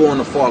people on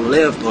the far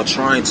left are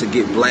trying to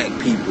get black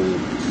people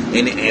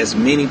and as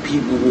many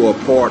people who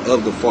are part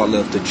of the far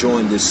left to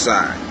join this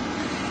side.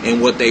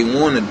 And what they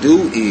want to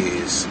do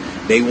is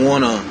they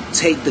want to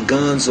take the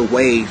guns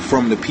away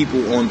from the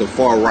people on the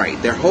far right.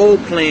 Their whole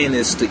plan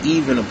is to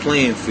even a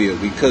playing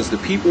field, because the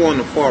people on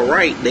the far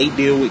right, they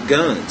deal with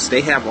guns.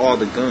 They have all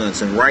the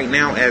guns. And right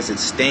now, as it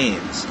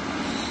stands,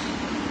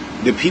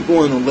 the people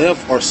on the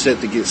left are set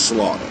to get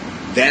slaughtered.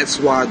 That's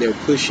why they're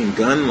pushing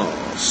gun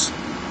laws.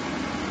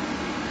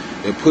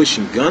 They're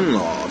pushing gun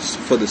laws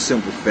for the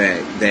simple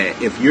fact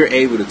that if you're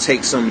able to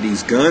take some of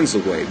these guns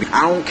away,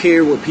 I don't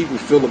care what people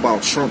feel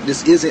about Trump.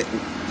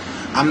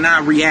 I'm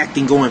not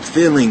reacting on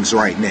feelings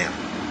right now.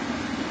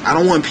 I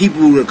don't want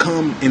people to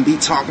come and be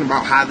talking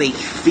about how they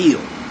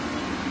feel.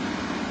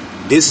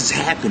 This is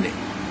happening.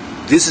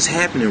 This is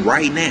happening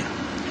right now.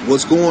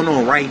 What's going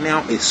on right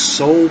now is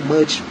so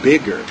much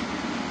bigger.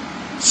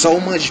 So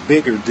much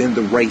bigger than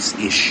the race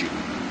issue.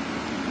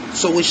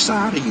 So which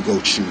side are you going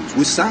to choose?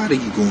 Which side are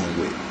you going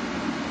with?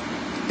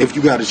 If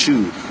you got to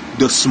choose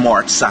the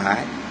smart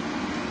side,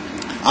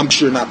 I'm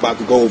sure not about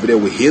to go over there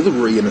with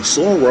Hillary and the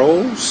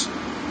Soros.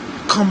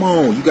 Come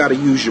on, you got to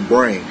use your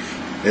brain.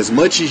 As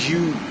much as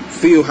you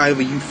feel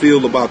however you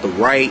feel about the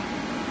right,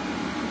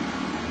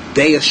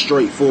 they are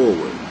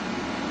straightforward.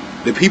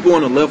 The people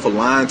on the left are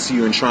lying to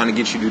you and trying to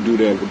get you to do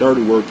their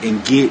dirty work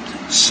and get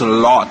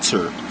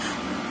slaughtered.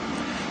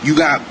 You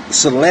got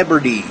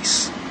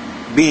celebrities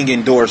being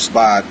endorsed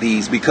by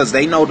these because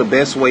they know the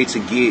best way to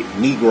get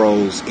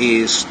Negroes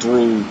is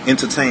through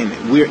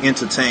entertainment. We're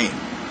entertained.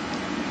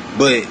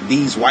 But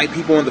these white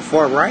people on the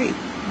far right,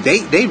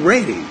 they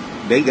ready.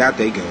 They got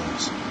their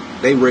guns.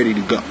 They ready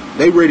to go.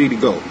 They ready to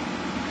go.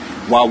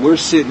 While we're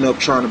sitting up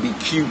trying to be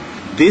cute,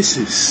 this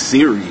is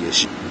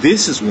serious.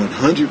 This is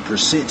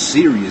 100%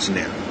 serious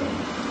now.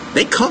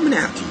 They coming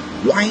after you.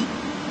 White,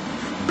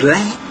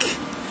 black,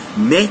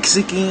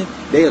 Mexican,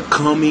 they are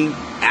coming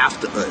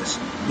after us.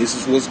 This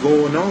is what's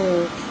going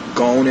on.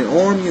 Go on and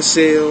arm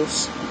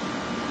yourselves.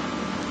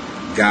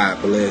 God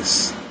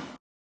bless.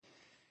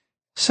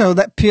 So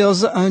that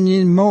peels the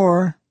onion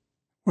more,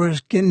 where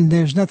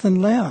there's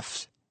nothing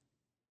left.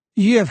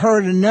 You have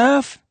heard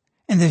enough,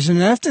 and there's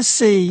enough to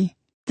see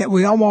that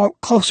we all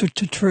walk closer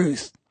to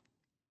truth.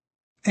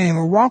 And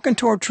we're walking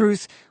toward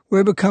truth,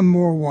 we become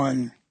more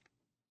one.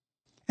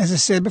 As I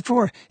said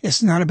before,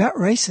 it's not about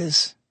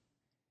races.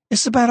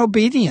 It's about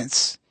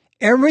obedience.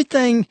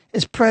 Everything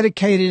is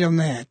predicated on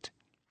that.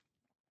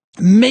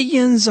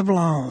 Millions of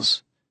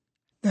laws.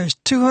 There's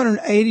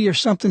 280 or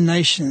something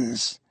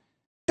nations.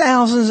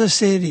 Thousands of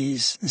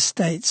cities and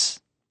states.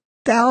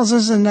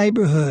 Thousands of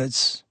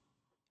neighborhoods.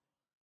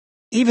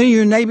 Even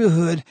your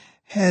neighborhood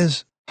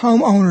has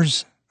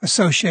homeowners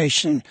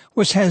association,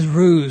 which has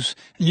rules,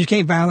 and you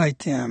can't violate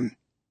them.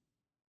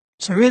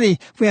 So really,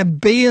 we have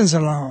billions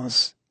of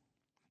laws.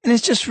 And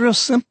it's just real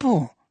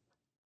simple.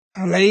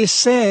 Our Lady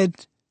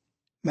said,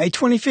 May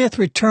 25th,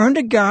 return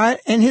to God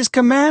and His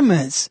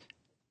commandments.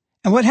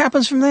 And what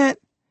happens from that?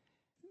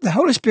 The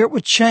Holy Spirit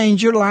will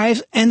change your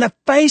lives and the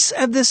face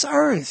of this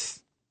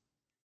earth.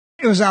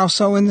 It was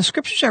also in the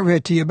scriptures I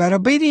read to you about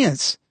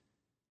obedience.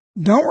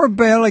 Don't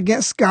rebel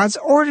against God's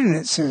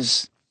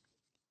ordinances.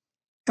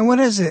 And what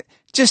is it?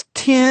 Just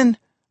 10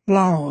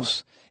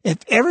 laws. If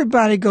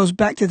everybody goes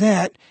back to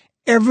that,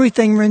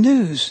 everything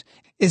renews.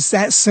 It's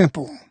that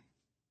simple.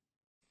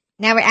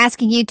 Now we're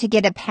asking you to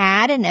get a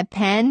pad and a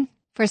pen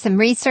for some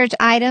research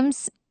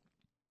items.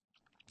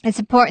 It's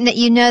important that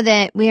you know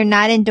that we are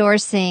not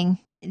endorsing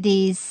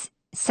these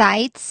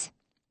sites,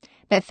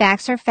 but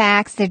facts are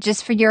facts. They're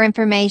just for your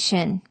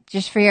information,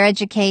 just for your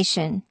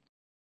education.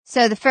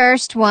 So the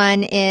first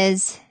one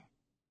is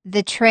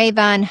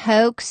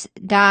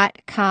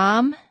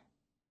theTrayvonhoax.com.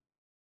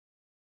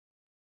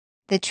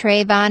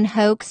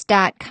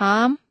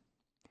 theTrayvonhoax.com.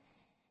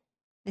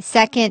 The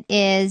second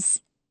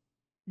is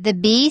The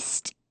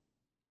Beast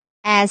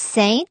as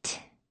Saint,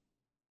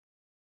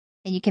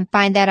 and you can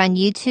find that on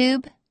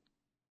YouTube.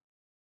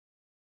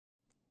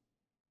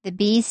 The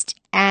Beast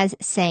as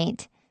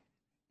Saint.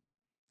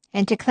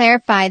 And to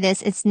clarify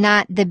this, it's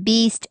not the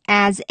beast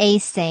as a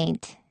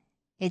saint.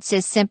 It's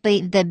just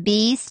simply the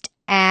beast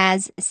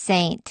as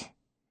saint.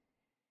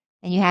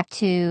 And you have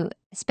to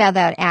spell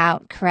that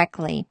out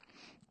correctly.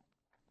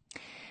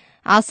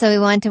 Also, we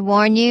want to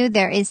warn you,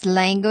 there is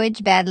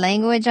bad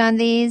language on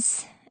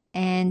these.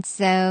 And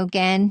so,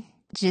 again,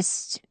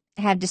 just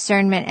have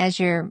discernment as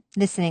you're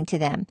listening to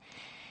them.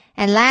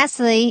 And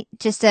lastly,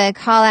 just a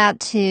call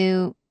out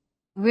to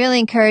really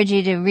encourage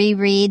you to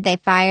reread They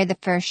Fired the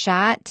First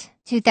Shot,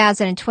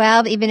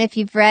 2012, even if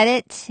you've read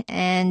it,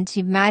 and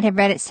you might have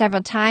read it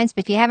several times,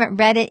 but if you haven't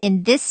read it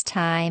in this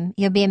time,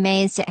 you'll be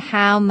amazed at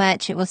how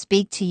much it will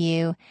speak to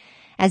you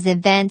as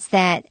events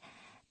that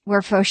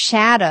were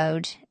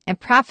foreshadowed and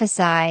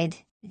prophesied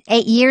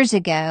 8 years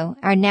ago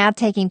are now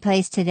taking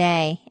place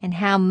today, and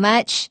how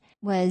much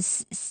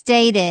was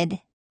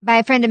stated by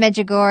a friend of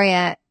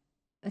Medjugorje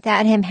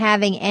without him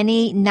having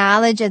any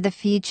knowledge of the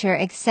future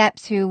except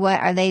through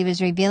what Our Lady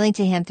was revealing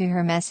to him through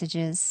her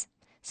messages.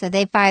 So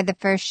They Fired the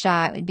First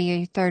Shot would be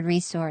your third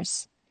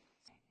resource.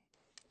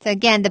 So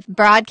again, the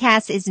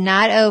broadcast is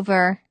not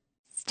over.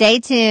 Stay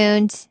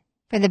tuned,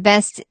 for the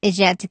best is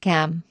yet to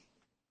come.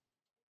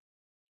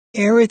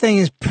 Everything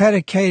is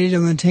predicated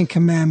on the 10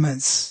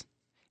 Commandments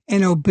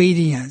and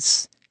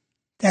obedience.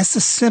 That's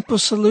the simple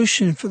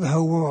solution for the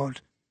whole world.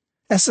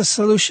 That's the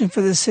solution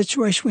for the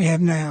situation we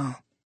have now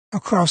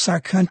across our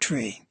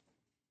country.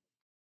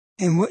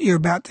 And what you're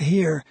about to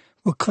hear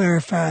will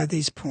clarify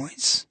these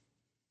points.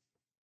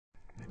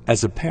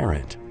 As a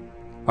parent,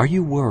 are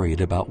you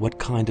worried about what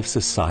kind of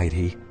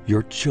society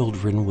your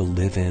children will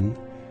live in?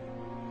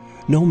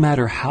 No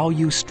matter how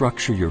you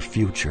structure your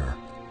future,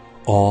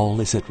 all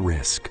is at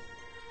risk.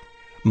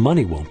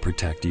 Money won't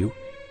protect you.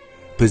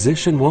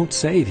 Position won't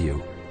save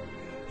you.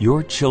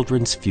 Your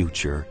children's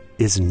future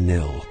is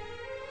nil.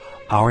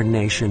 Our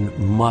nation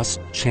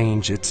must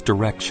change its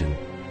direction.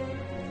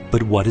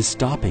 But what is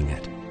stopping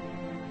it?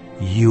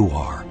 You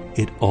are.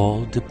 It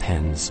all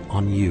depends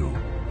on you.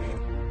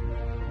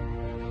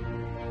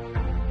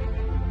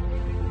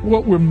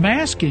 What we're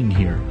masking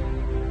here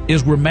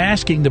is we're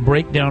masking the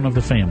breakdown of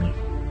the family.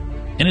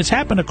 And it's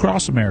happened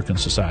across American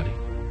society.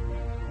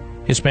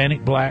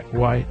 Hispanic, black,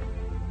 white,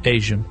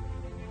 Asian.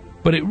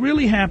 But it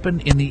really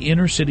happened in the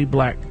inner city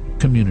black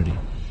community.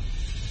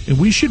 And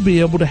we should be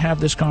able to have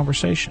this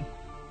conversation.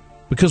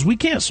 Because we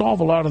can't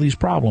solve a lot of these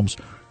problems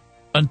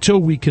until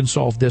we can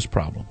solve this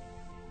problem.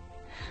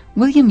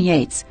 William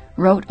Yates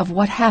wrote of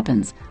what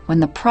happens when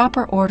the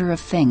proper order of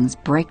things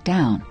break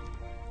down.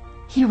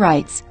 He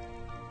writes,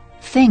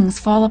 "Things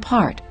fall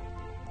apart.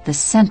 The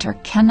center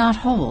cannot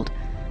hold.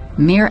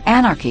 Mere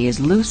anarchy is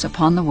loose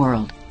upon the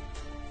world."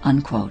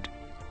 Unquote.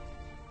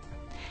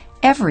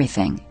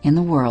 Everything in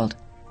the world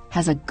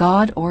has a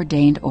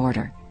God-ordained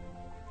order.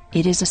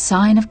 It is a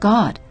sign of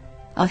God,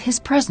 of His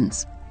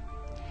presence.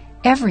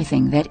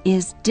 Everything that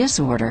is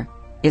disorder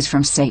is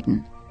from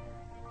Satan.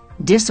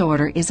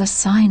 Disorder is a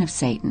sign of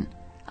Satan,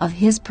 of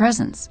his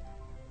presence.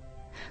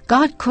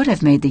 God could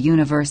have made the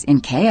universe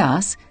in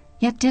chaos,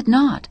 yet did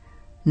not,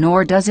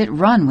 nor does it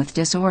run with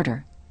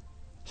disorder.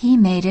 He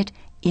made it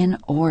in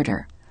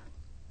order.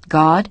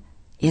 God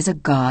is a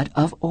God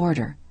of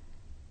order.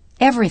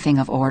 Everything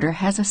of order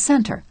has a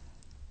center,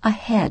 a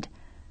head.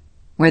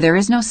 Where there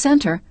is no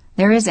center,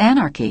 there is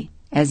anarchy,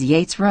 as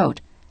Yeats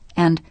wrote,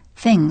 and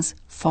things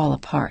fall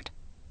apart.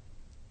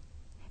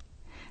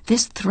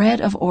 This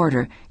thread of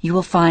order you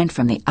will find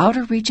from the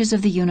outer reaches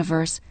of the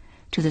universe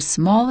to the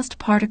smallest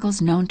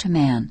particles known to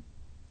man.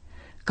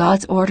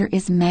 God's order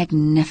is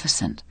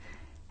magnificent,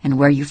 and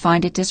where you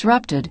find it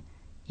disrupted,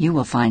 you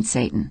will find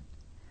Satan.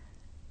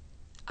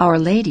 Our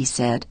Lady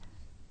said,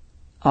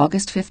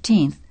 August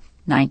 15th,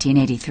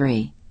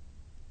 1983,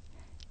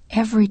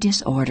 "Every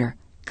disorder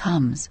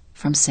comes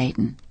from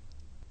Satan."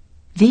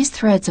 These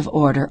threads of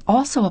order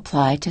also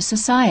apply to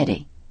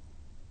society.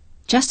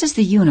 Just as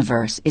the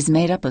universe is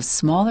made up of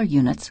smaller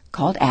units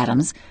called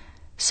atoms,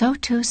 so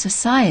too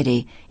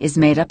society is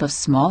made up of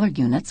smaller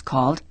units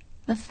called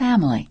the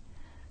family.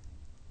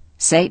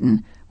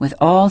 Satan, with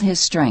all his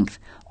strength,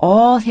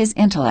 all his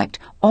intellect,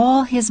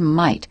 all his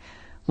might,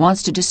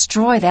 wants to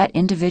destroy that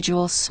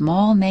individual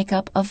small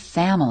makeup of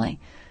family,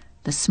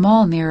 the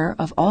small mirror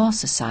of all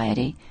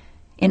society,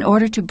 in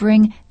order to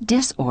bring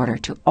disorder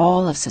to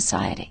all of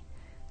society.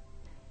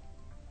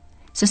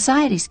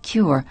 Society's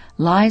cure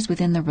lies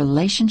within the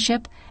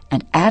relationship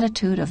and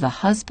attitude of the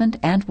husband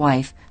and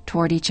wife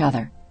toward each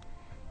other.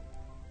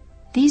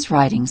 These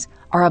writings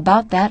are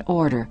about that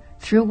order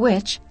through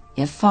which,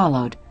 if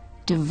followed,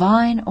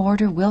 divine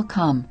order will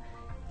come,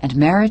 and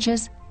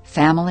marriages,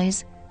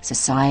 families,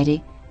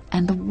 society,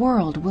 and the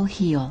world will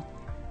heal.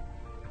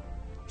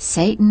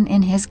 Satan,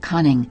 in his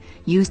cunning,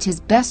 used his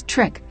best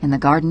trick in the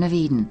Garden of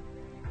Eden.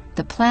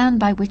 The plan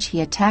by which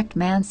he attacked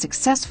man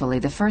successfully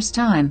the first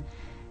time,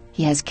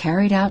 he has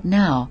carried out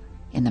now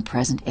in the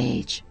present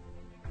age.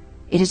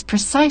 It is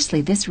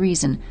precisely this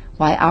reason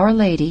why Our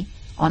Lady,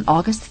 on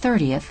August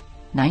 30th,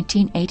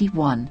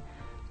 1981,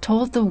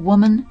 told the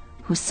woman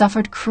who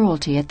suffered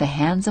cruelty at the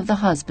hands of the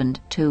husband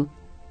to,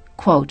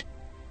 quote,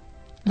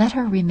 "Let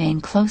her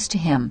remain close to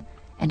him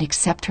and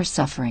accept her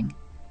suffering.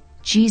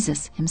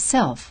 Jesus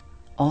himself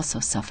also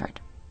suffered."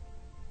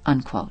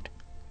 Unquote.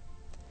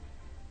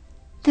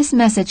 This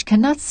message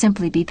cannot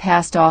simply be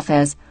passed off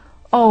as,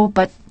 "Oh,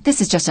 but this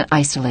is just an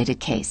isolated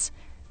case,"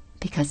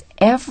 because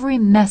every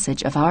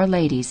message of Our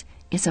Lady's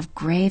is of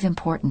grave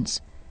importance,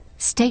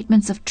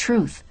 statements of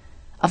truth,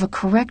 of a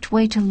correct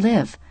way to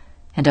live,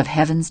 and of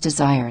heaven's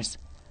desires.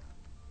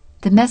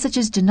 The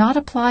messages do not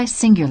apply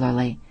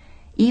singularly,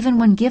 even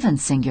when given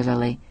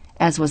singularly,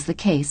 as was the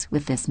case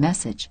with this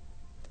message.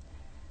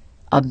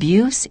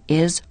 Abuse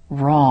is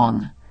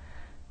wrong.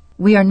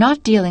 We are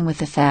not dealing with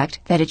the fact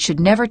that it should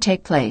never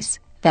take place.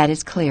 That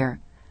is clear.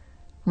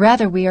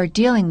 Rather, we are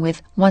dealing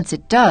with, once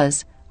it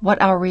does,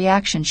 what our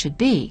reaction should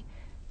be,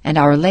 and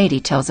Our Lady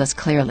tells us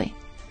clearly.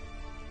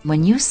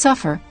 When you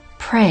suffer,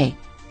 pray,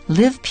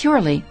 live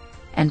purely,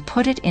 and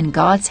put it in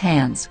God's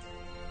hands.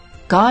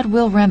 God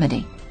will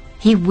remedy.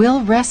 He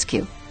will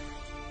rescue.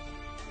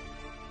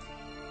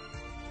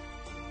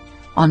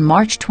 On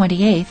March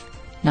 28th,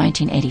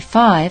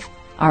 1985,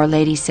 Our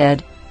Lady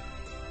said,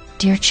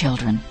 "Dear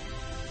children,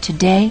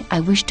 today I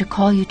wish to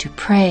call you to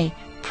pray,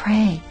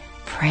 pray,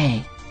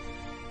 pray.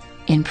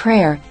 In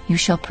prayer you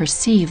shall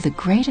perceive the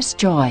greatest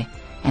joy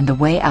and the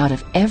way out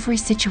of every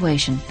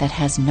situation that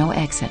has no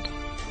exit."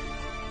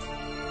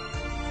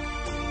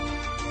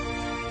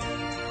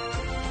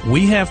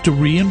 We have to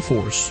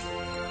reinforce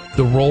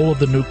the role of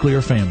the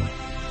nuclear family.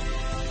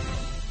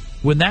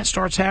 When that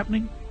starts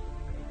happening,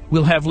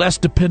 we'll have less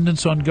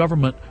dependence on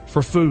government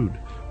for food.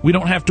 We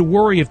don't have to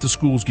worry if the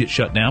schools get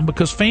shut down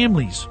because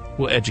families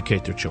will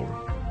educate their children.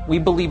 We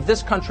believe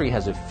this country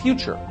has a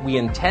future. We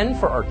intend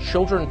for our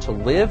children to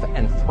live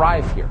and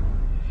thrive here.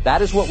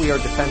 That is what we are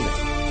defending.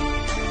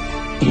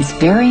 It is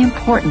very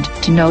important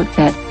to note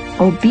that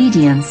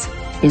obedience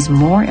is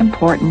more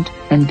important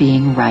than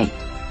being right.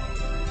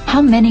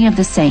 How many of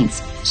the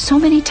saints, so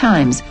many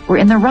times, were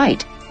in the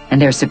right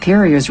and their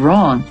superiors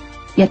wrong,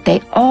 yet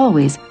they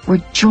always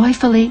were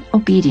joyfully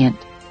obedient.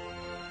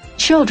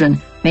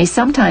 Children may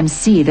sometimes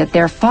see that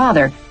their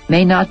father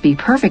may not be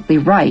perfectly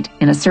right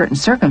in a certain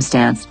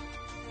circumstance,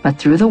 but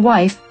through the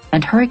wife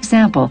and her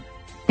example,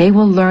 they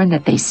will learn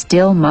that they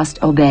still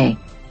must obey.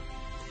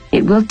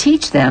 It will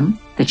teach them,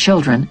 the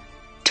children,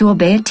 to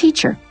obey a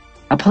teacher,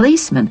 a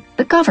policeman,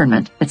 the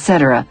government,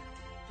 etc.,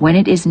 when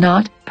it is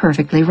not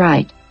perfectly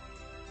right.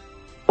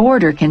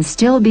 Order can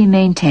still be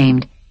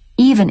maintained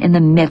even in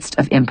the midst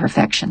of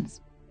imperfections.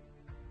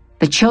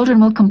 The children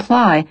will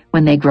comply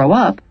when they grow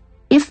up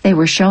if they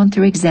were shown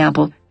through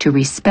example to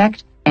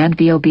respect and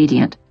be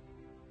obedient.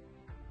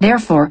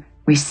 Therefore,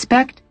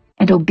 respect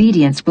and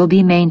obedience will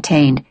be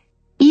maintained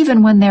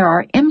even when there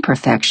are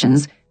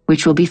imperfections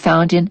which will be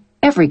found in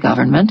every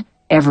government,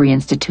 every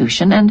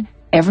institution, and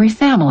every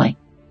family.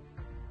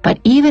 But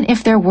even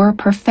if there were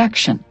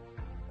perfection,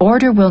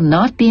 order will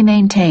not be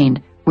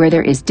maintained where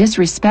there is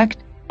disrespect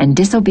and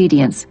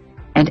disobedience,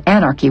 and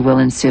anarchy will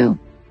ensue.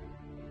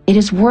 It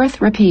is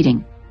worth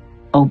repeating.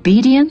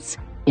 Obedience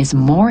is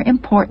more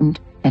important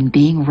than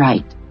being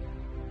right.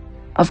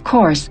 Of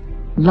course,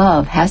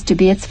 love has to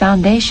be its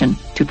foundation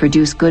to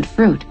produce good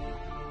fruit.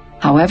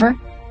 However,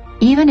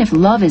 even if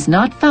love is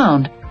not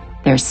found,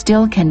 there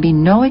still can be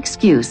no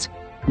excuse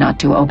not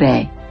to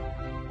obey.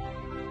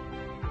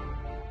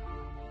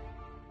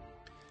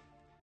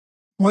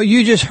 What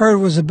you just heard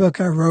was a book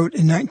I wrote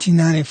in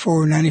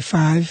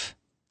 1994-95.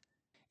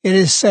 It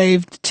has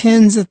saved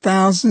tens of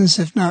thousands,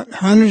 if not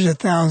hundreds of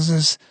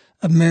thousands,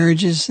 of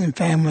marriages and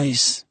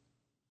families.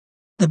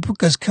 The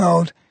book is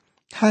called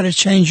How to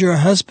Change Your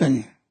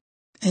Husband,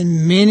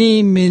 and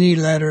many, many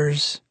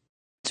letters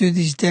through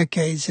these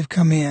decades have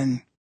come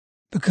in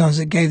because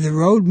it gave the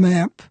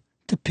roadmap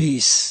to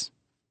peace.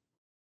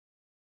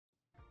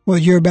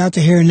 What you're about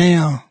to hear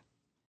now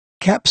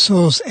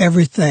capsules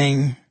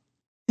everything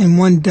in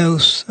one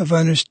dose of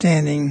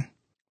understanding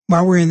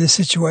why we're in this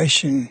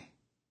situation.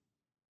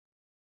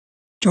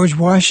 George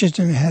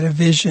Washington had a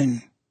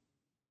vision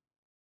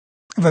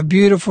of a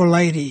beautiful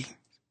lady.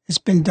 It's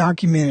been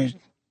documented.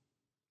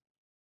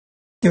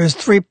 There was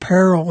 3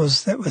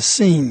 perils that was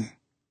seen.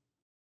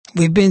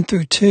 We've been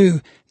through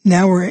 2.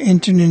 Now we're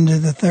entering into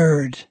the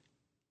 3rd.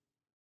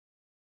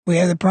 We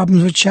have the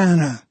problems with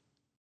China,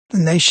 the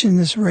nation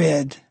that's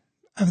red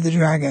of the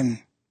dragon.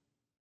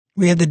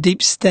 We have the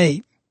deep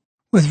state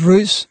with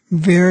roots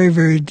very,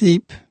 very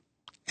deep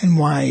and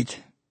wide.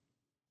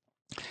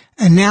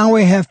 And now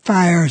we have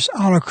fires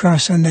all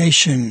across the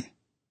nation,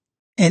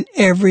 in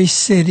every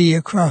city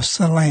across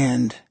the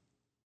land,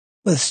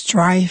 with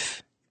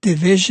strife,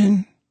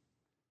 division,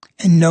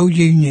 and no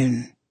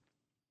union.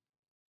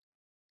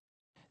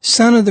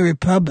 Son of the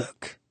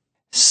Republic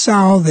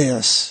saw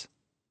this,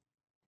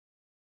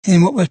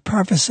 and what was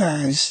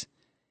prophesied,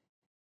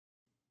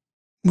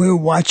 we're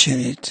watching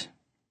it.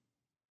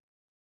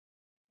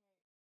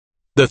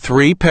 The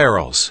 3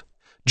 Perils.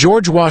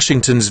 George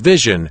Washington's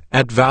Vision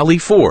at Valley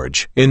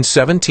Forge in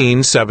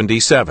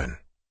 1777.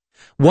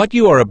 What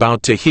you are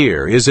about to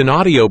hear is an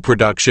audio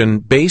production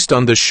based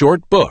on the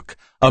short book,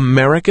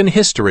 American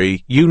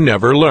History You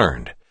Never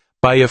Learned,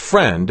 by a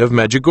friend of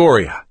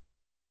Medjugorje.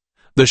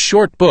 The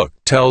short book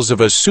tells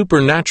of a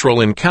supernatural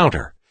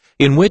encounter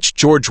in which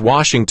George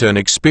Washington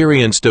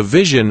experienced a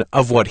vision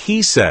of what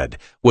he said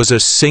was a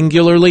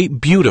singularly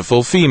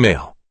beautiful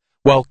female,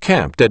 while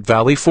camped at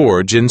Valley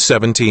Forge in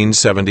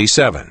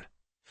 1777.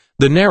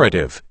 The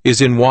narrative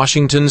is in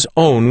Washington's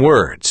own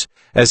words,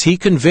 as he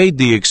conveyed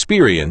the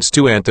experience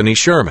to Anthony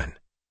Sherman.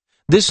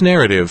 This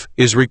narrative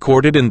is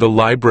recorded in the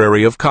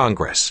Library of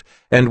Congress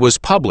and was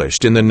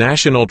published in the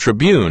National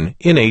Tribune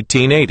in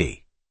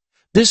 1880.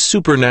 This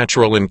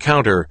supernatural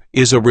encounter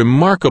is a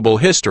remarkable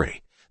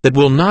history that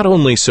will not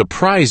only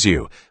surprise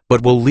you,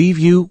 but will leave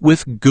you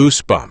with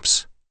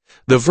goosebumps.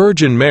 The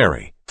Virgin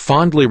Mary,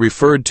 fondly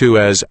referred to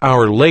as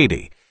Our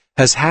Lady,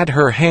 has had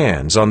her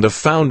hands on the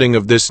founding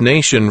of this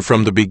nation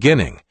from the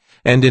beginning,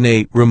 and in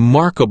a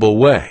remarkable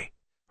way,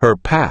 her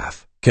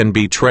path can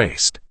be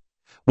traced.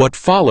 What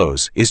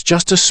follows is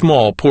just a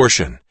small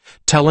portion,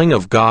 telling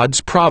of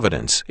God's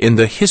providence in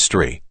the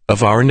history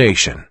of our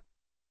nation.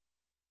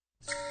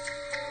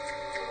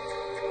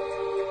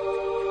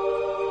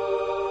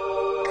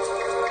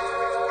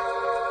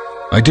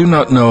 I do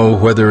not know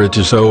whether it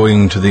is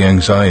owing to the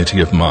anxiety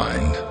of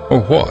mind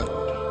or what,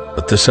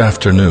 but this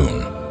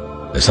afternoon,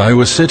 as I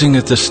was sitting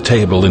at this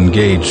table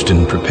engaged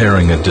in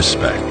preparing a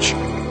dispatch,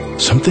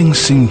 something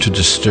seemed to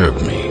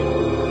disturb me.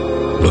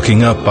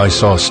 Looking up, I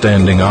saw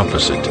standing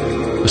opposite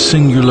a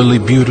singularly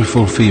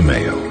beautiful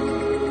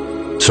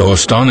female. So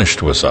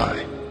astonished was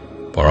I,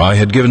 for I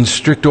had given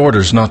strict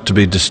orders not to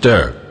be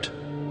disturbed,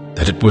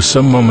 that it was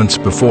some moments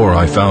before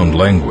I found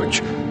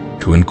language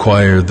to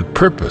inquire the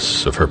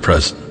purpose of her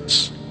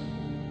presence.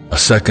 A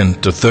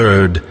second, a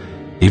third,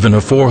 even a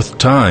 4th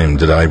time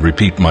did I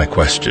repeat my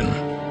question,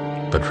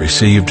 but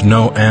received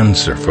no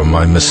answer from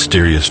my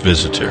mysterious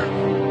visitor,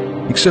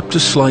 except a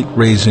slight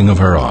raising of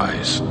her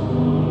eyes.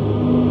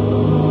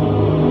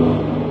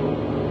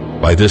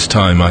 By this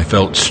time I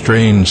felt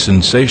strange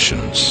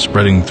sensations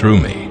spreading through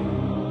me.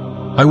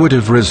 I would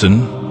have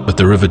risen, but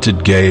the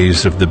riveted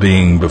gaze of the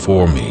being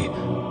before me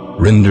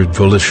rendered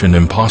volition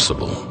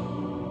impossible.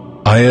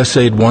 I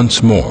essayed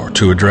once more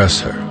to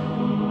address her,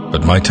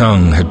 but my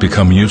tongue had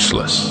become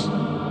useless.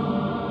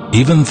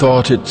 Even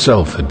thought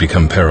itself had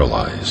become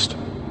paralyzed.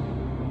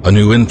 A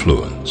new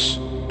influence,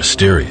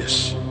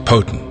 mysterious,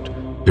 potent,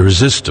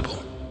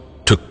 irresistible,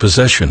 took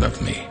possession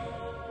of me.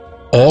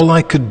 All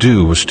I could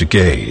do was to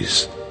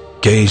gaze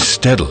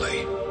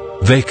steadily,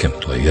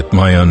 vacantly at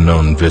my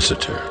unknown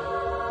visitor.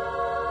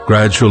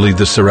 Gradually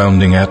the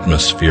surrounding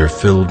atmosphere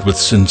filled with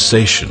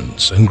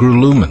sensations and grew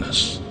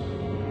luminous.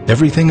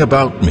 Everything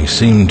about me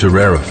seemed to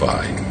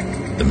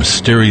rarefy, the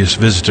mysterious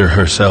visitor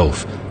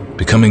herself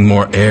becoming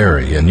more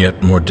airy and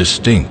yet more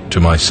distinct to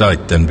my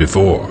sight than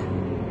before.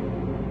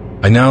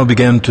 I now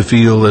began to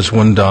feel as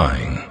one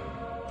dying,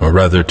 or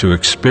rather to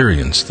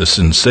experience the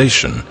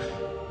sensation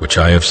which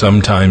I have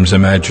sometimes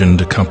imagined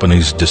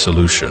accompanies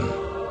dissolution.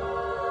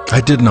 I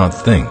did not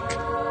think,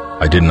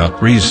 I did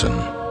not reason,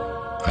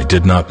 I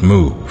did not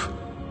move.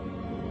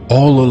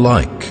 All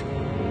alike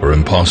were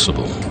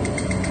impossible.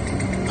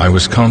 I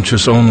was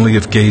conscious only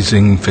of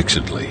gazing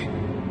fixedly,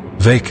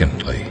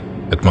 vacantly,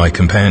 at my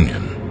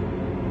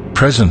companion.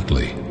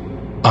 Presently,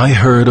 I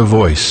heard a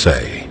voice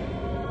say,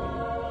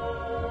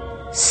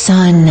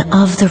 "Son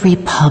of the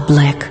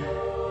Republic,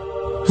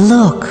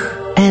 look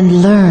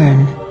and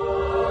learn."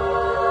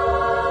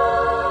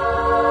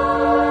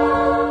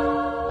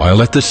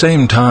 While at the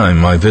same time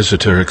my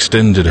visitor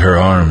extended her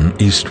arm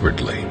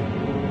eastwardly,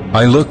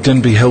 I looked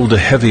and beheld a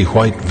heavy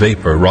white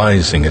vapor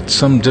rising at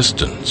some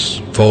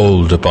distance,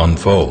 fold upon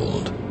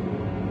fold.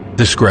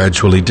 This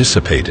gradually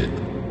dissipated,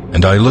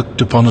 and I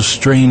looked upon a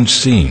strange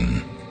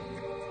scene.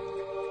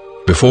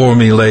 Before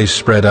me lay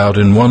spread out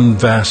in one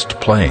vast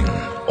plain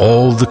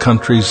all the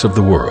countries of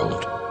the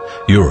world,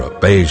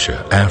 Europe,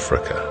 Asia,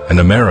 Africa, and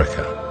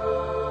America.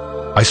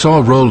 I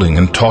saw rolling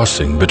and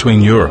tossing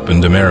between Europe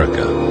and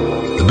America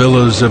the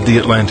billows of the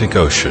Atlantic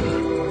Ocean,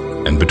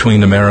 and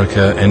between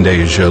America and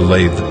Asia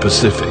lay the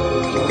Pacific.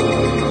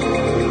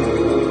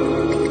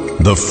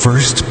 The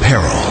first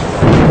peril.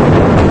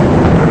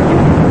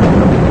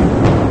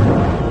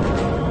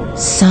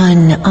 "Son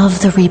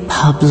of the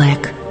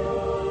Republic,"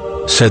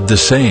 said the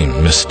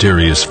same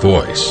mysterious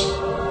voice.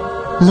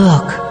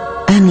 "Look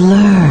and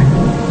learn."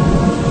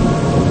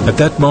 At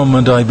that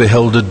moment I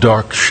beheld a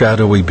dark,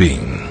 shadowy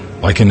being,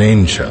 like an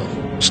angel,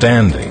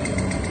 standing,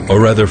 or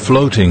rather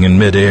floating in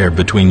mid-air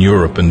between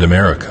Europe and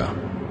America.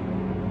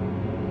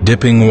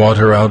 Dipping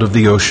water out of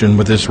the ocean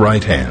with his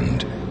right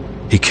hand,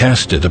 he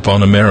cast it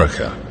upon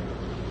America,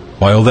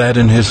 while that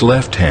in his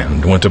left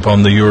hand went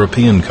upon the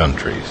European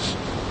countries.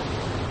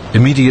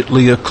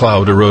 Immediately a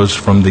cloud arose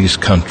from these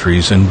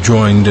countries and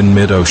joined in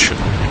mid-ocean.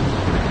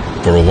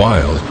 For a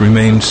while it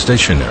remained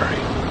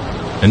stationary,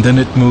 and then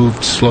it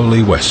moved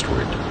slowly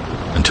westward,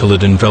 until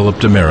it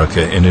enveloped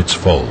America in its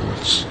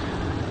folds.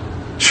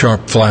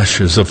 Sharp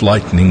flashes of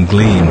lightning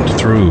gleamed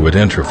through at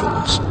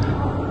intervals,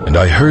 and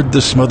I heard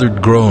the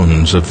smothered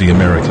groans of the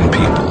American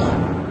people.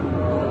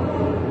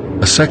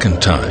 A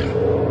second time,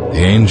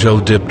 the angel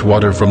dipped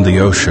water from the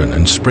ocean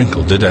and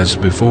sprinkled it as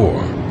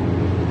before.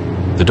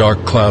 The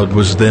dark cloud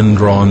was then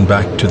drawn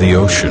back to the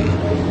ocean,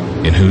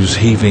 in whose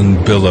heaving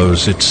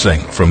billows it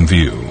sank from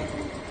view.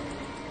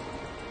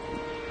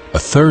 A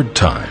third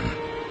time,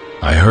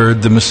 I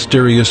heard the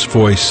mysterious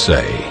voice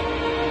say,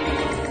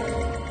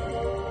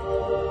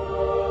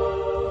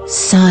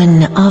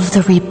 "Son of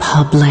the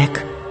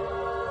Republic,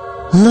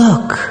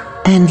 look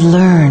and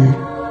learn."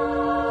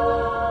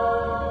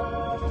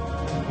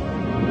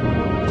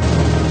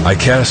 I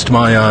cast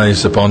my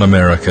eyes upon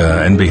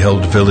America and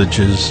beheld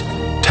villages,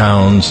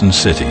 towns, and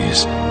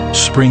cities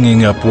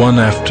springing up one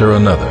after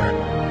another,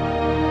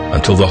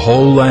 until the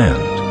whole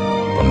land,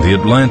 from the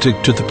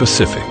Atlantic to the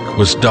Pacific,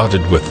 was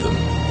dotted with them.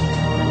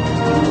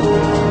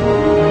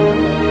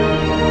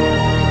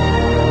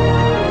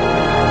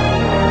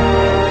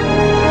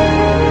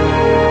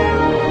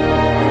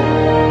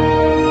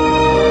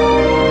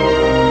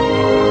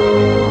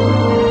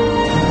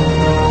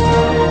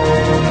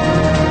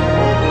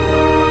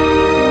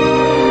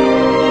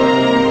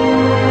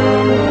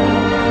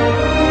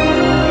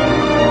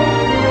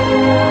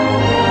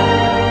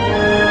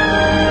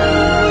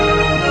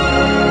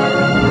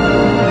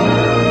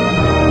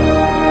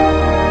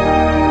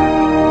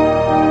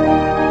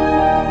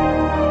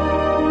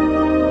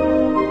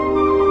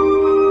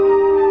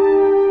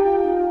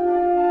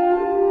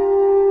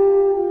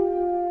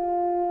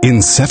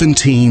 In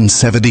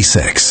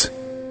 1776,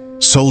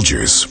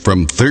 soldiers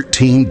from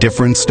 13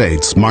 different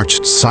states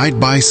marched side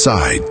by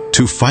side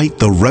to fight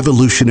the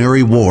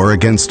Revolutionary War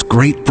against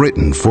Great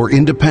Britain for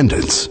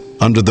independence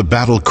under the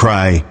battle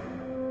cry,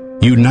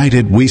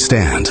 "United we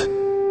stand,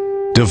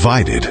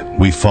 divided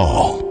we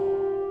fall."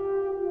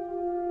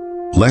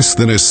 Less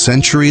than a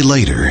century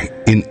later,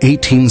 in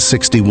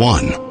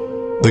 1861,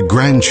 the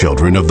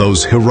grandchildren of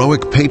those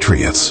heroic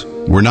patriots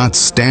were not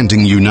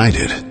standing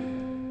united,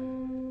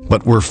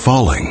 but were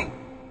falling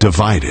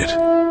divided.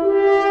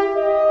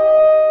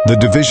 The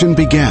division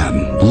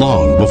began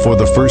long before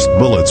the first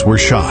bullets were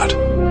shot,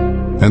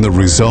 and the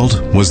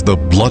result was the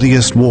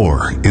bloodiest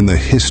war in the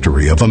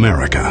history of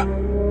America.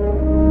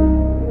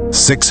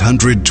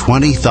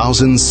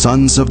 620,000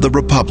 sons of the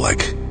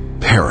Republic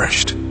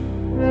perished.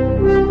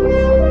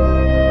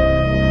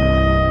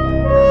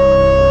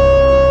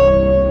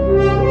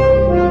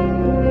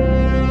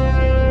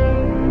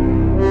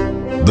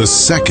 The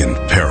second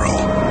peril.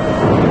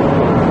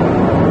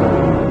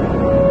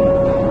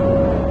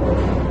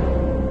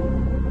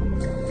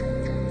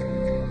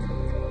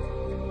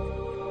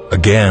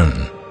 Again,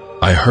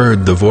 I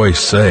heard the voice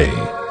say,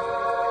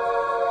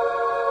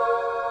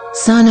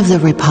 "Son of the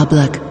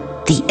Republic,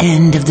 the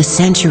end of the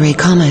century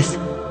cometh.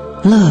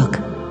 Look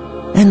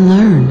and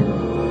learn."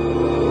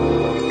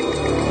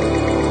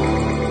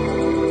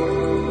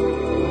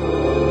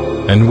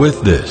 And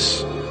with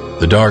this,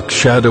 the dark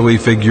shadowy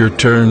figure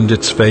turned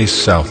its face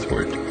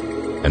southward,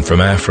 and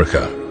from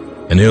Africa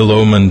an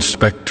ill-omened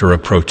specter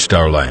approached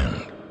our land.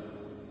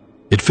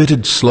 It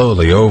fitted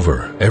slowly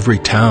over every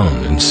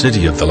town and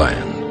city of the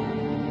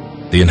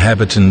land. The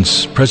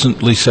inhabitants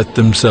presently set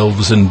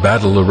themselves in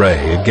battle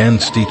array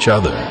against each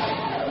other.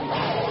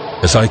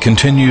 As I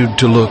continued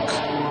to look,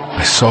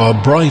 I saw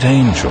a bright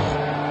angel,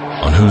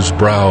 on whose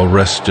brow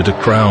rested a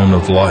crown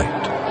of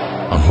light,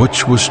 on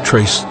which was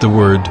traced the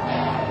word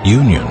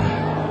Union.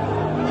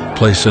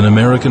 Place an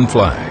American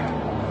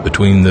flag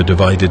between the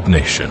divided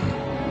nation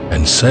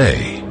and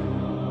say,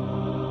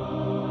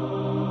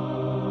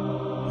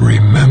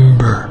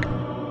 Remember,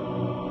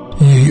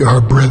 ye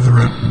are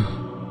brethren.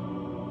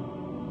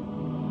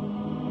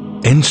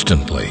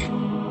 Instantly,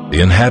 the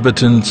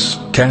inhabitants,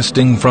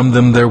 casting from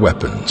them their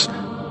weapons,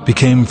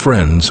 became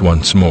friends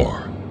once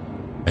more,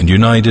 and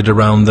united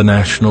around the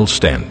national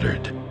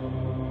standard.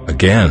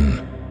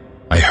 Again,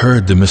 I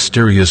heard the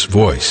mysterious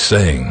voice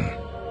saying,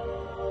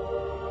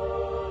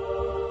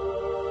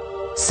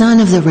 Son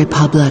of the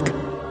Republic,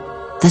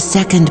 the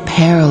second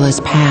peril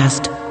is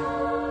past.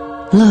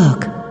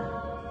 Look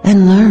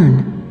and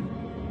learn.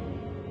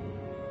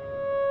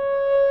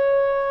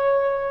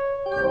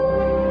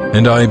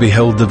 And I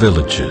beheld the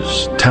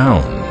villages,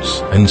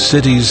 towns, and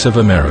cities of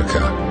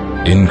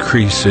America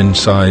increase in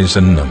size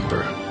and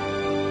number,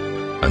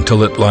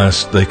 until at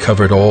last they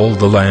covered all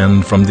the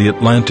land from the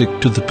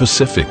Atlantic to the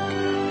Pacific,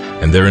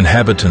 and their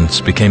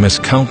inhabitants became as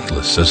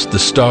countless as the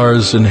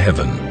stars in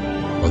heaven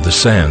or the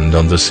sand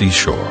on the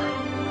seashore.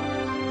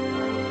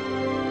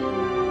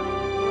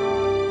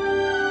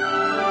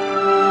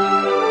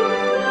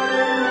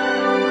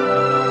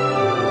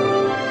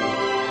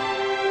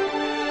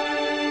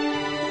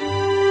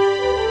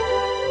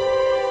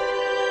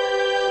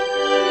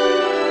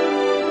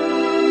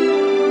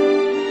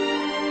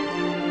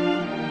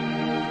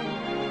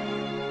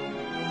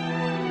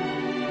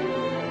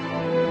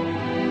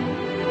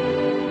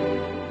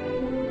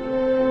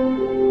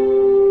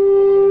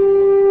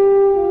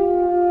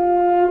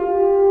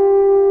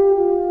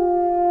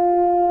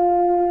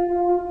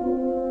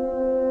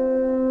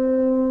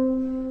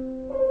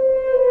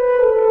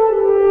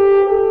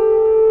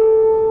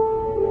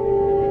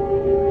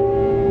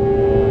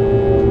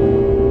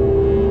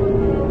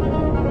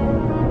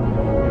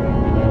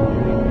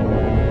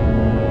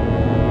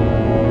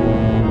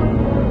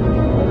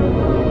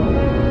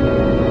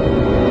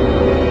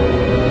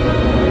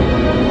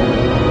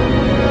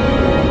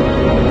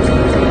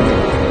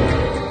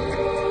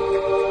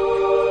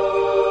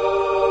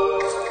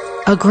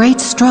 A great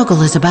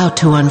struggle is about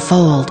to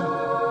unfold.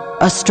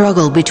 A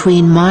struggle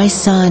between my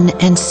son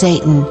and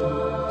Satan.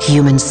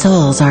 Human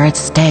souls are at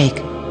stake.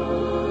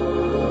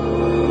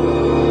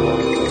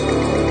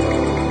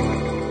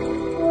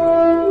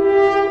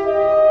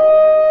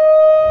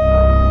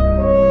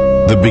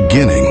 The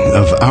beginning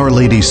of Our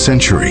Lady's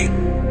century.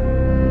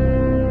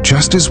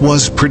 Just as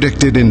was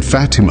predicted in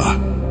Fatima,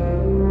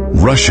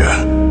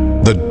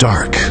 Russia, the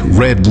dark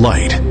red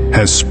light,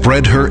 has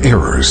spread her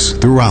errors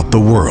throughout the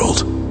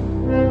world.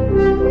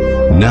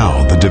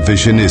 Now the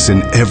division is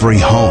in every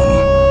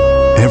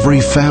home, every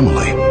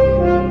family,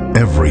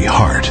 every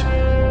heart.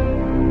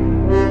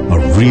 A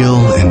real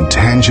and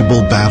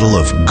tangible battle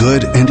of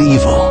good and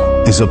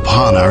evil is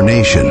upon our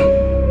nation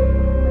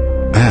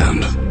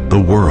and the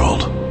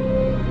world.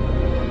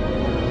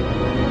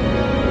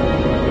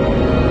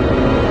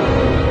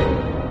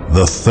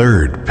 The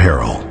third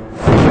peril.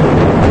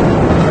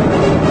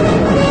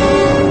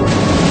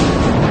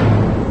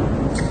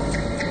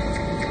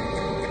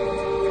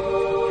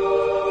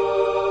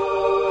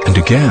 And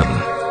again,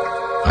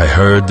 I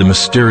heard the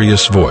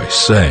mysterious voice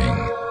saying,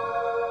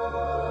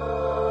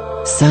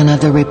 Son of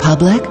the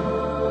Republic,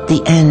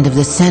 the end of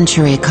the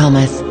century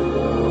cometh.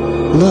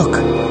 Look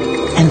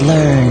and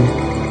learn.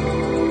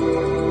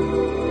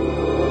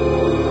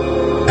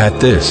 At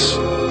this,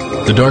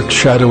 the dark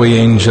shadowy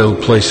angel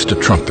placed a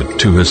trumpet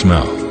to his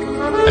mouth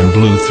and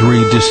blew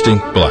 3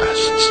 distinct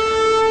blasts.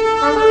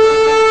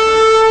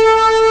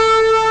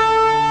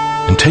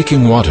 And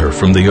taking water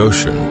from the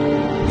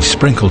ocean, he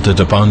sprinkled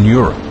it upon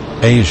Europe,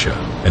 Asia,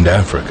 and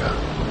Africa.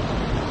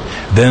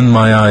 Then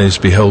my eyes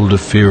beheld a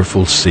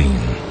fearful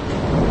scene.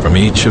 From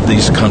each of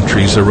these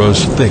countries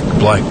arose thick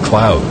black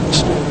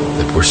clouds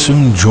that were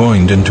soon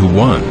joined into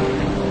one.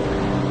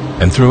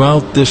 And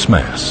throughout this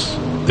mass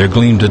there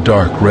gleamed a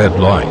dark red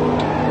light,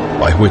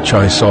 by which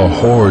I saw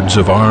hordes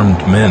of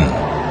armed men,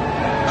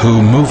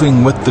 who,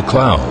 moving with the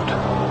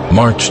cloud,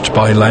 marched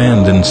by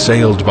land and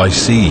sailed by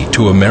sea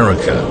to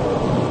America,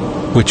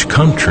 which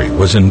country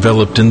was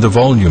enveloped in the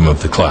volume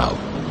of the cloud.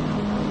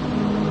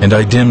 And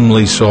I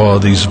dimly saw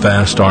these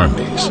vast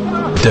armies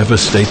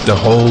devastate the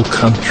whole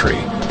country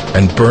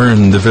and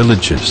burn the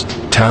villages,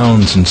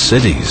 towns, and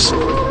cities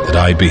that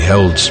I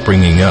beheld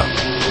springing up.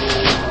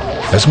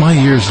 As my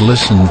ears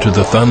listened to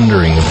the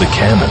thundering of the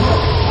cannon,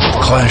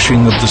 the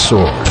clashing of the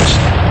swords,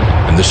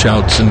 and the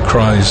shouts and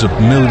cries of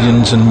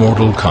millions in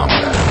mortal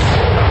combat,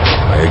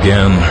 I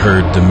again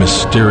heard the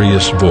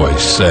mysterious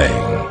voice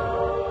saying,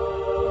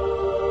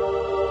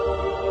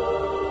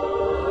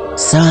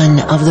 Son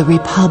of the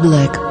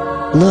Republic,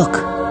 look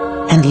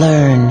and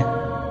learn.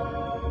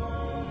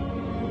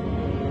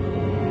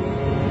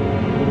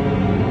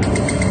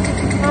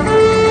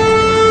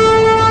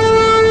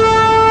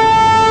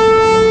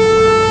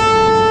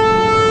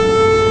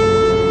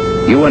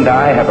 You and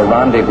I have a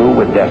rendezvous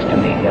with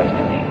destiny.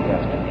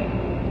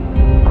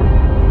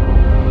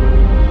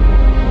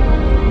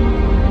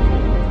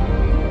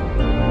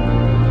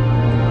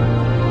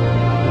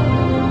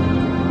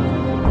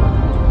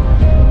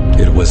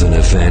 It was an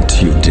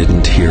event you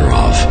didn't hear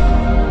of.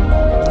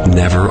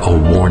 Never a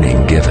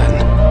warning given.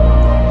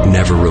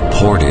 Never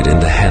reported in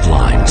the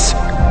headlines.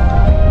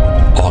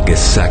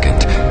 August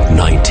 2nd,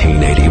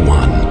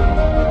 1981.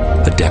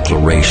 A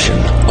declaration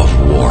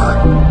of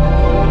war.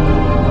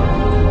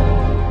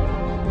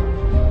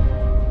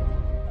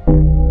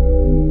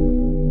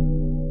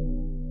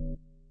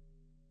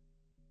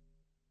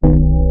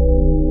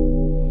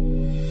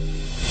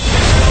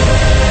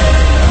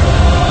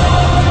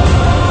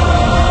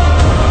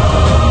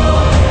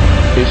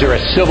 Is there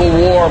a civil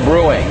war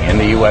brewing in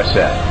the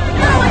USA?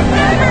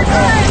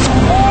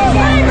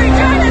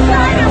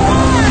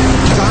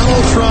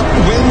 Donald Trump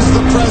wins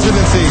the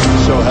presidency.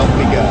 So help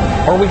me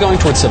God. Are we going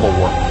towards civil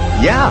war?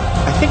 Yeah,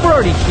 I think we're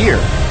already here.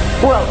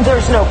 Well,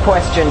 there's no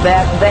question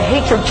that the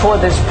hatred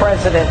toward this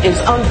president is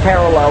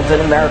unparalleled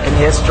in American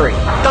history.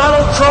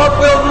 Donald Trump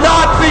will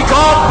not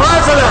become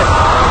president!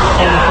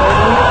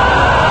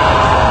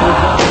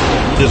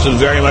 This is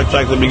very much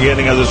like the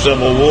beginning of the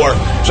Civil War,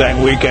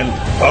 saying we can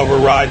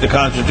override the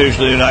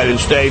Constitution of the United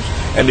States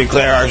and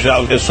declare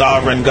ourselves a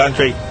sovereign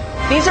country.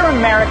 These are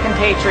American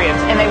patriots,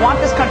 and they want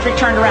this country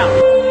turned around.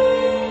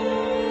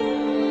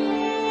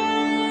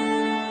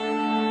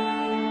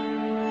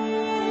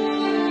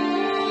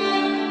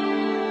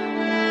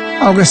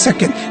 August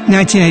 2nd,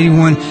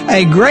 1981.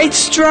 A great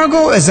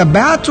struggle is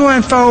about to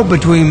unfold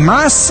between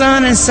my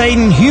son and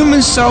Satan.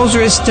 Human souls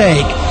are at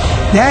stake.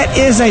 That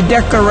is a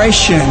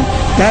declaration.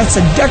 That's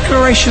a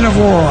declaration of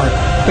war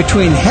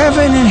between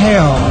heaven and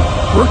hell.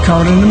 We're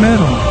caught in the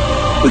middle.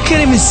 We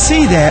can't even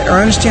see that or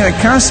understand the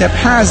concept.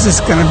 How is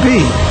this going to be?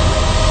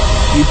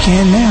 You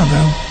can now,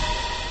 though.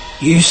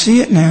 You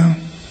see it now.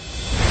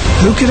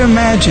 Who could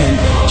imagine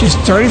just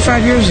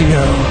 35 years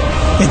ago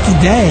that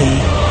today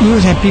we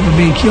would have people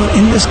being killed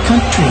in this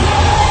country?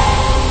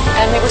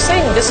 And they were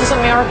saying this is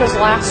America's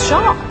last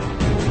shot.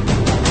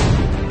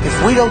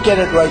 If we don't get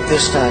it right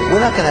this time, we're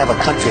not going to have a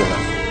country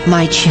left.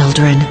 My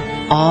children,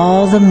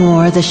 all the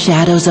more the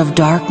shadows of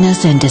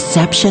darkness and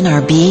deception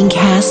are being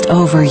cast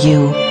over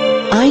you.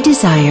 I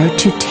desire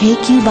to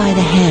take you by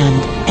the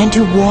hand and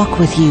to walk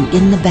with you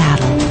in the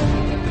battle.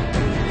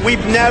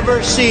 We've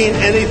never seen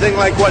anything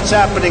like what's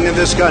happening in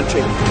this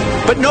country.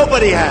 But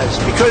nobody has,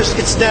 because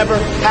it's never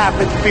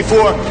happened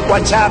before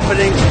what's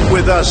happening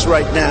with us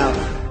right now.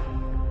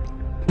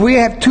 We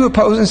have two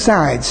opposing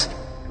sides.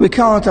 We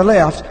call it the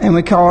left and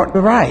we call it the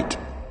right.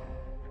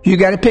 You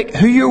got to pick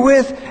who you're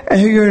with and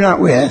who you're not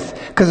with,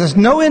 because there's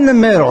no in the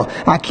middle.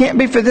 I can't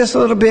be for this a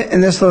little bit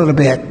and this a little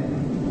bit.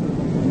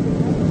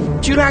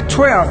 July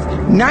 12th,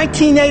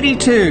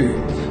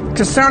 1982,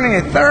 concerning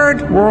a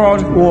Third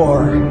World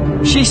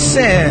War. She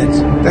said,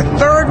 the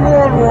Third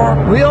World War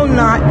will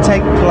not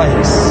take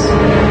place.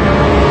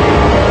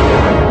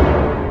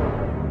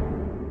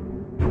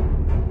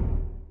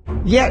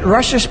 Yet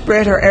Russia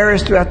spread her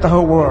errors throughout the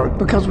whole world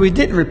because we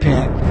didn't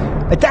repent.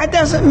 But that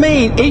doesn't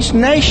mean each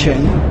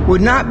nation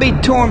would not be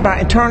torn by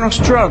internal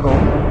struggle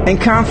and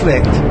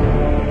conflict,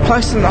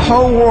 placing the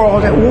whole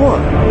world at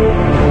war.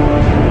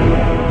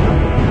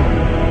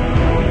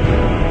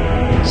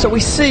 So we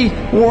see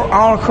war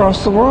all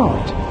across the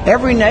world.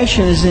 Every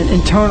nation is in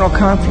internal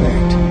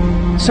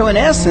conflict. So in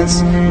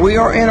essence, we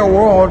are in a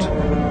world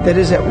that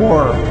is at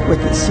war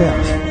with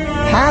itself.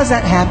 How does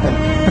that happen?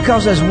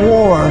 Because there's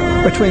war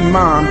between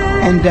mom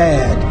and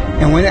dad.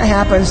 And when that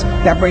happens,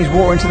 that brings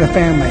war into the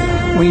family.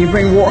 When you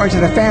bring war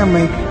into the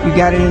family, you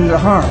got it into the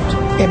heart.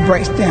 It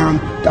breaks down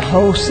the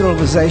whole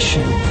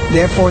civilization,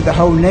 therefore the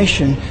whole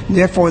nation,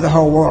 therefore the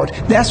whole world.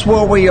 That's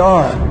where we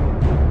are.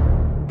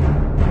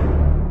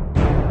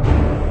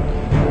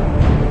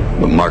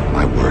 But mark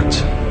my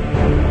words,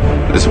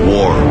 this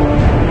war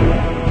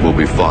will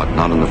be fought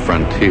not on the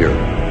frontier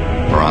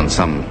or on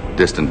some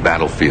distant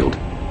battlefield,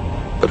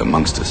 but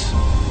amongst us,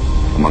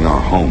 among our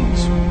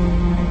homes.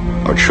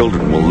 Our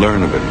children will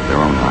learn of it with their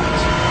own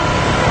eyes.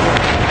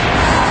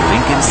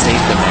 Lincoln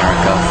saved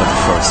America for the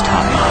first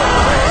time.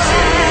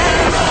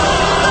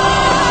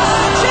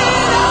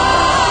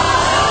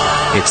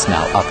 It's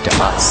now up to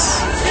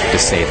us to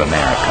save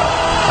America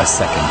a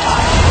second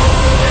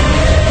time.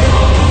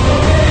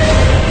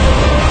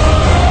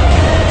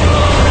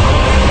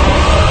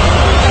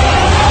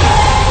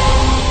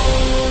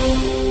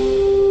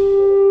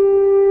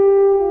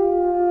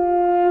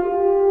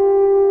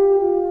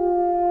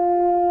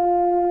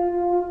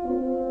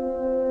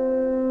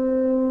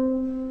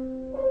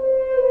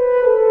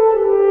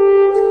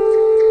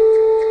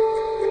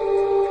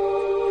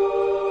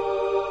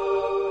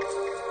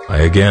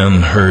 I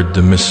again heard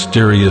the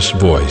mysterious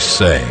voice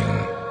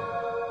saying,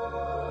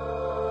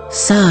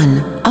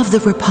 Son of the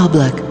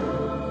Republic,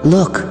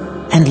 look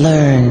and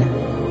learn.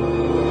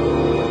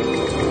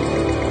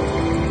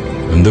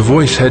 When the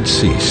voice had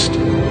ceased,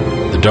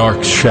 the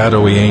dark,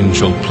 shadowy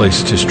angel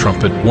placed his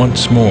trumpet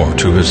once more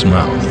to his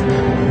mouth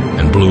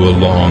and blew a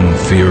long,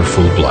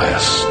 fearful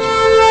blast.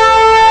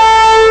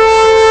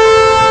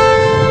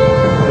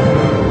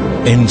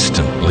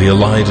 Instantly a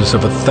light as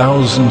of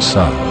 1,000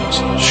 suns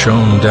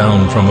shone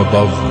down from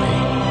above me,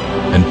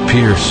 and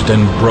pierced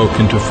and broke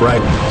into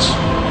fragments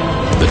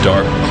the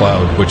dark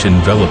cloud which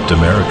enveloped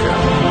America.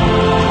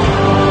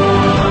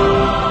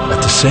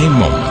 At the same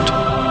moment,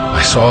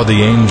 I saw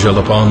the angel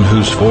upon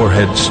whose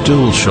forehead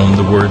still shone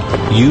the word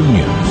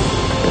Union,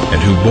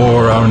 and who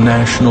bore our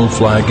national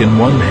flag in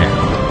one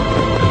hand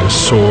and a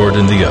sword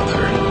in the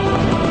other,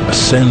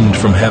 ascend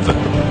from heaven,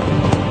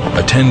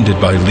 attended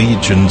by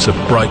legions of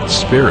bright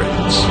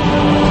spirits.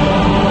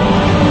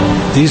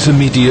 These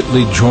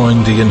immediately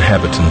joined the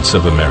inhabitants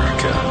of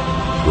America,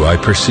 who I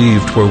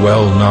perceived were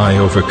well nigh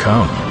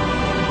overcome,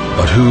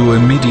 but who,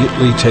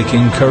 immediately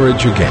taking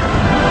courage again,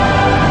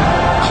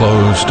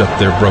 closed up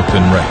their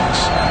broken ranks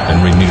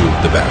and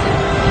renewed the battle.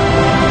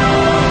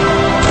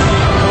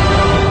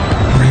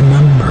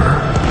 Remember,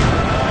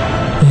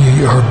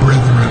 ye are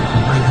brethren.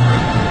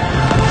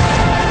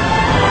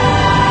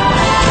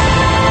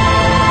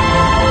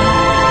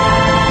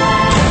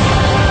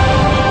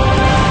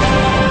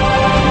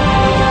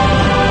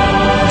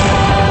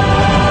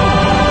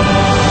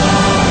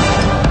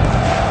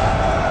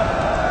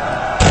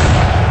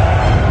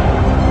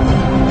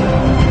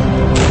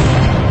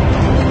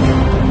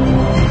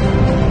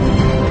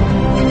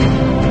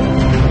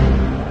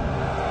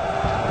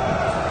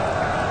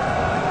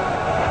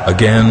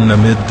 Again,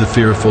 amid the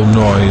fearful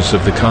noise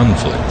of the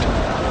conflict,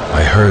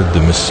 I heard the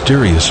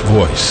mysterious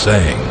voice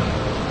saying,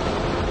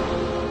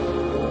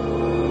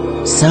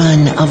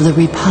 Son of the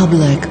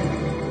Republic,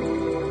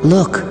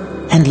 look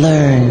and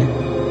learn.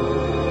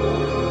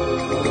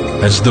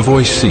 As the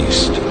voice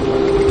ceased,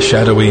 the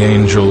shadowy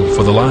angel,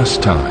 for the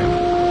last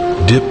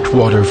time, dipped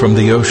water from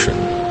the ocean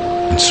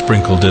and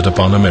sprinkled it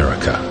upon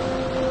America.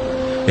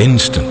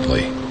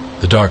 Instantly,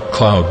 the dark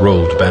cloud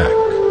rolled back,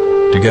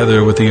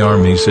 together with the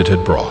armies it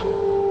had brought,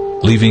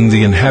 leaving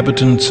the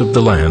inhabitants of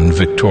the land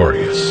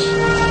victorious.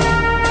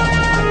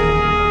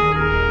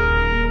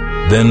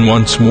 Then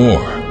once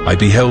more I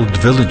beheld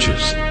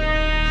villages,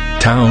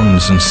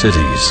 towns and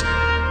cities,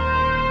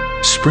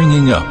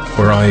 springing up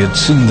where I had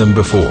seen them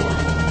before,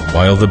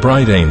 while the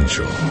bright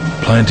angel,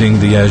 planting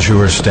the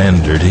azure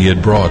standard he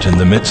had brought in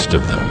the midst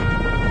of them,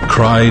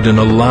 cried in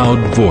a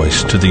loud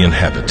voice to the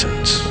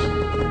inhabitants,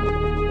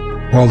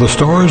 While the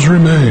stars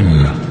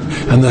remain,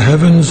 and the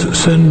heavens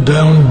send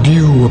down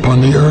dew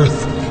upon the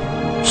earth,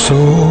 so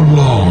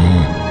long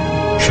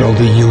shall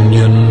the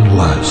Union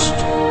last.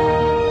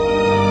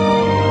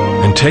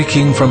 And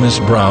taking from his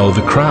brow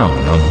the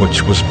crown on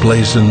which was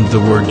blazoned the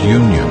word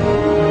Union,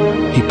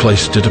 he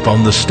placed it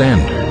upon the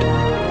standard,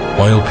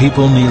 while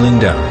people kneeling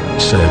down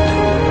said,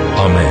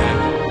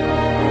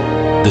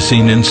 Amen. The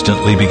scene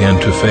instantly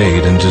began to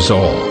fade and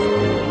dissolve,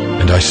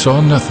 and I saw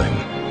nothing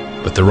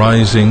but the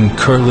rising,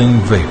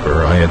 curling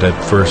vapor I had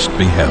at first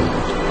beheld.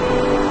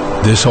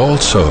 This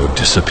also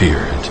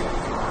disappeared,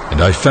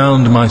 and I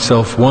found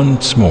myself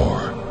once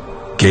more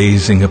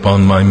gazing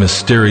upon my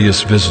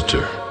mysterious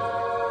visitor,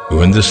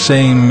 who in the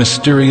same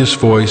mysterious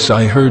voice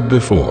I heard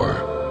before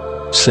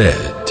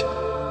said,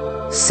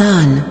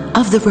 Son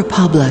of the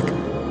Republic,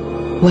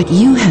 what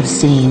you have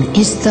seen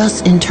is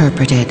thus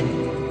interpreted.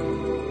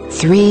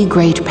 3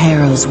 great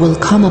perils will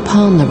come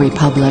upon the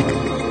Republic.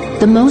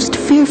 The most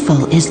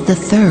fearful is the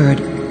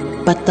third,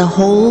 but the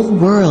whole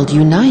world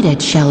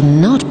united shall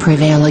not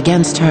prevail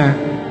against her.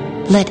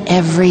 Let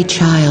every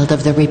child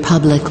of the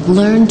Republic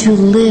learn to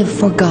live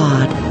for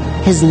God,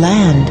 His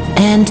land,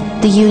 and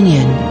the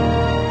Union.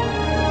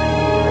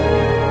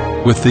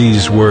 With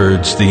these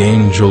words, the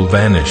angel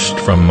vanished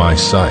from my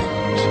sight.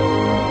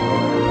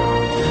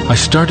 I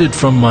started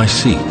from my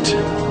seat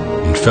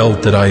and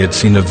felt that I had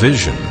seen a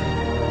vision,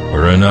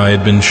 wherein I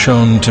had been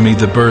shown to me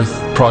the birth,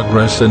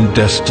 progress, and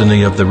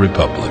destiny of the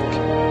Republic.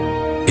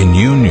 In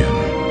union,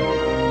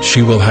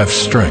 she will have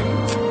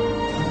strength.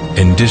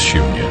 In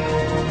disunion,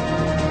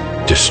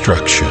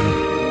 destruction.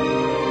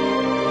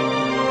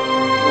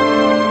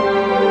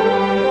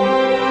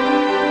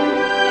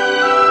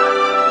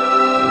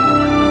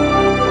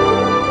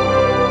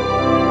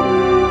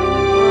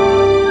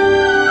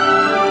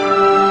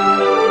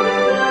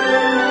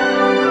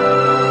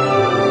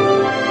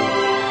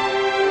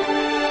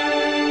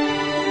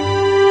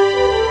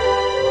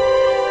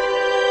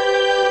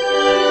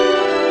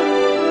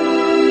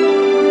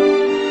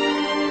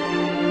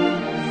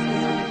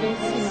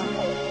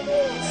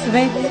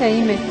 Svete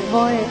ime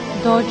Tvoje,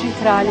 dođi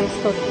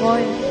kraljestvo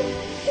Tvoje,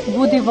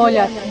 budi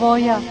volja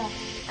Tvoja,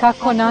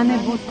 kako na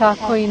nebu,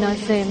 tako i na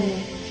zemlji.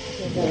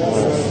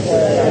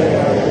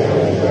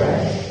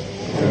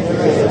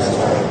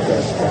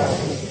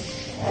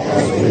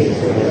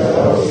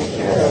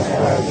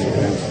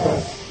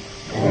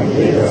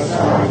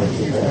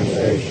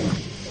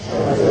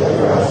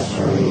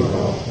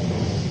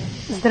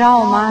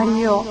 Zdravo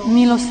Marijo,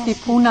 milosti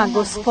puna,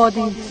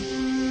 Gospodin.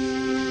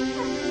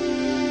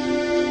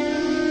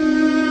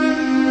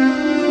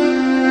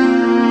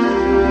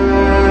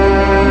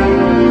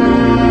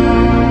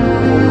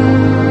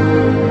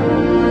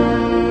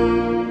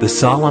 The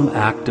solemn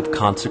act of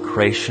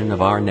consecration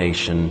of our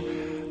nation,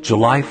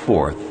 July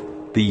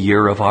 4th, the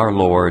year of our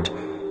Lord,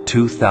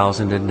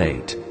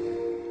 2008.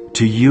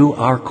 To you,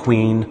 our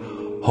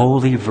Queen,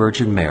 Holy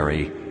Virgin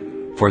Mary,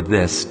 for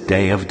this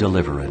day of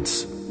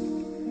deliverance.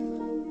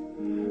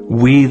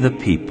 We, the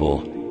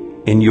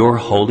people, in your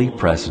holy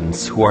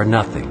presence who are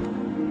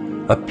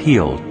nothing,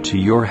 appeal to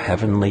your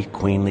heavenly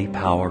queenly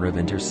power of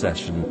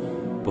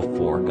intercession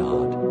before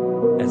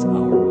God as our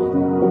mother.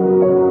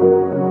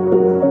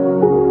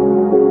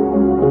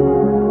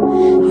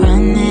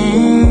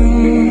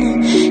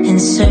 Running in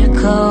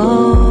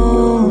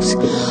circles,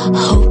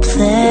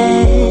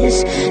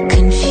 hopeless,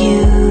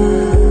 confused.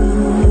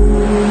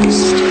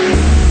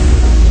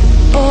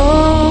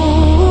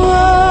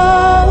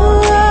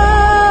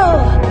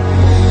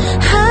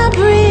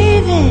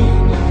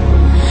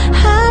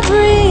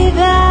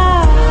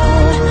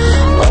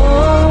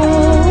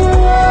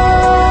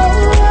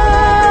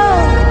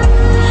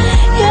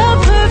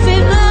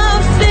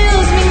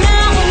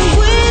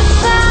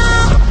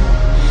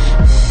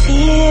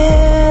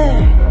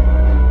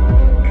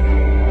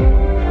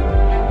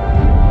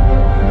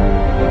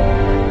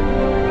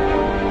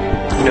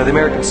 The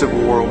American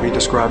Civil War will be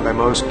described by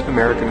most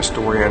American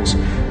historians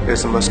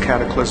as the most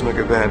cataclysmic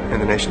event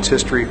in the nation's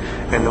history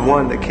and the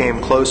one that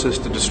came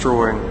closest to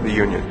destroying the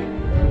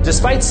Union.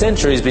 Despite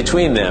centuries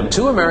between them,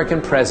 two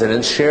American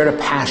presidents shared a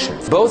passion.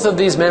 Both of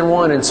these men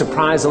won in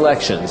surprise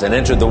elections and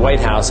entered the White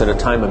House at a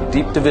time of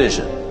deep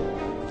division.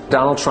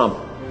 Donald Trump,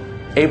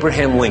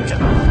 Abraham Lincoln.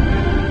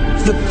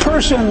 The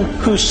person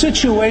whose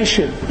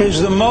situation is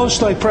the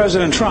most like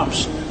President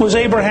Trump's was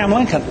Abraham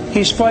Lincoln.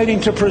 He's fighting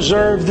to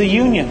preserve the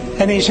Union,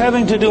 and he's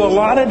having to do a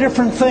lot of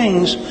different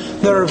things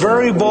that are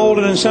very bold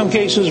and in some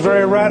cases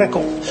very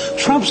radical.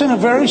 Trump's in a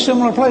very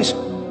similar place.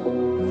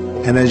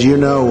 And as you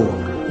know,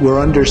 we're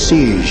under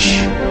siege.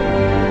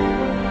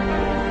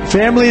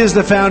 Family is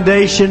the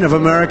foundation of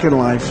American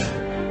life.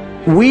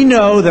 We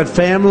know that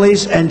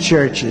families and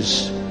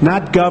churches,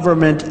 not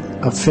government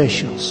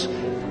officials,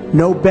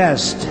 know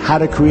best how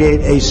to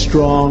create a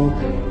strong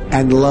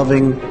and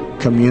loving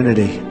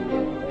community.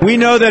 We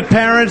know that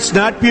parents,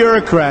 not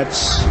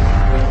bureaucrats,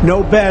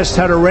 know best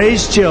how to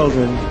raise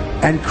children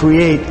and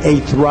create a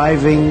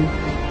thriving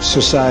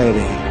society.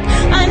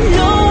 I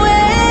know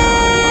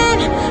when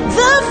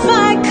the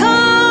fight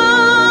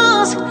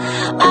comes,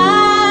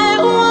 I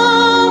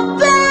won't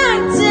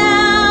back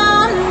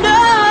down,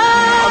 no.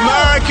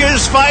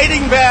 America's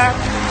fighting back,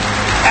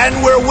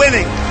 and we're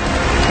winning.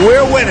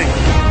 We're winning.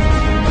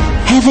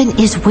 Heaven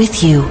is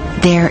with you.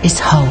 There is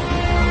hope.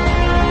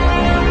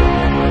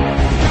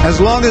 As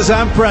long as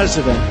I'm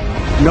president,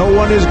 no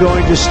one is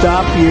going to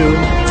stop you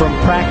from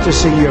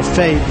practicing your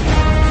faith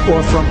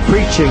or from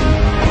preaching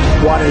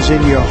what is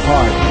in your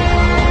heart.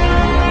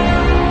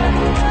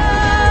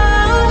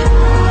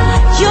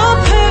 Your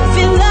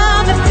perfect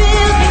love, it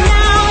fills me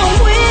now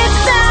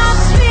without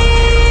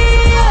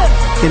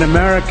fear. In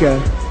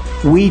America,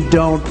 we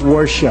don't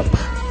worship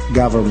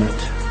government.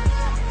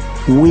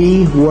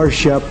 We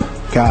worship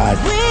God.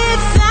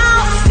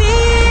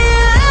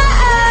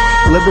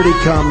 Liberty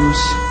comes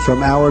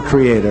from our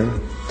Creator.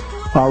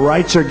 Our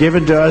rights are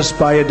given to us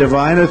by a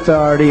divine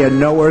authority, and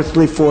no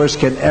earthly force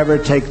can ever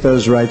take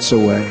those rights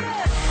away.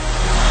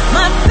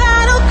 My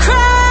battle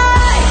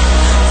cry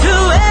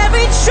through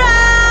every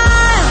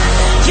trial,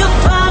 you're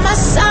by my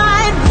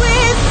side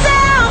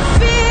without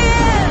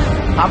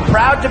fear. I'm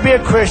proud to be a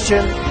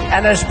Christian,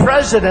 and as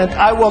president,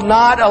 I will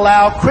not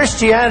allow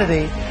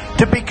Christianity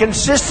to be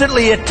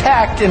consistently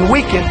attacked and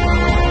weakened.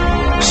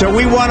 So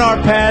we want our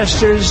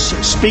pastors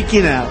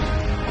speaking out.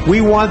 We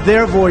want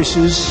their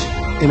voices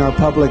in our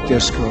public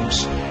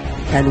discourse.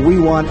 And we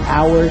want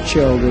our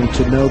children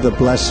to know the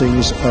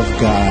blessings of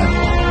God.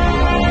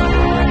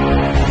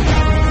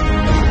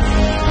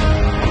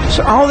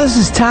 So all this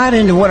is tied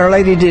into what Our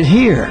Lady did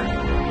here.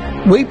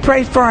 We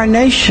prayed for our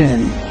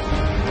nation.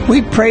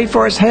 We prayed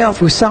for its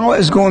health. We saw it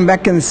was going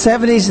back in the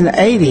 70s and the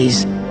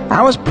 80s.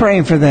 I was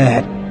praying for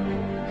that.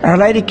 Our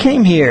Lady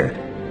came here.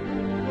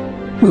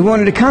 We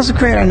wanted to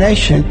consecrate our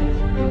nation.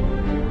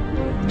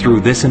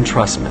 Through this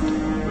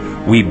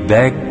entrustment, we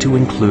beg to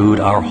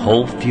include our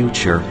whole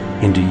future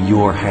into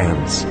your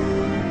hands.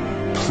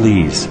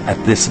 Please,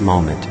 at this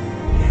moment,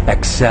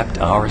 accept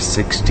our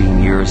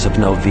 16 years of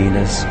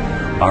novenas,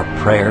 our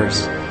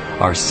prayers,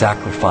 our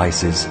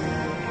sacrifices,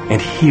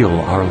 and heal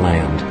our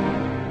land.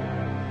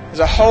 There's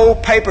a whole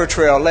paper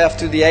trail left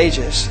through the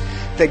ages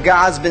that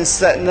God's been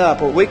setting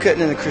up, what we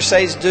couldn't in the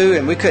Crusades do,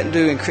 and we couldn't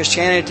do in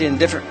Christianity in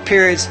different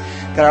periods,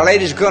 that Our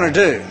Lady's going to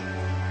do.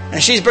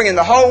 And she's bringing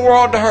the whole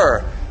world to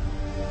her.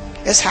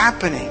 It's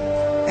happening,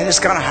 and it's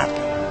going to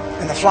happen.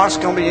 And the flock's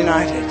going to be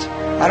united.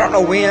 I don't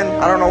know when,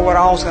 I don't know what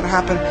all is going to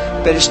happen,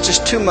 but it's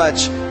just too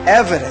much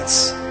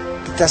evidence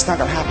that that's not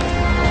going to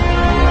happen.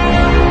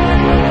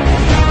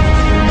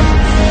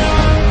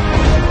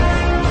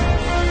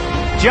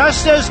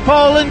 Just as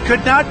Poland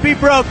could not be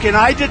broken,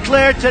 I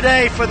declare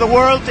today for the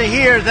world to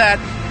hear that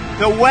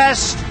the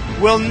West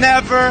will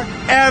never,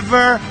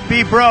 ever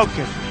be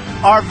broken.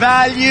 Our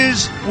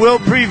values will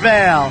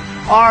prevail.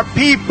 Our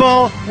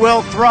people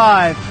will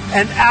thrive.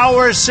 And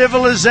our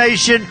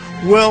civilization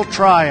will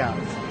triumph.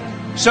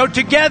 So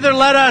together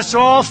let us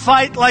all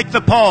fight like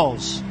the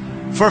Poles,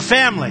 for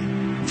family,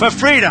 for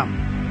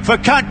freedom, for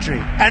country,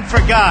 and for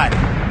God.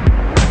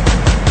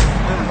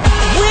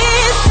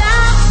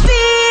 Without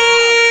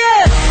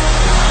fear,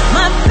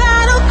 my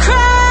battle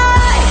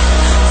cry,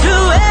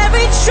 through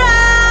every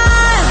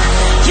trial,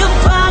 you're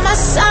by my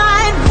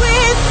side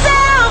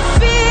without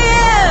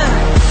fear.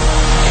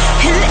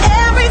 In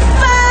every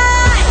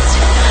fight,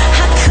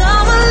 I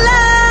come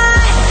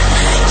alive,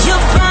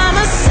 you're by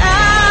my side.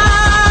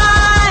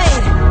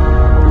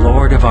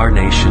 Lord of our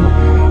nation,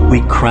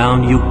 we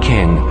crown you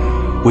King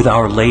with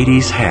Our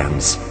Lady's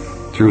hands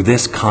through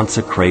this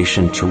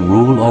consecration to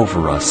rule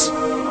over us,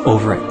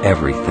 over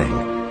everything.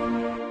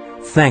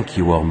 Thank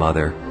you, O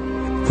Mother.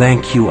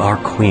 Thank you, our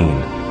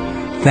Queen.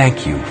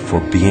 Thank you for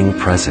being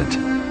present.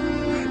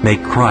 May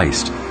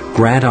Christ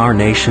grant our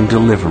nation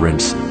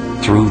deliverance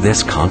through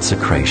this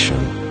consecration.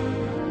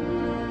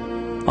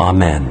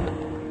 Amen.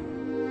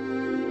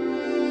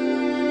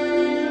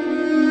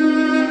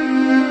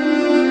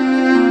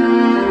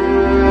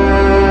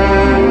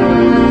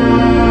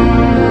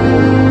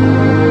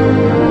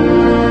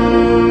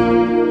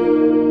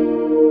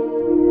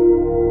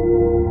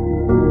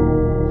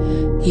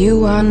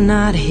 You are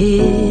not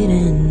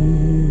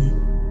hidden.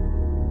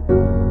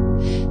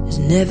 There's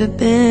never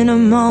been a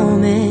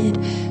moment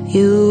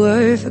you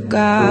were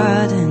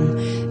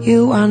forgotten.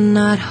 You are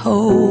not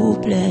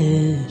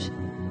hopeless.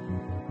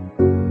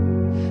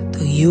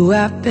 Though you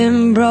have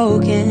been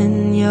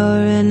broken,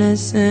 your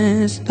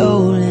innocence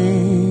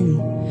stolen,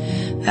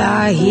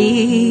 I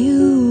hear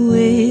you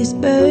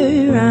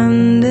whisper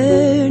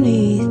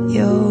underneath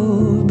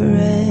your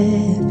breath.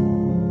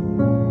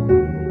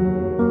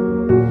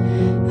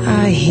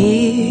 I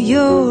hear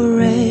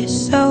your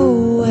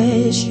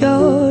SOS,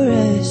 your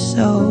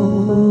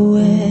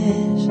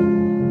SOS.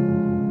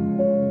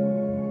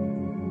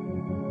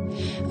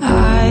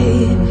 I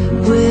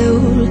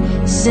will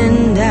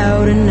send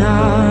out an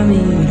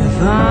army to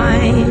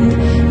find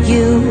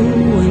you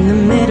in the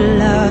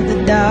middle of the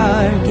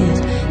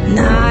darkest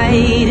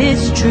night.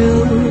 It's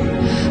true,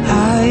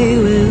 I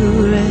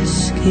will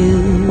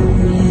rescue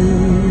you.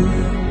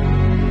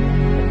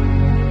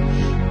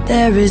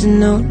 There is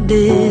no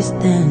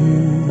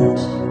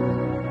distance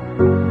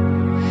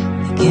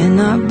that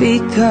cannot be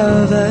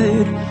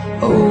covered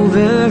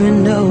over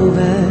and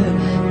over.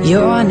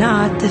 You're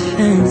not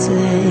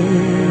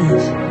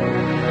defenseless.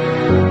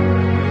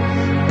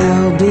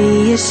 I'll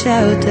be your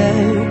shelter,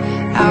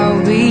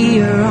 I'll be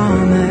your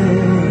armor.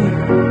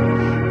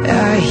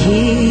 I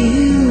hear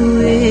you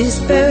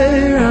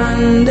whisper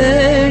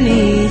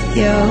underneath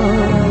your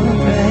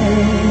breath.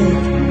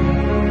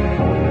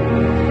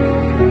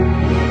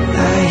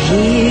 I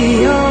hear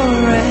your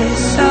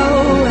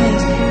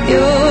SOS,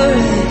 your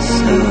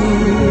SOS.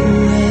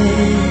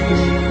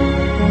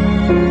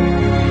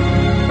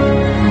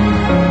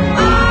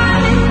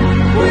 I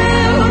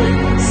will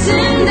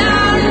send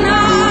out an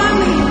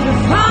army to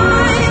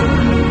find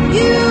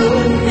you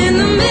in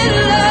the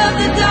middle of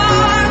the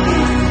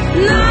darkest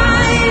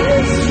night.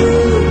 It's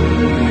true,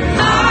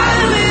 I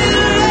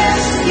will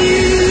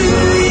rescue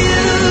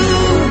you.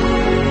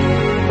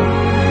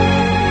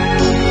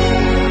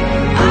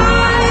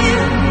 I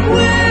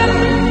will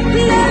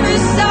never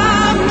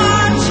stop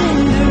marching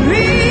to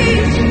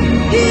reach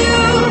you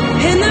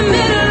in the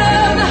middle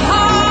of the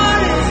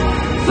hardest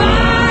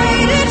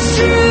fight. It's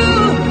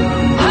true,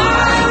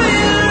 I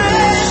will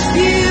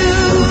rescue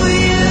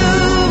you.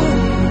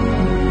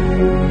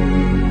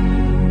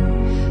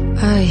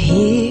 I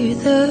hear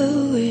the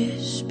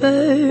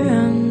whisper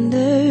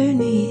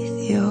underneath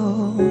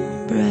your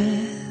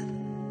breath.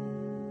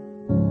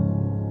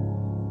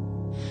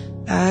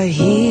 I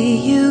hear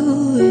you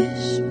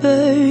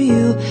whisper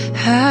you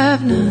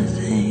have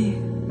nothing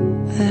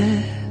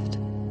left.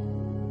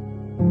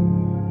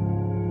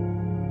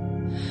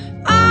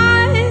 I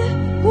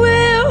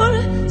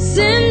will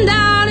send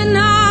out an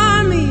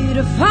army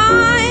to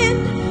find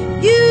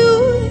you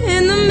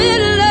in the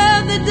middle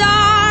of the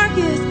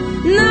darkest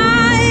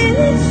night.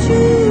 It's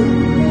true,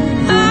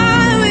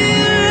 I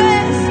will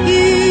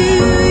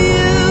rescue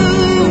you.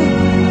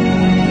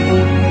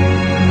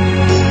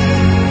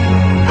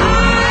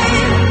 I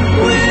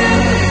will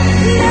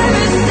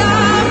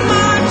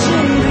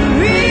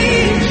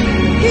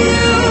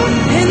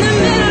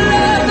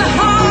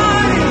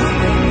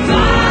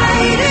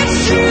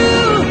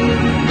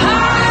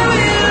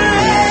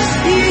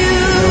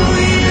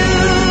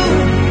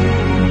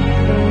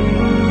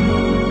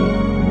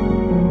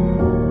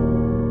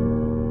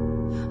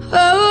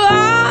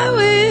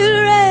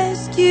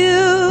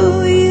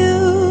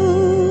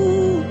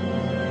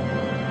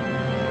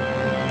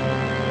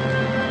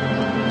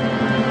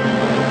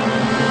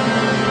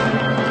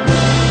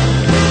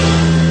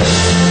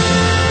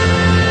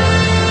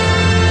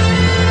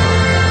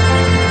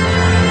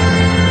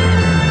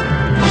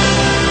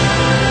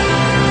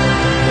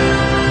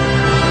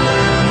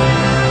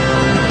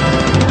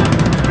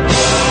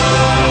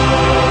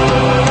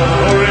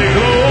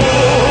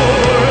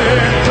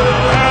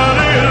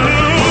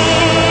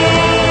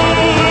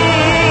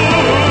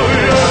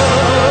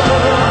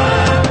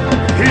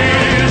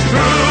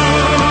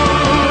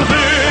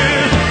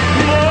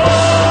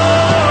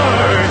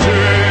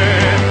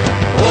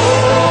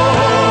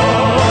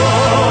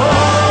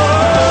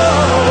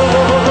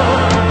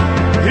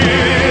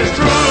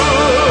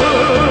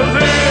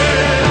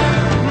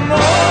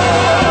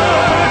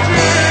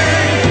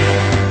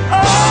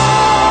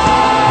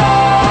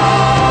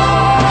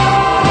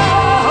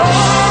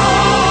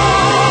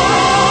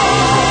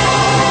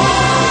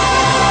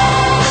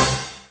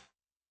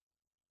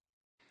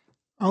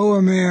O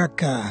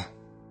America,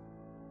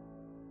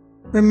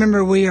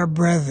 remember we are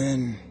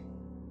brethren.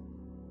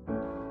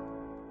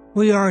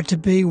 We are to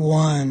be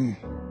one.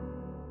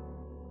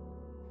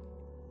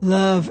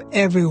 Love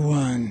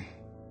everyone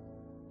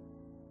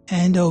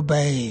and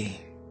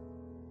obey.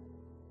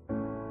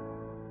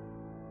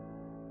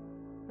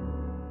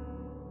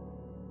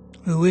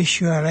 We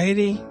wish you a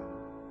lady.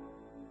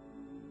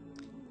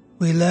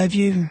 We love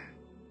you.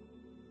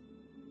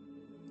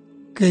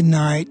 Good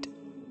night,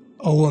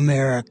 O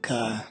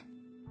America.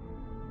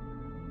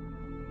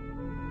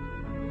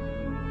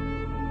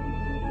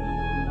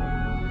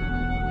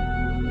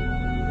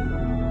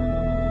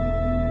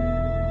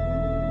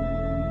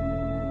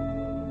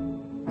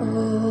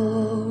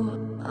 Oh,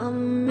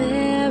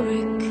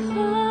 America,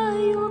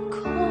 you're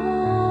calling.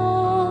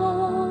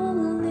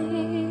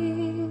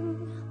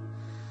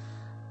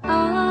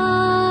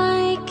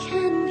 I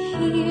can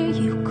hear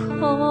you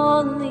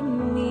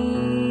calling me.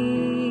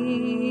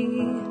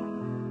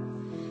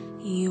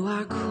 You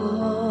are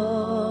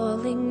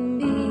calling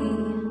me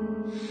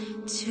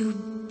to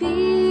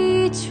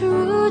be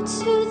true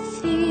to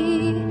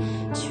thee,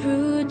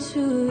 true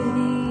to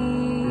thee.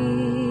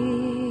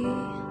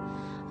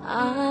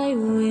 I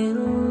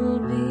will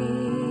be.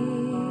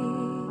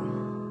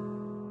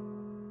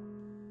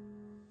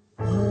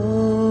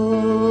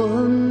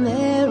 Oh,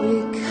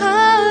 America,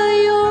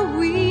 you're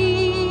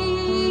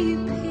weeping.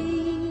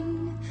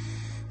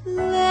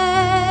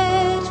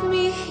 Let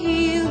me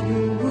heal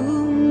your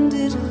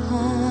wounded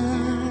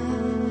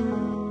heart.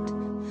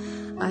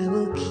 I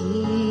will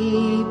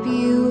keep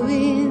you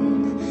in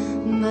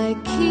my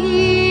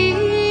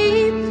keeping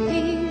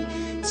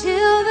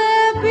till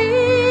there be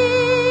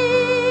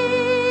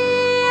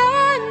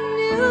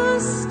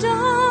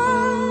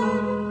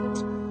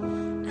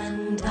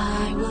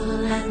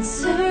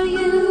answer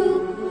you,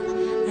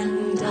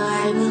 and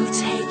I will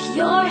take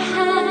your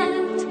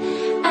hand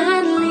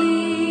and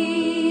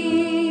lead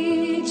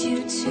you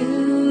to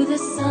the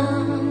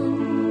sun,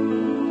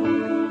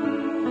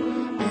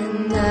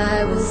 and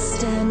I will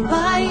stand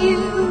by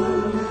you,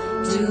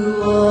 do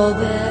all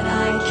that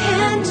I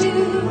can do,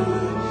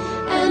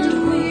 and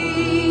we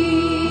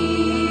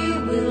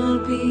will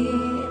be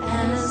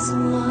as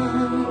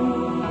one.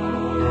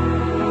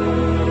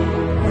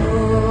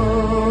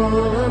 Oh,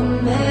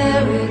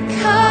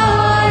 America,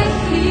 I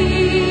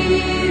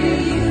hear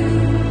you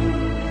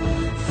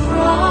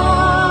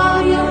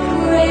from your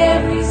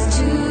prairies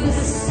to the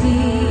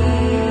sea,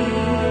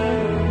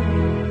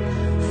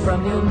 from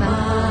your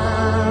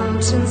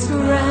mountains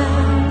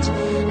grand,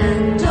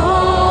 and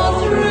all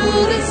through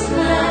this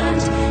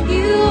land.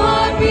 You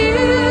are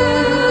beautiful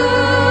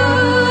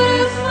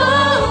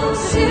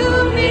to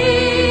me.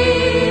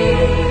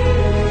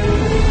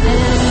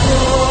 And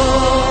oh,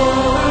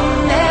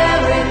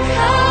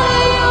 America,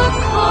 you're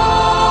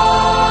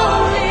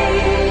calling.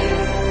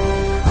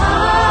 I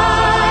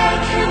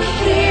can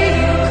hear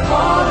you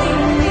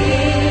calling me.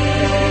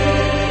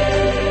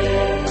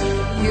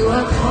 You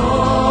are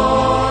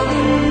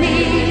calling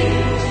me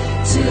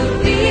to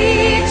be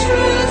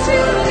true to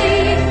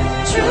thee,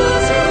 true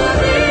to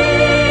thee.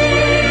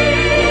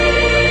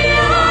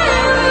 I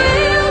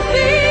will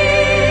be,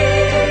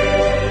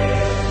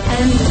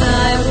 and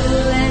I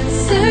will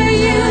answer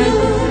you,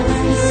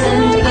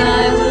 and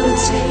I will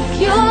take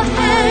your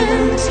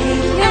hand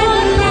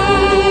and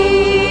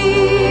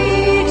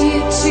lead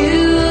you to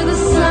the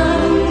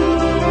sun,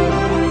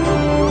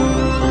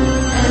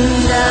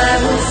 and I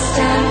will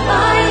stand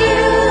by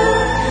you,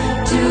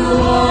 do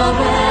all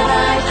that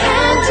I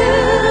can do,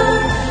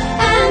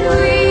 and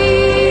we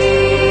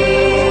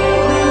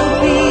will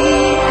be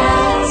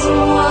as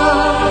one.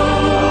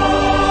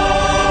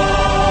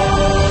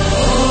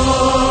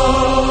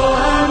 Oh,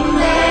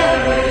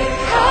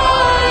 America,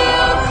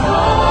 you're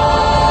calling.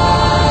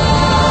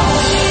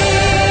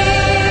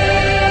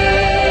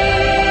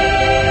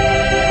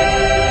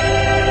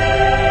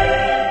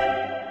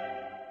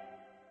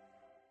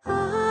 I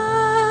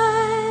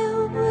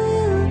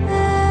will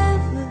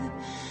never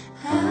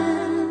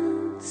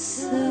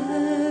answer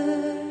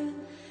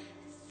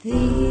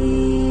thee.